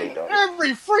not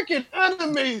every freaking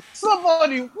enemy,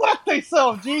 somebody wet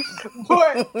themselves, G.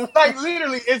 But, like,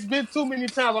 literally, it's been too many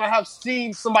times when I have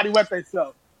seen somebody wet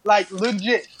themselves. Like,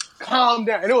 legit, calm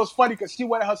down. And it was funny because she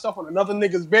wetted herself on another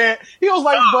nigga's bed. He was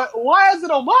like, but why is it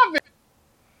on my bed?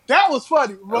 That was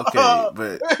funny.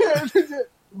 Okay,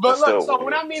 but look, so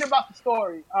what I mean about the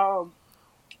story,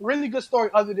 really good story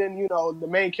other than, the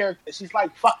main character. She's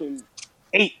like fucking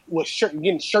 8 with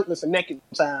getting shirtless and naked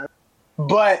sometimes.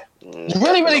 But it's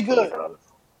really, really good.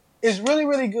 It's really,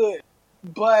 really good.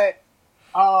 But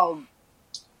the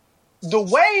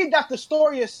way that the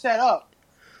story is set up,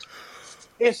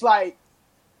 it's like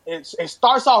it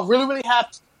starts off really, really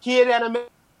happy, kid anime,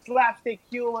 slapstick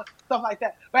humor, stuff like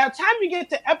that. By the time you get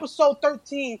to episode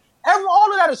 13,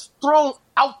 all of that is thrown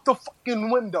out the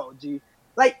fucking window, G.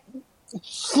 Like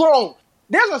thrown.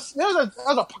 There's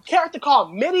a character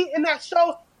called Mitty in that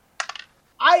show.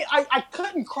 I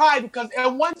couldn't cry because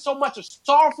it wasn't so much of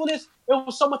sorrowfulness. It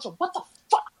was so much of what the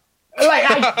fuck.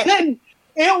 Like I couldn't.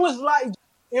 It was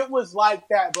like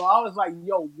that, bro. I was like,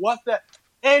 yo, what the?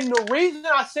 And the reason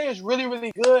I say it's really,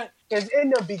 really good is in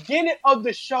the beginning of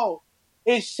the show,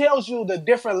 it tells you the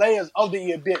different layers of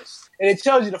the abyss, and it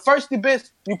tells you the first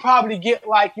abyss you probably get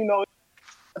like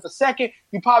the second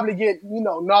you probably get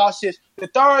nauseous. The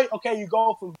third, okay, you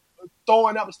go from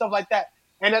throwing up and stuff like that.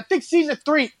 And I think season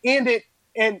 3 ended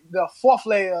in the 4th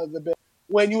layer of the abyss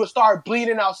when you would start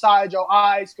bleeding outside your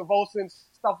eyes, convulsing,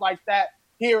 stuff like that,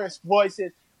 hearing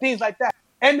voices, things like that.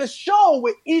 And the show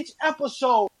with each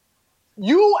episode,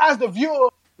 you as the viewer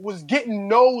was getting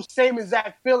those same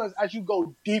exact feelings as you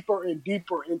go deeper and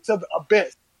deeper into the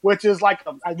abyss. which is like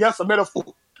I guess a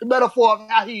metaphor of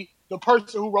how the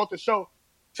person who wrote the show,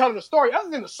 telling the story. Other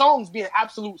than the songs being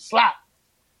absolute slap,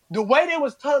 the way he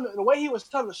was telling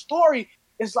the story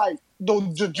is like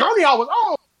the journey I was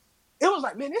on. It was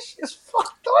like, man, this is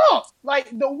fucked up.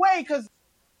 Like the way, because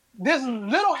this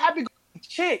little happy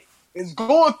chick is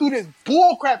going through this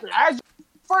bull crap, and as you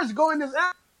first go in this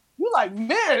app, you're like, man,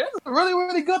 this is really,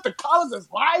 really good. The colors is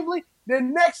lively.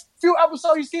 Then next few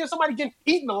episodes, you see somebody getting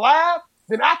eaten alive.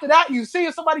 Then after that, you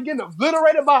see somebody getting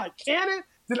obliterated by a cannon.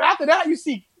 Then after that, you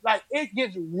see, like, it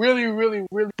gets really, really,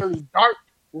 really, really dark.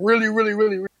 Really, really,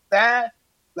 really, really bad.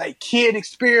 Like, kid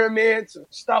experiments and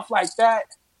stuff like that.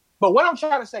 But what I'm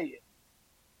trying to say is,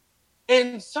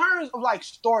 in terms of, like,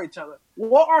 storytelling,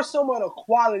 what are some of the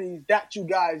qualities that you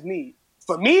guys need?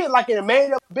 For me, like, in the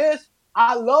main abyss,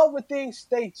 I love when things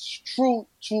stay true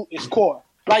to its core.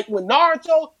 Like, with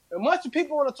Naruto, and much of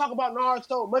people want to talk about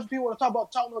Naruto, much people want to talk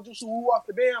about Talk Jutsu Who off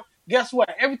the dam. Guess what?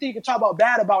 Everything you can talk about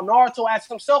bad about Naruto as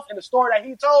himself and the story that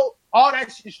he told, all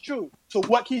that shit is true to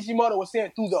what Kishimoto was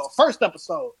saying through the first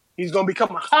episode. He's going to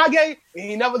become a Hage, and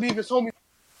he never leave his homie.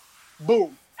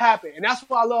 Boom. Happened. And that's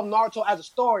why I love Naruto as a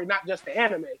story, not just the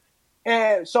anime.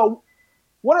 And so,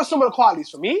 what are some of the qualities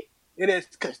for me? It is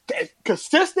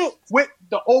consistent with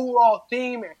the overall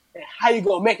theme and how you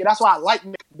going to make it. That's why I like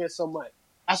this so much.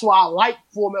 That's why I like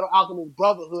Full Metal Alchemist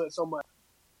Brotherhood so much.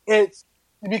 It's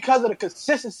because of the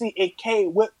consistency it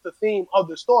came with the theme of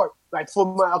the story. Like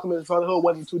Full Metal Alchemist Brotherhood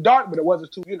wasn't too dark, but it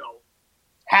wasn't too,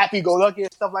 happy-go-lucky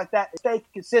and stuff like that. It stayed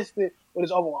consistent with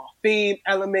its overall theme,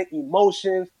 element,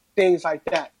 emotions, things like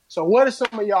that. So what are some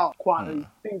of y'all qualities,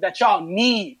 things that y'all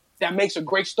need that makes a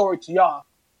great story to y'all?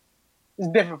 It's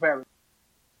different for everyone.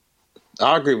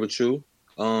 I agree with you.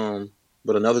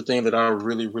 But another thing that I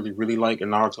really, really, really like,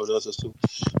 and Naruto does this too.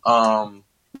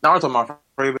 Naruto, my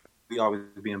favorite. We always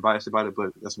being biased about it,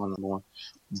 but that's my number one.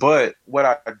 But what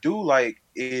I do like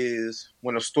is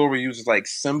when a story uses like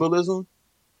symbolism,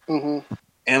 and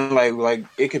like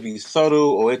it could be subtle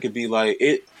or it could be like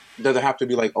it doesn't have to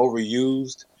be like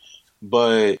overused,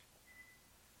 but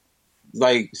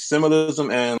like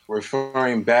symbolism and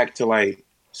referring back to like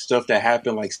stuff that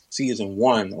happened like season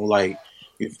 1 or like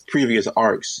previous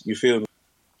arcs. You feel me?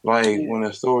 Like when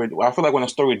a story, I feel like when a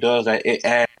story does that, it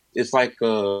adds. It's like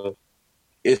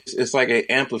it's like it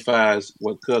amplifies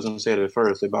what Cousin said at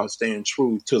first about staying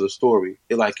true to the story.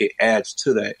 It adds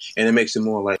to that, and it makes it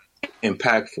more like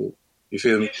impactful. You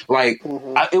feel me? Like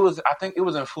I think it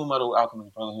was in Full Metal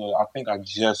Alchemist Brotherhood. I think I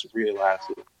just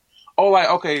realized it. Oh, like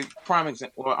okay, prime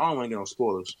example. Well, I don't want to get on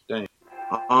spoilers. Dang.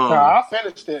 I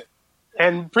finished it,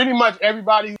 and pretty much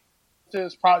everybody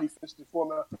has probably finished it for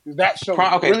me. That show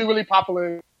is really, really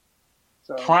popular.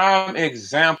 So. Prime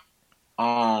example.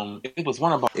 It was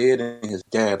one about Ed and his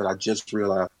dad, but I just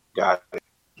realized I got it.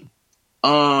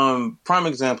 Prime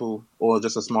example, or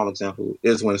just a small example,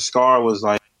 is when Scar was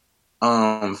like,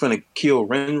 finna kill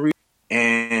Renry,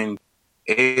 and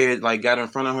Ed like got in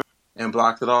front of her and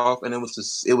blocked it off, and it was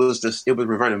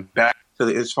reverting back to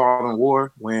the It's Fallen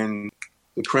War when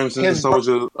the Crimson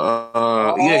Soldier,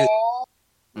 That's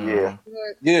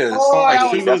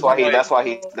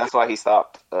why he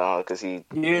stopped because he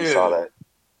saw that.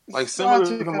 Like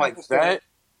symbolism like that,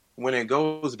 when it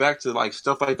goes back to like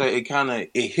stuff like that,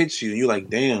 it hits you. You're like,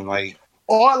 damn, like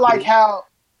or like how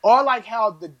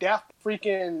the death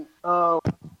freaking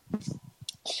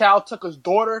Shao Tucker's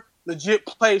daughter legit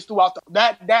plays throughout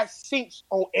that sinks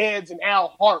on Ed's and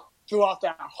Al's heart throughout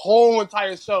that whole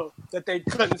entire show that they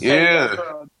couldn't say. Yeah.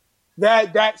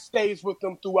 That stays with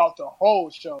them throughout the whole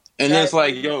show. And it's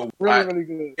like, yo, really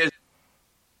good.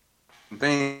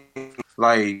 Thing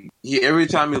like every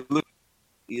time you look,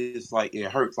 it's like it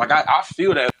hurts. Like I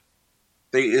feel that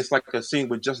it's like a scene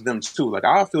with just them two. Like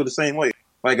I feel the same way.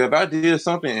 Like if I did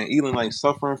something and even like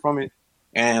suffering from it,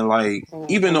 and like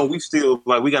even though we still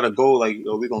like we gotta go like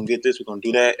we're gonna get this, we're gonna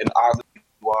do that, and obviously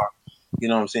you are, you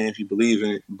know what I'm saying, if you believe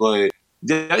in it, but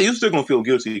you still gonna feel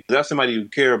guilty. That's somebody you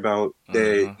care about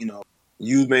that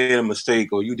you made a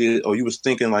mistake or you did or you was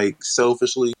thinking like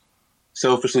selfishly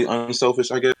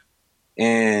unselfish, I guess.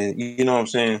 And you know what I'm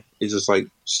saying? It just like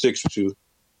sticks with you.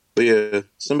 But yeah,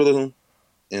 symbolism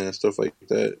and stuff like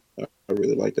that. I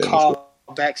really like that. Call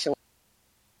back so.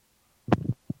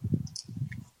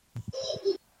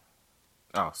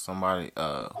 Oh, somebody.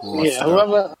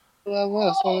 Whoever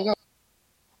else want to go.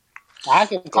 I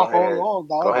can talk all along,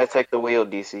 dog. Go ahead, take the wheel,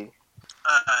 DC.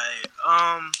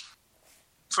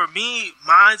 For me,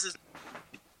 mine's is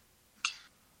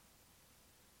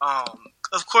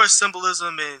of course,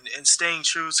 symbolism and staying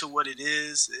true to what it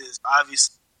is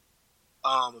obviously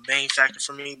a main factor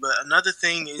for me. But another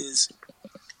thing is,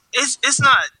 it's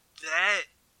not that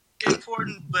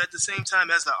important, but at the same time,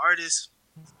 as an artist,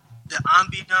 the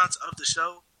ambiance of the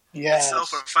show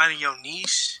itself, or finding your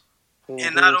niche,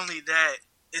 and not only that,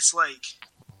 it's like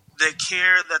the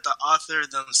care that the author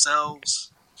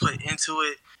themselves put into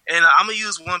it. And I'm gonna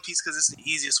use One Piece because it's the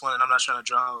easiest one, and I'm not trying to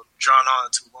draw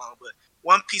on too long. But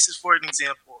One Piece is, for an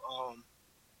example,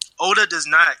 Oda does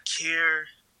not care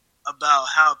about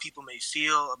how people may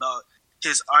feel about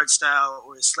his art style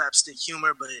or his slapstick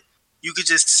humor, but you could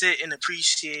just sit and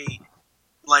appreciate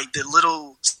like the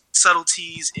little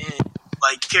subtleties in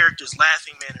like characters'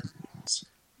 laughing mannerisms,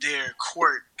 their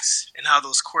quirks, and how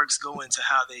those quirks go into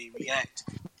how they react,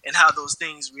 and how those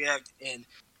things react and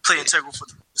play integral for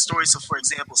the story. So, for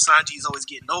example, Sanji is always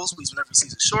getting nosebleeds whenever he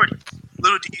sees a shorty.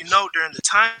 Little do you know, during the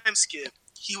time skip,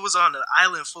 he was on an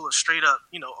island full of straight up,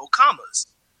 Okamas.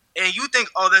 And you think,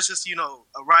 oh, that's just,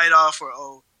 a write-off,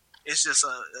 or, it's just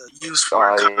a use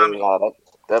for comedy. Yeah,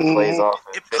 that plays off.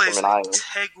 It plays an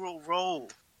integral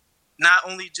role, not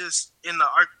only just in the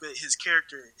arc, but his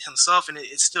character himself, and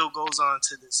it still goes on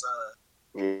to this,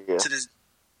 to this,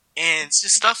 and it's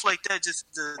just stuff like that. Just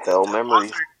the memory.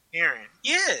 Author caring.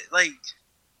 Yeah, like,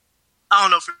 I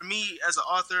don't know. For me, as an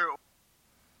author, or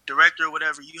director, or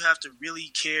whatever, you have to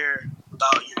really care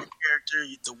about your character,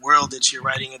 the world that you're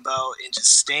writing about, and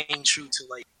just staying true to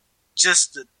like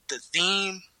just the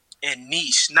theme and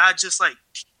niche, not just like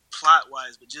plot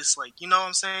wise, but just like, you know what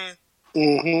I'm saying?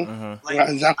 Like, right,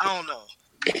 exactly. I don't know.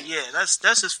 Yeah, that's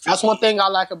just that's one thing I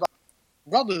like about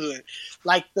Brotherhood.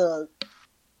 Like the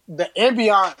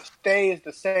ambiance stays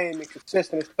the same and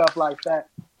consistent and stuff like that.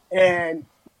 And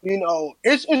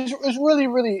it's really,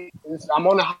 really. I'm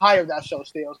on the high of that show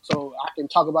still, so I can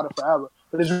talk about it forever.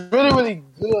 But it's really, really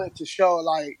good to show,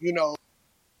 like,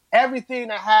 everything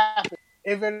that happens,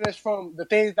 even if it's from the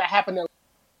things that happen,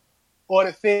 or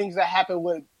the things that happen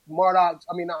with Murdoch.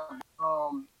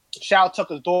 Shao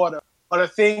Tucker's daughter, or the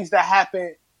things that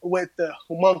happen with the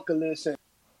homunculus and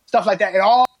stuff like that. It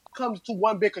all comes to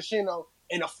one big crescendo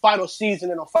in the final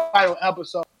season, in the final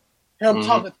episode. Him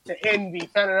talking to Envy,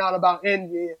 finding out about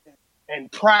Envy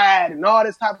and pride and all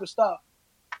this type of stuff.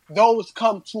 Those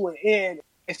come to an end.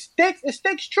 It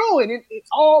sticks true, and it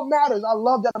all matters. I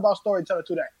love that about storytelling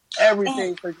too. That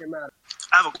everything freaking matters.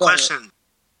 I have a question.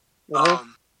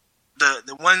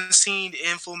 The one scene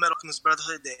in Full Metal Alchemist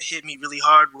Brotherhood that hit me really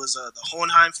hard was the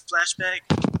Hohenheim flashback,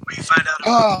 where you find out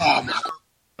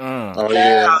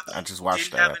about I just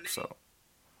watched that episode.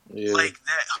 Yeah. Like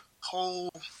that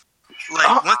whole,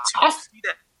 like once you see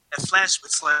that flash,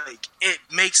 it's like it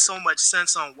makes so much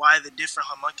sense on why the different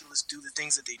homunculus do the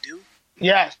things that they do.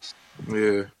 Yes.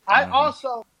 Yeah. I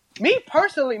also, me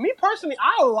personally,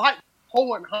 I like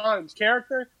Hohenheim's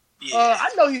character. Yeah. I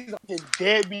know he's a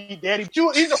deadbeat daddy.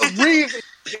 He's a reason.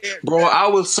 Bro, I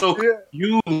was so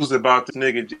confused about the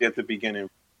nigga at the beginning.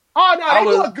 Oh, no,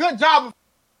 they do a good job.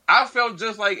 I felt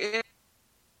just like it.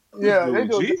 Yeah, they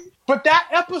do. But that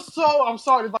episode, I'm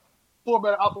sorry, if I for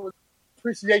better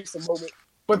appreciation moment.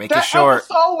 But make that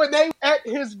episode when they at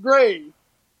his grave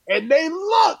and they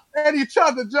looked at each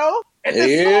other, Joe, and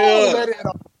the soul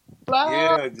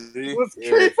let it was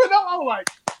creeping up. I'm like,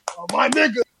 oh, my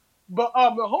nigga. But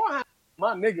the Hohenheim,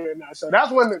 my nigga in that show.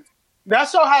 That's when that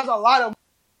show has a lot of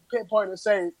pinpoint to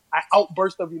say an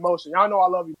outburst of emotion. Y'all know I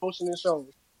love emotion in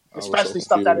shows, especially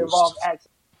stuff that involves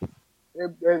action.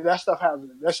 That stuff has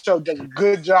that show does a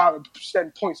good job of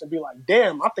setting points and be like,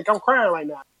 damn, I think I'm crying right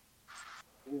now.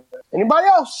 Yeah. Anybody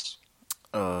else?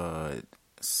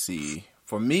 See,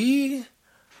 for me,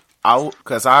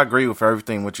 because I agree with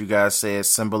everything what you guys said.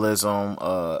 Symbolism,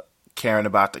 caring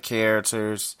about the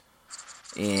characters.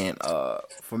 And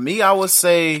for me, I would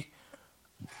say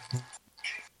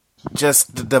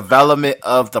just the development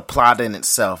of the plot in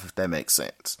itself, if that makes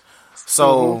sense.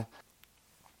 So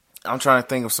I'm trying to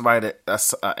think of somebody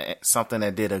that's something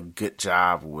that did a good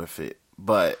job with it.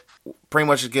 But pretty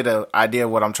much to get an idea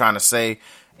of what I'm trying to say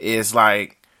is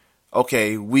like,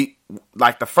 okay, we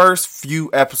like the first few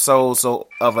episodes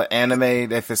of an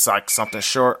anime, if it's like something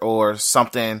short or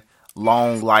something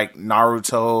long like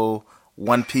Naruto,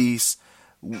 One Piece,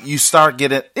 you start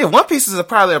getting... One Piece is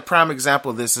probably a prime example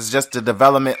of this. Is just the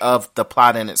development of the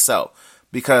plot in itself.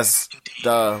 Because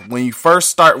when you first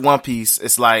start One Piece,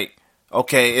 it's like,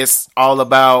 okay, it's all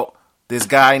about this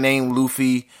guy named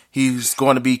Luffy. He's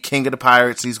going to be king of the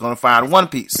pirates. He's going to find One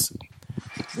Piece.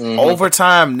 Over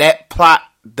time, that plot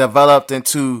developed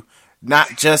into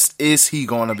not just is he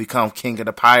going to become king of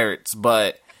the pirates,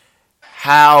 but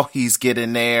how he's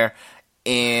getting there,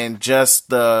 and just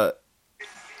the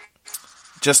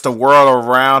world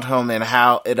around him and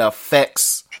how it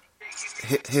affects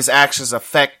his actions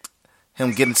affect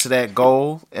him getting to that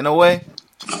goal in a way.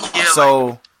 Yeah,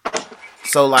 so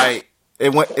So like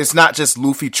it's not just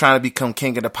Luffy trying to become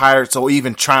king of the pirates or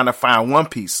even trying to find One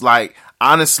Piece. Like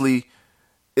honestly,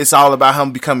 it's all about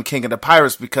him becoming king of the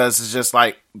pirates because it's just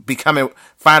like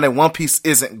finding One Piece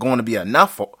isn't going to be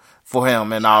enough for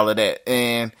him and all of that.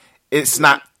 And it's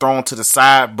not thrown to the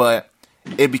side, but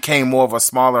it became more of a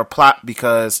smaller plot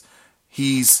because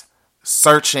he's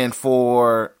searching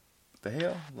for the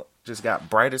hell. Just got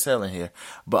bright as hell in here,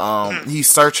 but he's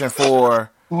searching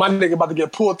for my nigga about to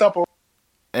get pulled up.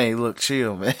 Hey, look,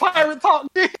 chill, man. Pirate talk.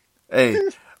 Hey,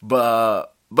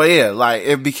 but yeah, like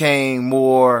it became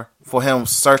more for him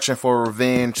searching for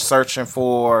revenge, searching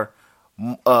for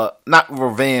not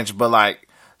revenge, but like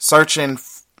searching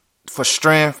for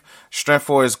strength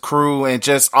for his crew, and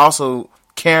just also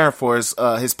caring for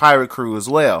his pirate crew as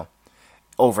well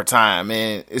over time.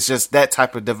 And it's just that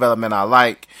type of development I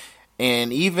like.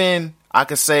 And even I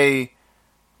could say,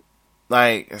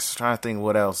 like, I was trying to think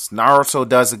what else. Naruto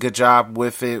does a good job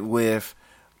with it.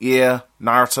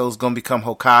 Naruto's gonna become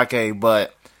Hokage,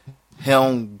 but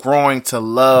him growing to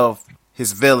love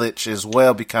his village as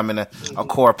well, becoming a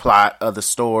core plot of the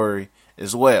story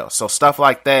as well. So stuff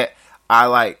like that I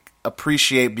like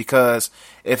appreciate, because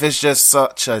if it's just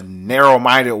such a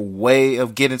narrow-minded way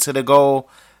of getting to the goal,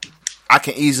 I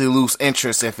can easily lose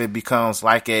interest if it becomes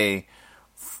like a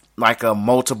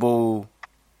multiple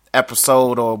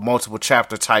episode or multiple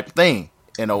chapter type thing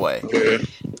in a way.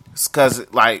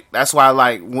 Because like that's why I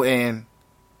like when,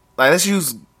 like, let's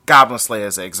use Goblin Slayer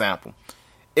as an example.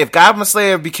 If Goblin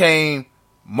Slayer became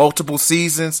multiple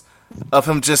seasons of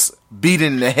him just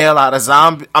beating the hell out of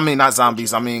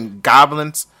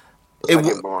goblins,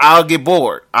 I'll get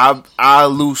bored. I'll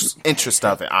lose interest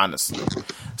of it, honestly.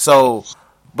 So,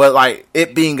 but like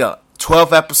it being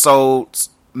 12 episodes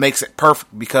makes it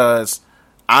perfect, because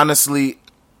honestly,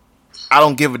 I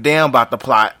don't give a damn about the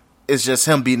plot. It's just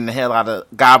him beating the hell out of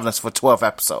goblins for 12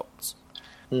 episodes.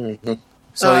 Mm-hmm.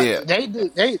 So yeah,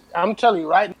 they. I'm telling you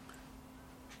right now,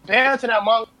 compared to that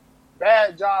manga,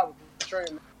 bad job with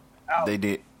training out. They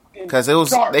did, because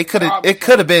it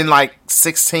could have been like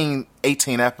 16,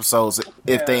 18 episodes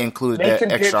if they included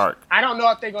that extra arc. I don't know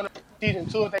if they're gonna season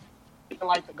 2 if they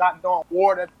like the goddamn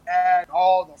war that had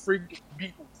all the freaking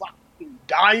people fucking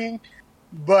dying,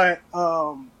 but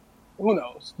who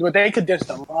knows? But they condensed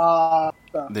a lot of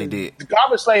stuff. They did. The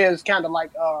Goblin Slayer is kind of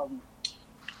like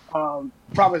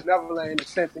Promised Neverland in a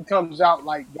sense. It comes out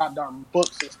like goddamn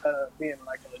books instead of being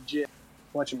like a legit,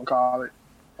 whatchamacallit,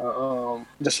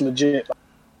 just legit. Like,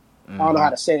 I don't know how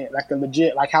to say it. Like a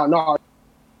legit, like how Naruto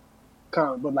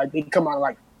come, but like they come out of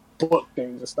like book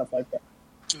things and stuff like that.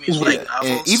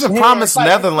 And even Promised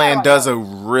Neverland does a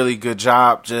really good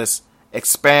job just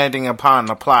expanding upon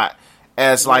the plot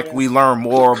as like we learn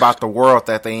more about the world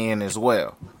that they in as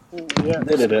well. Yeah,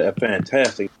 they did a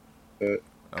fantastic,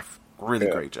 really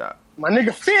great job. My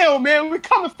nigga Phil, man, we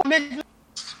coming for nigga.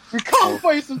 We coming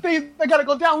for you. Some things that gotta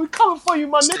go down. We coming for you,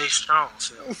 my nigga. Stay strong,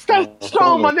 Phil. Stay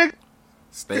strong, my nigga.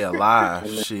 Stay alive,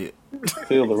 shit.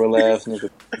 Phil, the real ass nigga.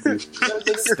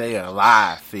 Stay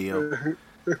alive, Phil.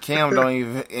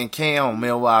 Cam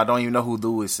meanwhile don't even know who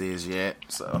Lewis is yet,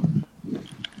 so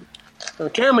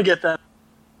Cam will get that.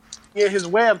 Get his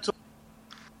web to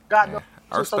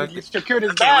so he secured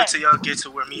his I can't bag. wait till y'all get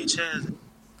to where me and Chaz.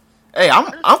 Hey,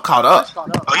 I'm caught up. Oh,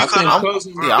 you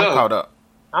caught up?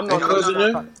 I'm caught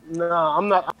up. I'm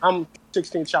not. I'm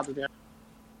 16 chapters down.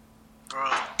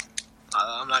 Bro,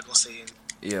 I'm not gonna say anything.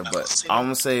 Yeah, but all I'm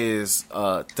gonna say is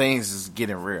things is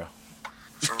getting real.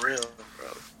 For real, bro.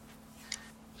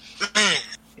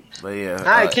 But yeah. All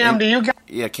right, Cam, do you got?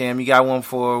 Yeah, Cam, you got one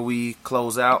before we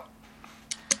close out?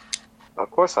 Of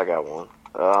course, I got one.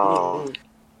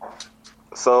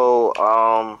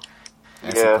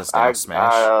 Yeah, I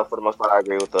for the most part I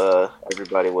agree with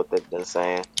everybody what they've been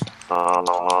saying. As you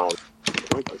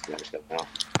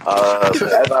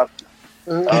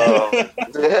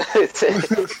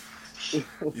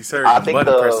heard the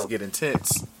button presses get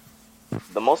intense.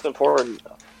 The most important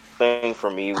thing for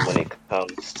me when it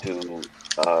comes to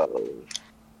the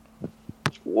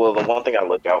one thing I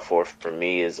look out for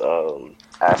me is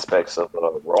aspects of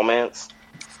romance.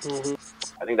 Mm-hmm.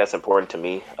 I think that's important to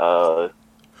me.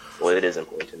 It is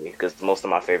important to me because most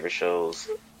of my favorite shows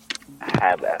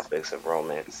have aspects of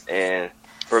romance, and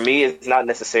for me, it's not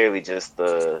necessarily just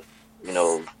the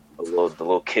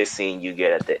little kiss scene you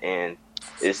get at the end.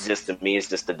 It's just to me, it's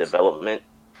just the development.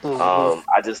 Mm-hmm.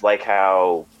 I just like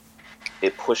how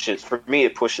it pushes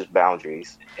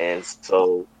boundaries, and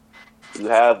so you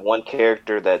have one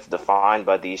character that's defined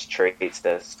by these traits,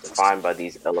 that's defined by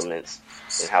these elements,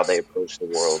 and how they approach the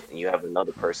world, and you have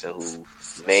another person who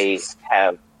may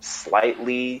have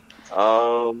slightly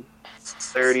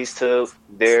similarities to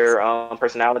their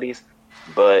personalities,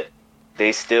 but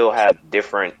they still have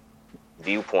different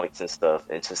viewpoints and stuff.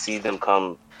 And to see them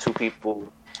two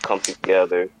people come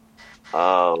together,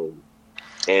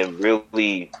 and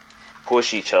really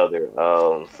push each other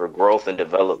for growth and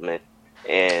development,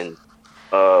 and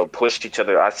push each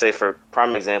other. I'd say for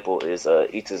prime example is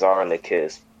Itazara and the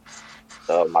Kiss,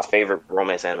 my favorite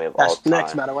romance anime of all time.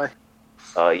 Next, by the way.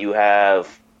 You have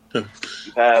the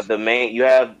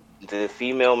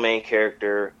female main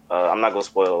character. I'm not gonna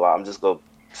spoil a lot. I'm just gonna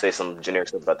say some generic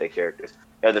stuff about their characters.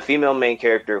 You have the female main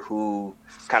character who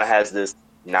kind of has this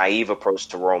naive approach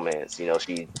to romance. You know,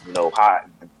 she, hot,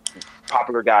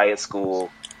 popular guy at school.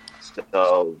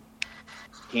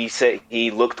 He said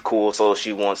he looked cool, so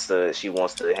she wants to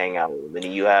hang out with him. And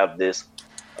then you have this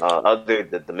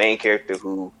the main character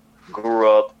who grew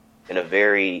up in a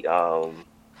very I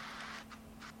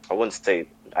wouldn't say,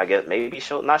 I guess maybe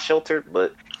not sheltered,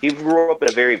 but he grew up in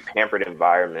a very pampered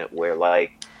environment where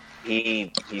like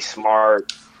he's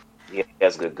smart, he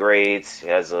has good grades, he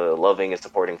has a loving and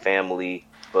supporting family,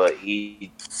 but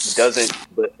he doesn't.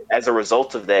 But as a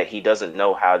result of that, he doesn't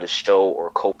know how to show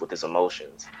or cope with his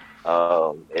emotions.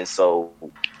 And so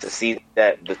to see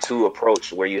that the two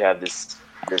approach, where you have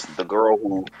the girl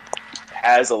who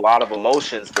has a lot of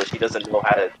emotions, but she doesn't know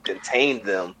how to contain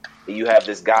them, and you have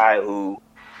this guy who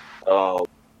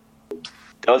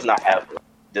does not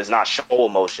show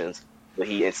emotions, but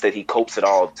he copes it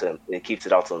all and keeps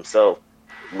it all to himself,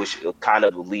 which kind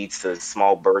of leads to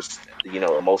small bursts,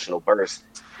 emotional bursts.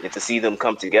 And to see them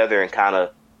come together and kind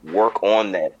of work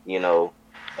on that,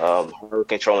 her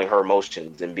controlling her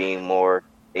emotions and being more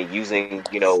and using,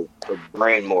 her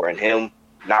brain more, and him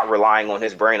not relying on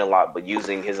his brain a lot, but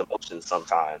using his emotions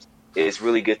sometimes. It's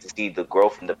really good to see the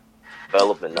growth and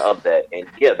development of that. And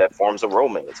yeah, that forms a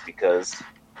romance because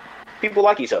people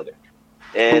like each other.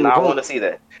 And I want to see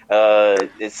that.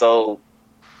 And so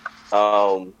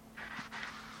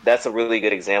that's a really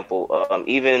good example.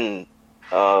 Even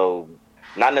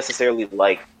not necessarily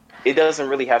like, it doesn't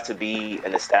really have to be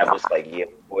an established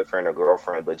boyfriend or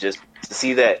girlfriend, but just to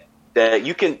see that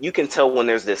you can tell when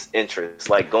there's this interest.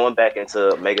 Like going back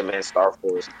into Mega Man Star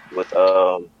Force with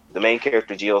the main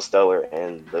character Geostellar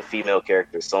and the female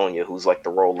character Sonya, who's like the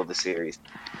role of the series,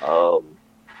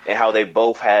 and how they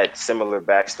both had similar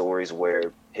backstories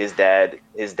where his dad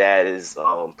is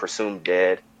presumed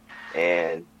dead,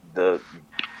 and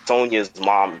Sonya's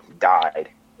mom died.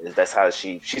 That's how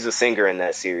she's a singer in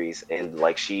that series, and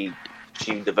like she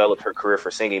developed her career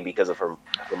for singing because of her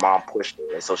mom pushed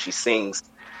her, and so she sings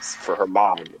for her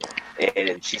mom,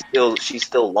 and she's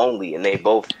still lonely, and they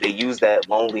use that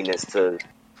loneliness to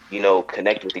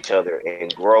connect with each other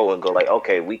and grow and go like,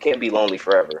 okay, we can't be lonely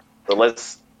forever, but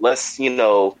let's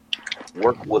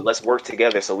work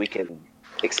together so we can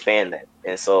expand that.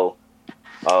 And so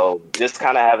just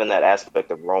kind of having that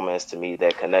aspect of romance, to me,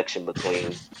 that connection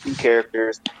between two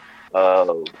characters.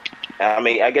 I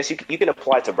mean, I guess you can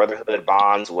apply it to brotherhood,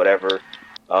 bonds, whatever.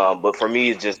 But for me,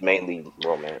 it's just mainly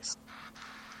romance.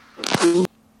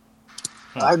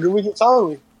 I agree with you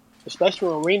totally. Especially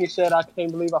when Rini said, "I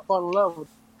can't believe I fell in love with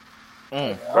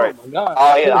you." Right. Oh my God.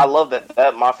 Oh yeah, I love that.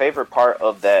 That my favorite part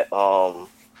of that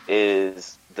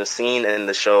is the scene in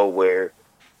the show where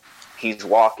he's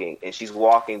walking and she's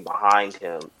walking behind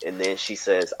him, and then she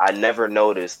says, "I never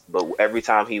noticed, but every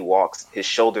time he walks, his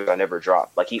shoulders are never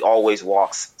dropped. Like he always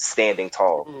walks standing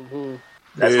tall." Mm-hmm.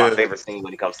 That's my favorite scene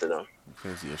when it comes to them.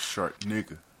 Because he's a short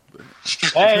nigga.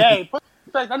 Hey, put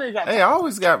respect. That nigga got I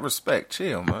always got respect.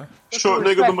 Chill, man. Short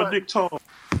niggas with my dick tall.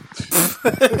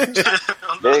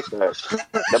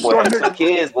 That boy had 2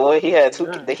 kids, boy. He had 2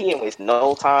 kids. He didn't waste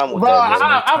no time with that.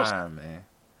 I was, man.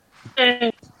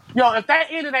 And, if that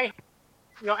ended ain't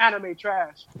anime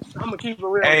trash, I'm gonna keep it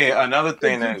real. Hey, another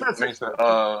thing that makes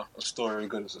a story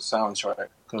good is a soundtrack.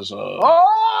 Because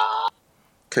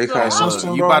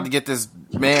you about to get this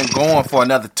man going for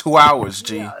another 2 hours,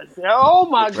 G. Yeah. Oh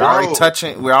my God!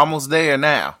 We're almost there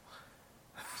now.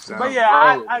 But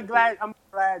yeah, I'm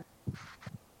glad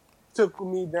took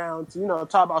me down to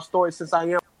talk about stories, since I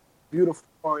am beautiful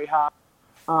story high.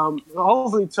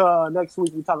 Hopefully next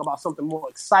week we talk about something more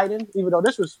exciting. Even though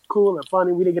this was cool and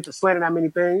funny, we didn't get to slander that many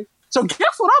things. So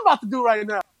guess what I'm about to do right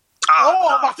now?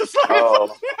 I'm about to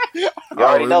slander. You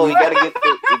already know you gotta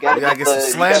get some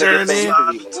slander in there.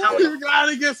 You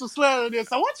gotta get some slander in there.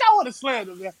 So what y'all want to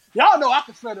slander, man? Y'all know I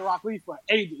can slander Rock Lee for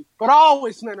 80, but I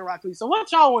always slander Rock Lee. So what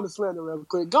y'all want to slander real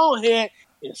quick? Go ahead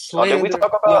and slander. Did we talk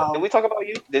about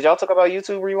you? Did y'all talk about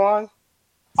YouTube Rewind?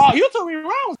 Oh, YouTube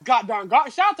Rewind was goddamn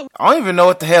god. Shout out to. I don't even know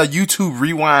what the hell YouTube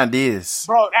Rewind is,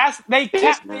 bro. They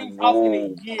kept things off in a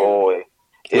year. Boy,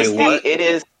 it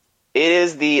is. It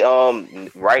is the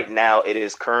right now. It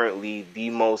is currently the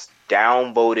most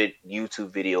downvoted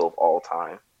YouTube video of all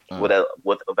time, with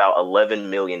about 11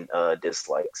 million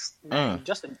dislikes.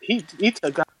 Justin, he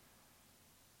took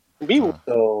people.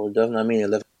 So doesn't that mean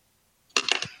 11?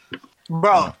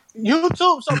 Bro,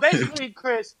 YouTube. So basically,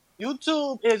 Chris,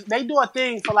 YouTube they do a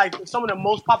thing for like some of the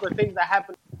most popular things that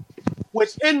happen,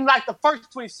 which in like the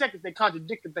first 20 seconds they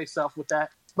contradicted themselves with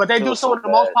that. But they do some of the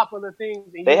most popular things.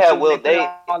 They had Will.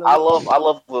 I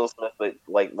love Will Smith, but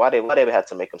like, why they have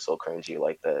to make him so cringy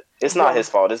like that? It's not his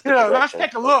fault. It's the direction. Let's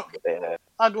take a look.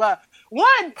 I'm glad.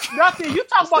 One, nothing. You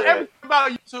talk about everything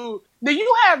about YouTube. Then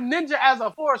you have Ninja as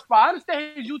a forest spot. I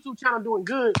understand his YouTube channel doing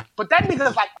good, but that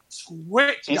nigga's like a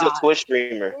Twitch. He's a Twitch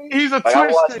streamer. He's a Twitch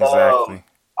streamer. Exactly.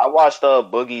 I watched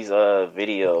Boogie's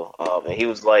video, and he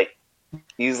was like,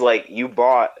 you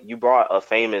brought a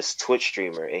famous Twitch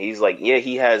streamer, and he's like, yeah,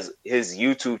 he has his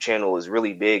YouTube channel is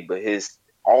really big, but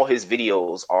all his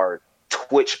videos are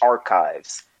Twitch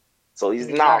archives, so he's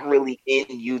not really in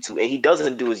YouTube, and he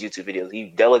doesn't do his YouTube videos. He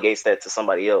delegates that to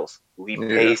somebody else who he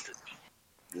pays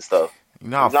to stuff. You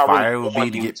know how fire it would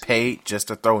be to get paid just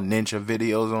to throw ninja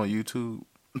videos on YouTube?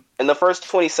 And the first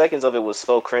 20 seconds of it was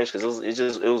so cringe because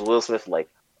it was Will Smith like,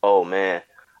 oh man,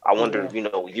 I wonder,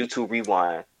 YouTube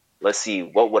Rewind. Let's see,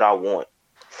 what would I want?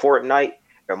 Fortnite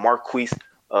or Marquise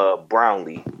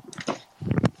Brownlee?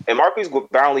 And Marquise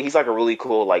Brownlee, he's like a really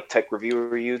cool like tech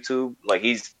reviewer YouTube. Like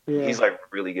he's like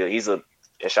really good. He's a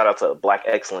shout out to Black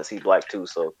Excellence. He's black too,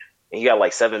 so and he got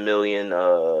like 7 million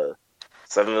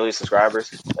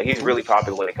subscribers. Like he's really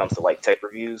popular when it comes to like tech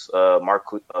reviews.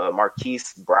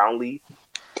 Marquise Brownlee.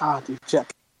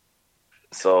 Check.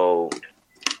 So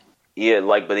yeah,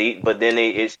 like but then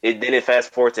it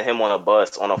fast forward to him on a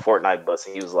Fortnite bus,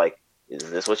 and he was like, "Is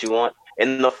this what you want?"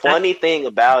 And the funny thing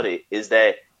about it is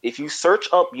that if you search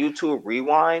up YouTube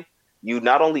Rewind,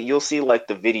 you'll see like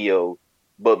the video,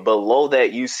 but below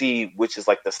that you see, which is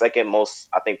like the second most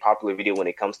I think popular video when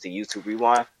it comes to YouTube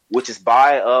Rewind, which is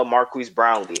by Marquise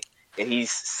Brownlee, and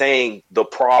he's saying the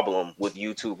problem with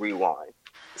YouTube Rewind.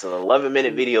 It's an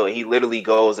 11-minute video, and he literally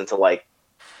goes into like,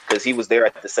 because he was there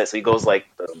at the set, so he goes like,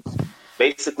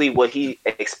 basically what he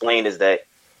explained is that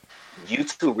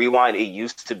YouTube Rewind, it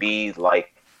used to be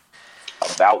like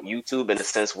about YouTube in the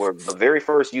sense where the very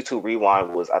first YouTube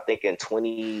Rewind was, I think, in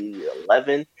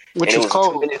 2011, which is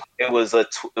cold. It was a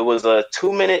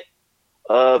 2-minute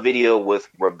video with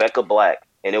Rebecca Black,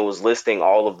 and it was listing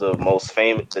all of the most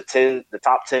famous, the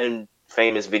top 10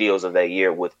 famous videos of that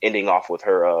year, with ending off with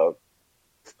her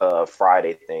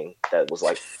Friday thing that was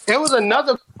like, it was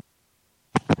another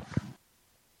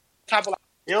type of like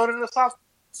building or something,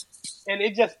 and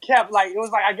it just kept like, it was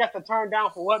like, I guess the turn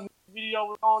down for what video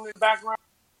was on in the background,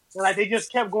 and like they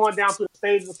just kept going down through the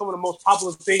stages of some of the most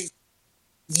popular things.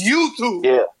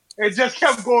 YouTube, it just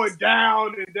kept going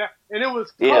down and down, and it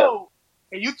was cold.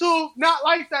 And YouTube not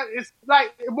like that. It's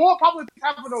like more popular things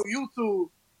happen on YouTube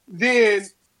than,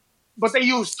 but they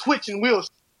use Twitch and Will.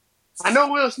 I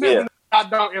know Will Smith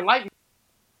goddamn enlightened.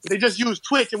 They just use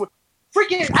Twitch and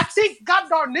freaking. I think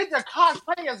goddamn Ninja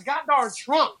cosplay as goddamn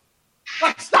Trump.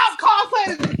 Like, stop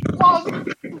cosplaying.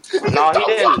 No, he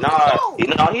didn't.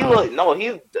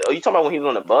 Are you talking about when he was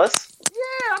on the bus?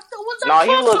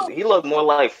 Yeah. He looked more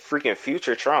like freaking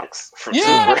Future Trunks from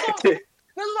Super. They're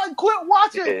like, quit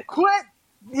watching. Yeah. Quit.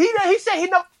 He said he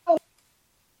know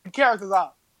the characters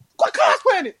out. Quit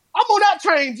cosplaying it. I'm on that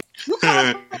train. You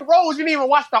cosplay roles, you didn't even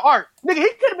watch the art. Nigga,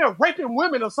 he could have been raping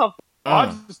women or something.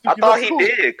 I thought he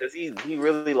did, because he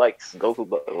really likes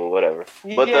Goku or whatever.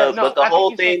 But the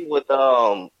whole thing with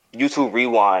YouTube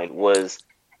Rewind was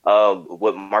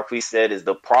what Marquis said is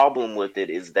the problem with it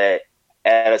is that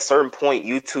at a certain point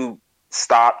YouTube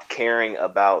stopped caring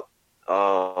about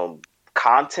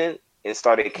content and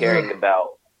started caring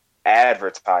about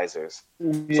advertisers.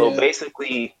 So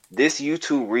basically this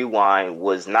YouTube Rewind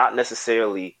was not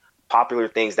necessarily popular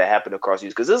things that happened across YouTube,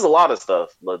 because there's a lot of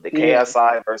stuff, like the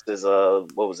KSI versus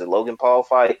what was it, Logan Paul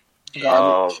fight,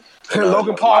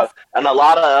 Logan Paul, and a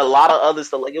lot of other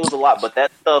stuff. Like, it was a lot, but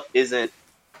that stuff isn't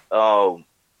to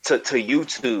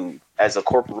YouTube as a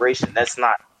corporation. That's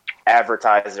not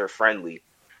advertiser friendly.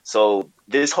 So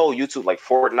this whole YouTube, like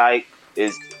Fortnite,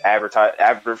 is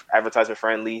advertiser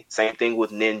friendly. Same thing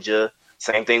with Ninja.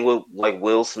 Same thing with like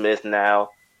Will Smith now.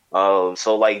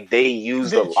 So like they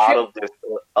used a lot of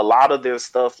their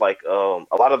stuff, like a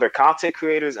lot of their content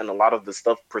creators and a lot of the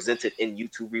stuff presented in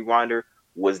YouTube Rewinder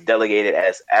was delegated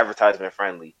as advertisement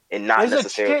friendly and not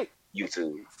necessarily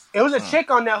YouTube. It was a chick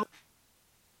on that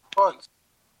once,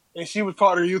 and she was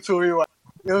part of YouTube Rewind.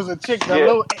 It was a chick,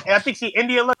 I think she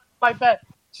Indian look like that.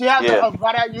 She has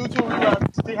by that YouTube.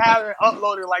 She hasn't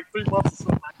uploaded like 3 months or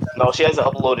something like that. No, she hasn't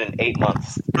uploaded in 8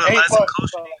 months. 8 months.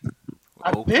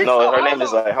 I think no, her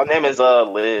name is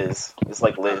Liz. It's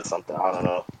like Liz something. I don't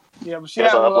know. Yeah, but she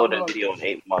hasn't uploaded a video in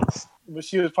 8 months. But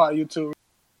she was probably YouTube.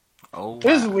 Oh, wow.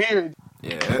 It's weird.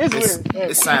 Yeah, it's weird.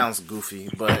 It sounds goofy,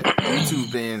 but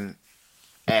YouTube been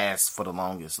ass for the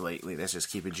longest lately. Let's just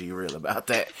keep it G real about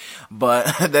that. But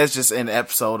that's just an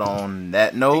episode on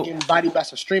that note. Getting body back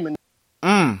to streaming.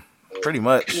 Pretty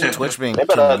much. Twitch being they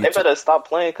better stop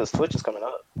playing because Twitch is coming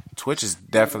up. Twitch is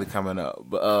definitely coming up.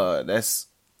 But that's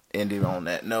ending on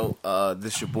that note.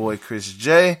 This your boy Chris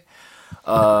J.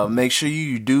 Make sure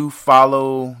you do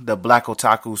follow the Black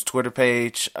Otaku's Twitter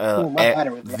page at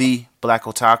the Black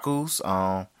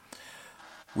Otakus.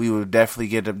 We will definitely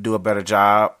get to do a better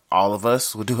job. All of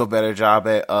us will do a better job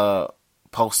at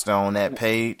posting on that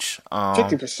page.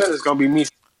 50% is gonna be me.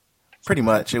 Pretty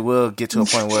much, it will get to a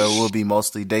point where it will be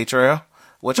mostly day trail,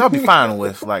 which I'll be fine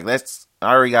with. Like I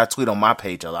already got a tweet on my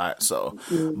page a lot, so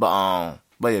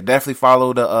but yeah, definitely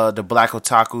follow the Black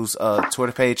Otaku's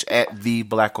Twitter page at the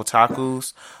Black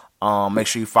Otakus. Make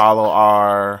sure you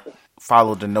follow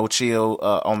the No Chill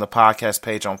on the podcast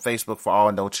page on Facebook for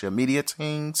all No Chill media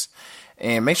things,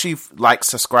 and make sure you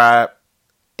subscribe,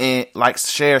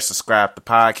 subscribe the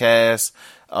podcast.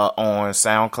 On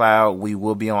SoundCloud, we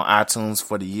will be on iTunes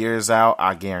for the years out.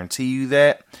 I guarantee you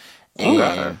that.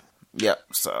 And yep,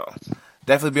 so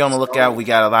definitely be on the lookout. We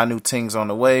got a lot of new things on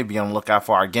the way. Be on the lookout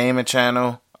for our gaming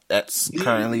channel. That's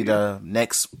currently the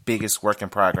next biggest work in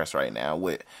progress right now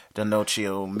with the No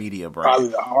Chill Media brand. Probably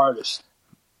the hardest.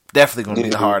 Definitely going to be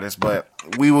the hardest, but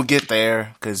we will get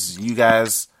there because you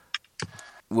guys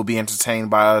will be entertained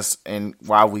by us and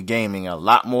while we gaming a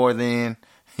lot more than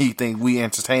you think we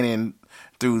entertaining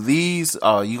through these.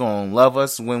 You gonna love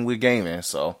us when we're gaming.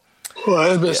 So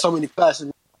there's been so many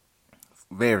classes.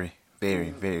 Very, very,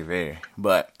 very, very.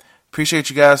 But appreciate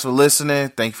you guys for listening.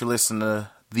 Thank you for listening to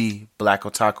the Black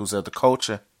Otakus of the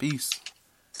Culture. Peace.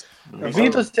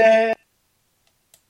 VII.